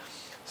else.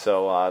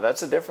 So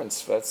that's a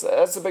difference. That's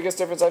the biggest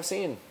difference I've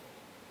seen.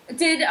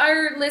 Did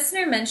our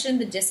listener mention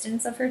the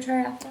distance of her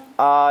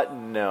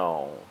triathlon?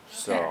 No.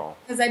 So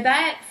because I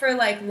bet for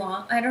like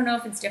long, I don't know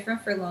if it's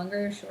different for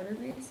longer or shorter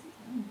races.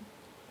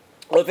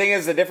 well, the thing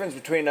is, the difference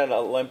between an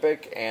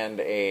Olympic and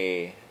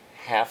a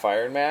half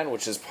Ironman,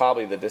 which is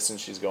probably the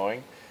distance she's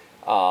going,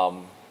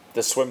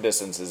 the swim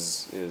distance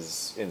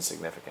is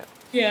insignificant.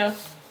 Yeah.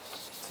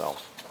 So,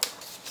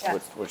 Yeah.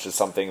 which is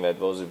something that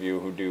those of you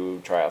who do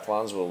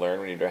triathlons will learn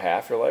when you do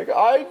half. You're like,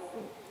 I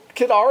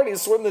can already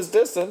swim this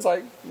distance.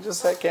 I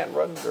can't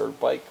run or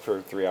bike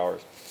for 3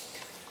 hours.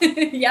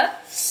 Yep.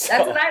 That's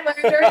what I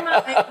learned during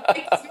my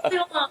It's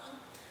really long.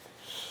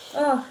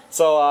 Oh.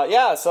 So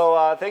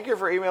thank you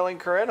for emailing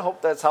Corinne.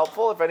 Hope that's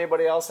helpful. If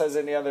anybody else has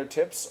any other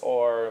tips,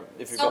 or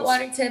if you've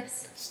Saltwater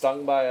tips.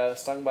 stung by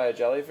a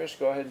jellyfish,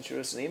 go ahead and shoot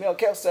us an email.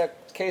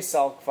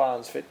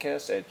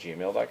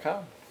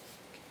 ksalkfonsfitcast@gmail.com.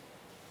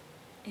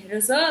 Hit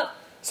us up.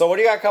 So what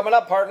do you got coming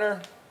up,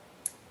 partner?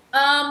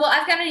 Well,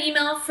 I've got an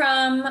email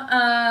from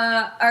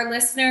our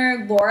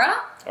listener Laura.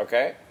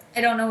 Okay.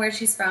 I don't know where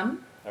she's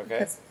from. Okay.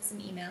 Because it's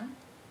an email,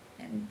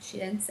 and she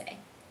didn't say.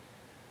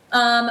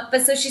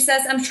 But so she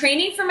says, I'm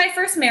training for my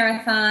first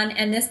marathon,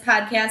 and this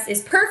podcast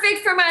is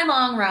perfect for my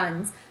long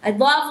runs. I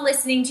love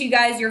listening to you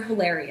guys. You're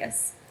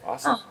hilarious.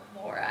 Awesome. Oh,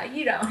 Laura,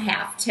 you don't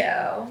have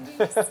to.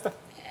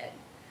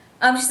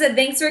 She said,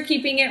 thanks for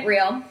keeping it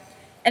real.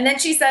 And then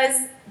she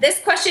says, this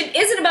question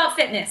isn't about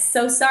fitness,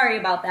 so sorry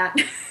about that.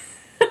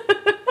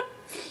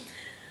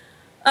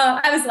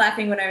 I was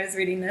laughing when I was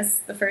reading this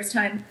the first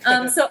time.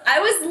 So I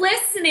was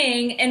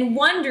listening and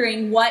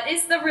wondering, what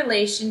is the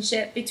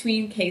relationship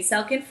between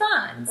K-Selk and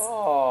Fonz?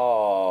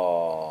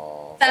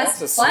 Oh, Best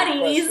that's a sweet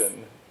buddies.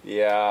 question.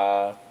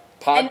 Yeah,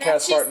 And then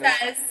podcast she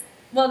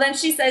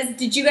partners. says,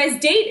 did you guys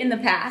date in the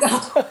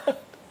past?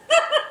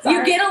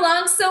 You get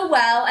along so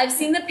well. I've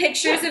seen the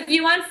pictures of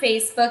you on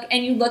Facebook,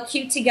 and you look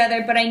cute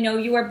together, but I know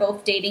you are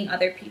both dating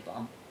other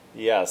people.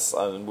 Yes,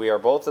 and we are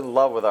both in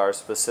love with our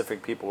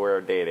specific people we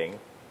are dating.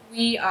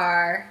 We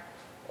are.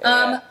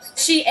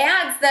 She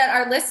adds that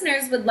our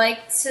listeners would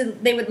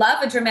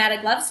love a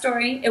dramatic love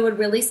story. It would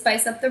really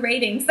spice up the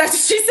ratings. That's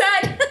what she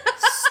said.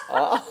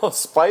 Oh,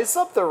 spice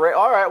up the rate.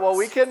 All right, well,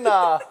 we can.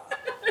 Well,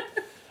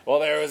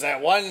 there was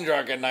that one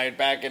drunken night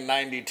back in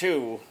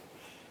 '92.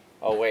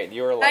 Oh, wait,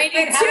 you were like.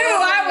 92,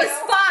 I was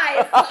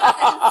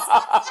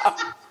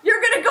 5.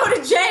 You're going to go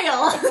to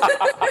jail.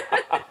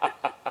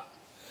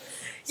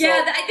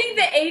 Yeah, I think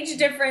the age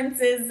difference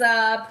is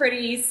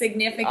pretty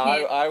significant.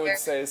 I would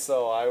say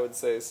so.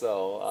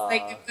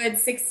 Like a good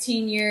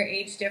 16-year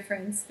age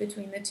difference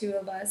between the two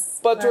of us.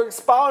 But to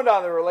expound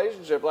on the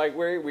relationship, like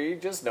we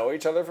just know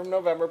each other from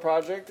November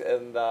Project,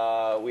 and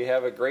we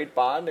have a great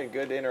bond and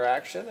good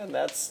interaction, and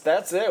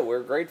that's it.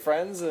 We're great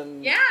friends,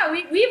 and yeah,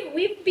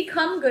 we've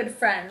become good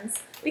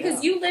friends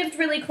because you lived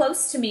really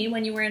close to me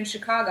when you were in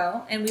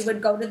Chicago, and we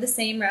would go to the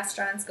same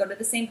restaurants, go to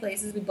the same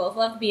places. We both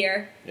loved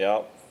beer.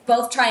 Yep.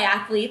 Both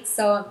triathletes,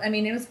 so I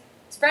mean,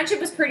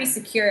 friendship was pretty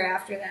secure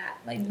after that.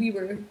 Like we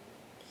were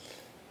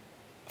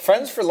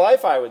friends for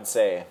life, I would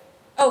say.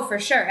 Oh, for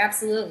sure,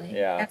 absolutely.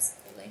 Yeah,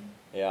 absolutely.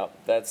 Yeah,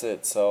 that's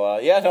it. So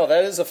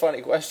that is a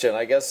funny question.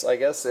 I guess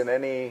in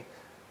any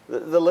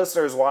the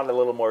listeners want a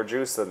little more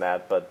juice than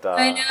that, but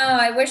I know.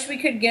 I wish we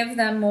could give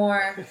them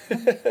more.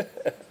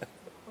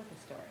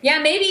 Yeah,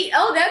 maybe.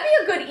 Oh, that'd be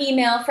a good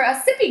email for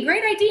us. Sippi,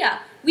 great idea.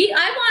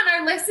 I want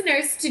our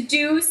listeners to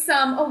do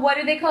some, what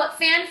do they call it?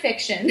 Fan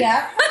fiction.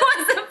 Yeah. I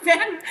want some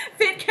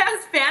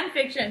Fitcast fan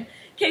fiction.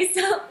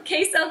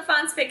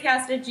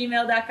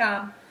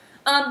 kselkfonsfitcast@gmail.com.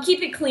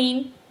 Keep it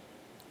clean.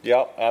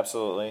 Yep,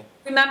 absolutely.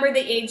 Remember the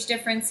age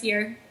difference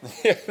here.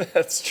 Yeah,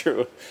 that's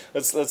true.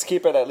 Let's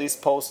keep it at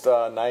least post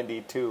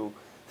 92.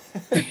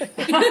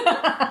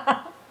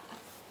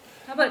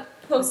 How about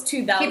post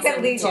 2002? Keep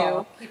it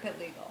legal. Keep it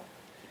legal.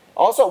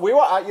 Also, we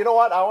want. You know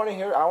what? I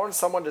want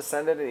someone to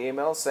send in an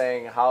email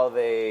saying how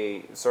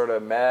they sort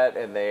of met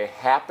and they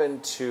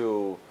happened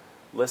to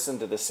listen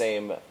to the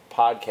same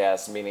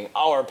podcast, meaning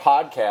our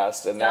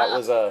podcast, and that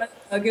was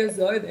I guess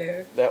are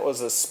there. that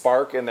was a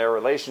spark in their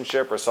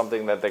relationship or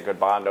something that they could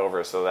bond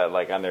over, so that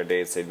like on their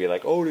dates they'd be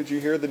like, "Oh, did you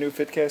hear the new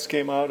Fitcast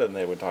came out?" and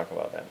they would talk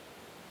about that.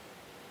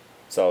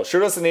 So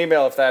shoot us an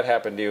email if that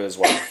happened to you as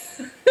well.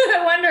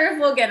 I wonder if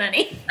we'll get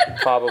any.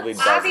 Probably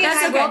doesn't. Avi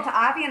That's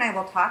okay. and I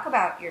will talk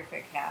about your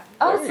FitCast.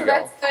 Oh, There you so go.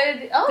 that's good.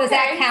 Okay. Does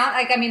that count?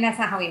 Like, I mean, that's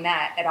not how we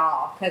met at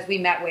all, because we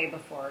met way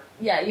before.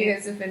 Yeah, you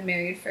guys have been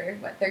married for,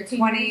 what, 13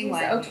 21.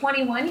 years? Oh,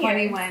 21 years.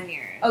 21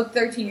 years. Oh,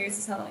 13 years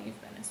is how long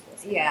you've been, I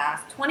suppose. Yeah.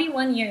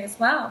 21 years.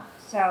 Wow.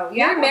 So,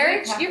 yeah. Your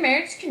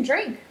marriage can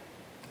drink.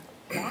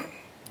 Yeah.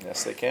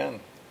 Yes, they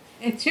can.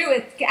 It's true.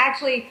 It's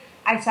actually,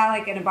 I saw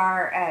like in a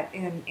bar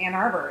in Ann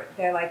Arbor,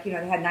 they're like, you know,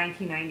 they had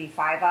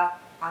 1995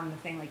 up on the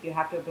thing, like you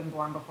have to have been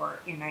born before,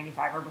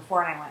 95 or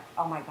before, and I went,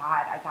 oh my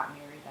God, I got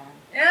married then.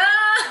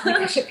 Yeah.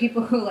 Like, shit,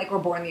 people who like were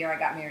born the year I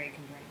got married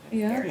can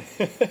drink.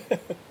 That's scary.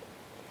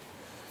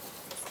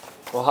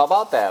 Well, how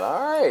about that?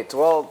 All right.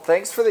 Well,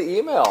 thanks for the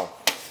email.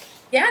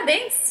 Yeah,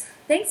 thanks.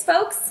 Thanks,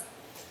 folks.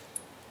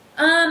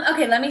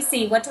 Okay, let me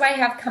see. What do I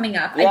have coming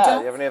up? Yeah, I don't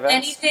you have any events?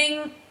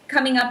 anything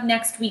coming up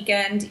next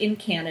weekend in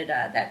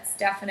Canada. That's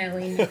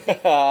definitely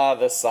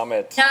The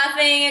summit.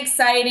 nothing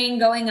exciting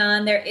going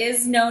on. There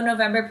is no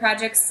November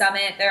Project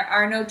Summit. There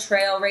are no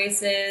trail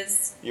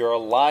races. You're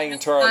lying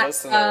to our Hot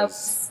listeners.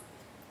 tubs.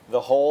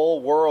 The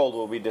whole world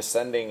will be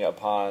descending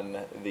upon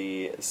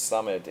the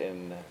summit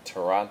in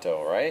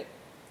Toronto, right?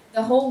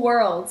 The whole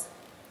world.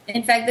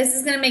 In fact, this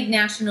is going to make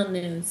national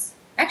news.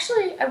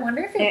 Actually, I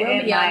wonder if it will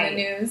It be on might. the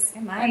news.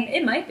 It might.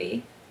 It might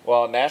be.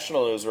 Well,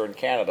 national news, we're in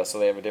Canada, so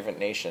they have a different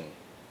nation.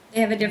 They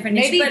have a different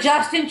Maybe nation, but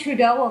Justin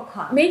Trudeau will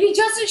come. maybe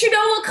Justin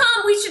Trudeau will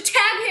come. We should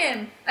tag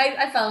him.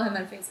 I follow him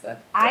on Facebook.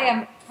 I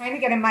am trying to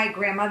get him. My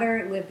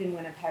grandmother lived in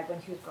Winnipeg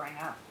when she was growing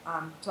up,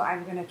 so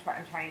I'm going to try.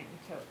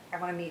 I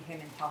want to meet him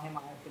and tell him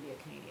I have to be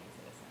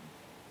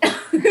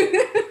a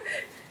Canadian citizen.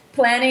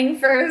 Planning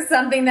for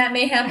something that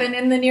may happen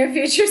in the near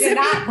future.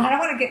 I don't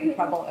want to get in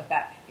trouble with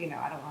that. You know,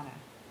 I don't want to.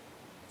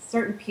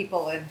 Certain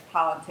people in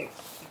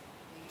politics.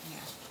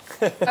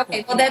 Yeah.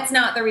 Okay, well, that's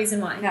not the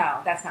reason why. No,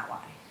 that's not why.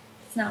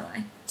 It's not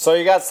why. So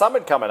you got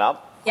summit coming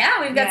up.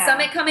 Yeah, we've got Yeah.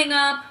 Summit coming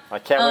up. I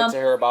can't wait to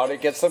hear about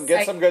it. Get some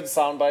I- good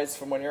sound bites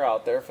from when you're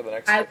out there for the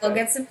next. I will weekend.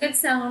 get some good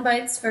sound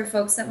bites for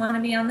folks that want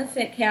to be on the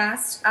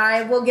Fitcast.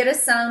 I will get a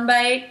sound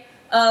bite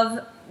of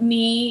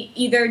me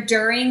either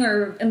during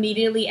or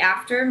immediately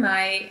after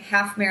my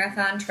half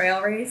marathon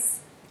trail race.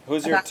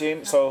 Who's your about-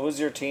 team? So who's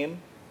your team?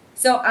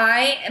 So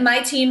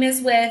my team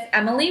is with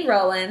Emily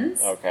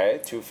Rollins.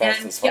 Okay, two And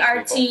fastest fuck our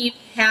people. team,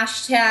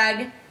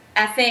 hashtag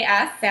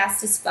FAF,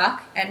 fast as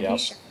fuck, and Yep. be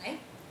shy.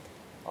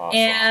 Awesome.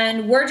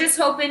 And we're just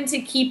hoping to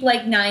keep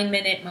like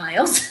 9-minute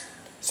miles.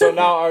 So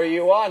now, are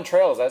you on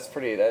trails? That's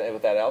pretty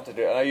with that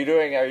altitude. And are you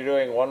doing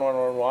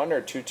 1-1-1-1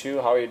 or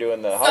 2-2? How are you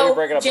doing how are you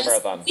breaking up the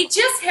marathon? We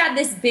just had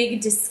this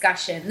big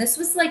discussion. This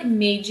was like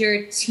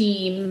major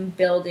team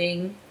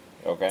building.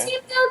 Okay. Team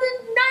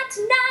building, not.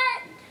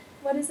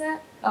 What is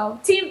that? Oh,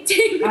 team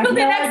building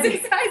no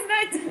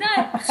exercise,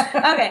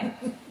 not. Okay.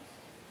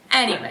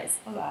 Anyways,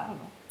 Well, I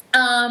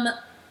don't know.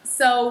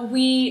 so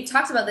we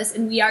talked about this,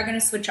 and we are going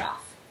to switch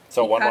off.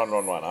 So Because-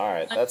 1-1-1-1. All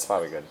right, that's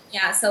probably good.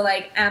 Yeah, so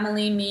like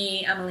Emily,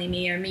 me, or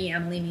me,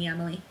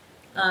 Emily.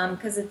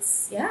 Because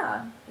it's.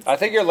 I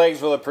think your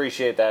legs will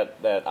appreciate that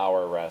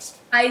hour rest.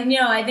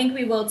 I think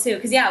we will too.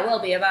 Because it will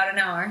be about an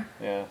hour.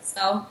 Yeah.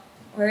 So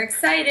we're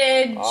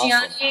excited.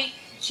 Awesome.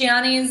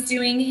 Gianni is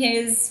doing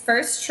his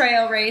first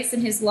trail race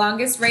and his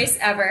longest race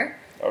ever.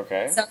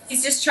 Okay. So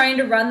he's just trying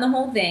to run the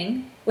whole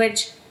thing,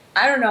 which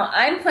I don't know.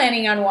 I'm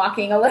planning on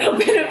walking a little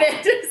bit of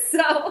it.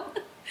 So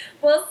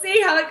we'll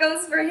see how it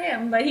goes for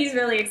him. But he's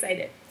really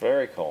excited.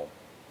 Very cool.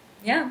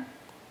 Yeah.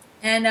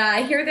 And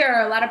I hear there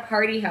are a lot of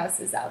party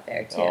houses out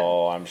there too.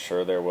 Oh, I'm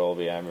sure there will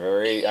be.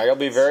 I'll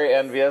be very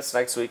envious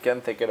next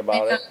weekend thinking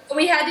about it.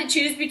 We had to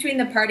choose between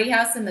the party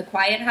house and the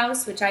quiet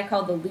house, which I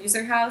call the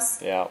loser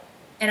house. Yeah.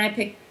 And I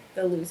picked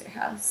the loser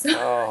house.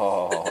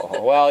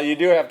 Oh, well, you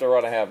do have to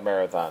run a half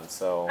marathon,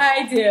 so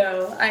I do.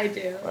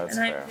 That's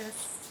and fair.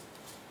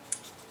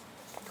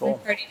 My cool.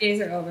 party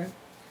days are over.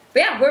 But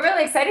yeah, we're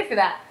really excited for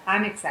that.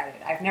 I'm excited.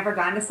 I've never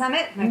gone to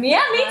Summit. Yeah, me too.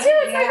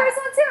 It's my Yeah. first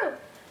one too.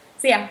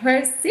 So yeah,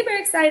 we're super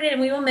excited,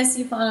 and we will miss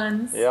you,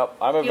 Fawns. Yep,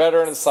 I'm a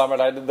veteran in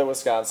Summit. I did the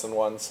Wisconsin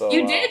one, so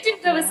You did do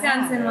the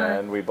Wisconsin one.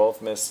 and we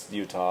both missed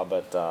Utah,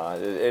 but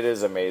it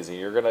is amazing.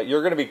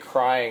 You're gonna be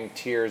crying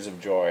tears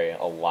of joy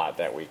a lot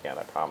that weekend.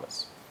 I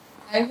promise.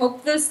 I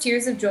hope those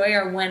tears of joy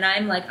are when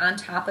I'm like on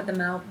top of the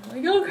mountain.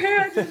 Like, okay,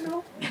 I don't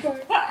know.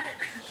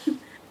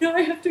 Now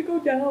I have to go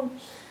down.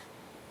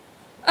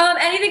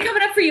 Anything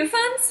coming up for you,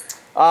 Fawns?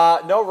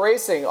 No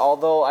racing,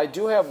 although I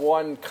do have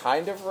one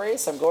kind of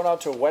race. I'm going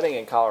out to a wedding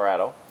in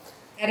Colorado.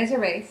 That is a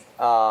race.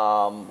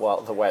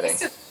 Well, the wedding.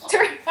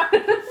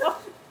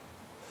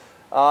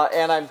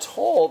 And I'm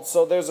told,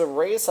 so there's a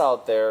race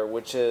out there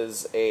which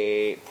is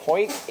a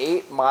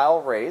 0.8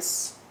 mile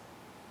race.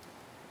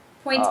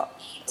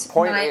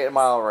 0.8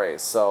 mile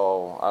race.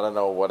 So I don't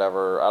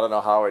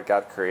know how it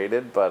got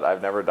created, but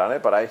I've never done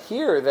it. But I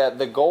hear that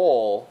the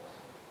goal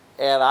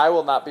And I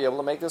will not be able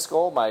to make this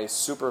goal. My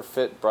super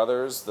fit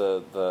brothers,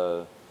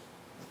 the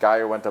guy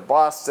who went to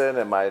Boston,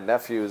 and my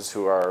nephews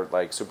who are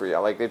like super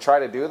young, like they try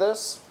to do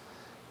this,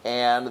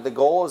 and the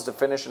goal is to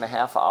finish in a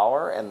half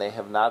hour, and they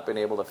have not been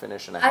able to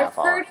finish in a half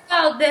hour. I've heard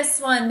about this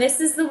one.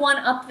 This is the one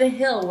up the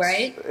hill,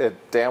 right?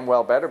 It damn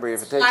well better be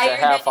if it takes a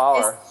half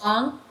hour.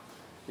 Long?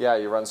 Yeah,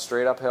 you run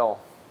straight uphill.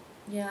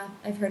 Yeah,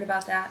 I've heard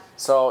about that.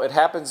 So it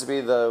happens to be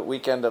the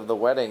weekend of the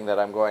wedding that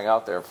I'm going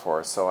out there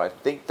for, so I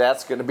think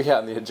that's going to be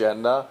on the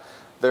agenda.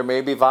 There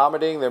may be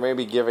vomiting, there may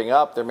be giving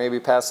up, there may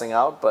be passing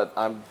out, but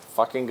I'm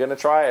fucking going to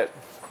try it.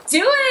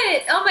 Do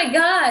it! Oh my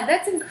god,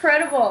 that's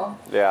incredible.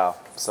 Yeah,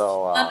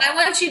 so... I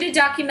want you to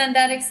document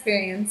that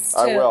experience, too.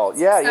 I will.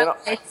 Yeah, you know...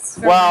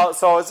 Well,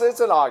 so it's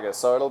in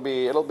August, so it'll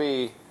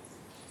be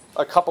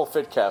a couple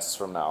FitCasts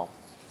from now.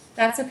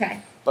 That's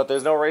okay. But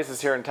there's no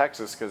races here in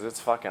Texas because it's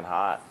fucking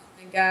hot.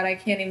 Oh my god, I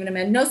can't even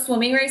imagine. No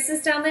swimming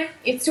races down there?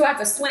 It's too hot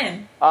to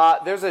swim.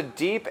 There's a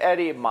Deep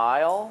Eddy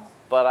mile,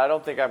 but I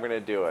don't think I'm going to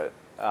do it.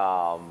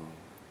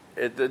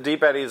 The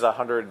Deep Eddy is a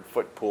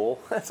 100-foot pool.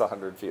 It's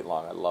 100 feet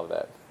long. I love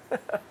that.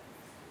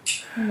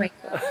 Oh my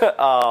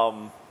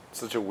god.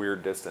 Such a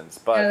weird distance.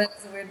 But yeah, that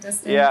is a weird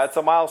distance. Yeah, it's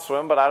a mile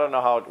swim, but I don't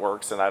know how it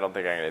works, and I don't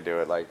think I'm going to do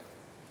it. Like,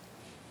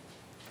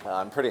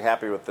 I'm pretty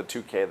happy with the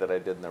 2K that I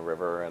did in the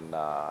river, and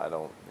I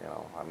don't,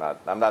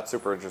 I'm not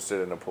super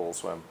interested in a pool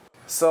swim.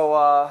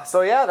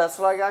 So yeah, that's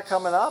what I got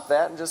coming up.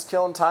 That and just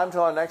killing time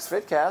till our next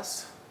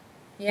FitCast.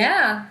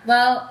 Yeah,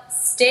 well,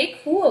 stay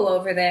cool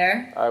over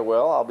there. I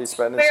will. I'll be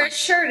spending Wear a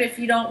shirt if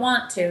you don't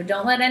want to.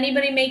 Don't let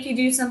anybody make you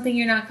do something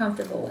you're not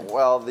comfortable with.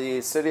 Well,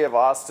 the City of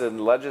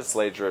Austin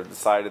legislature have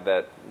decided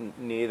that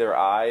neither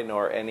I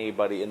nor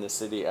anybody in the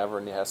city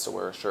ever has to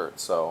wear a shirt,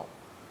 so...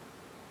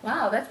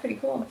 Wow, that's pretty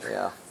cool.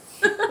 Yeah.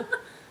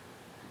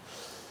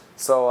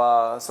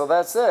 So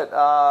that's it.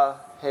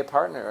 Hey,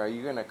 partner, are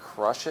you going to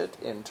crush it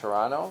in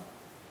Toronto?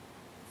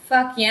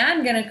 Fuck yeah,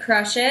 I'm gonna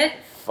crush it.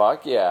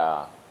 Fuck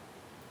yeah.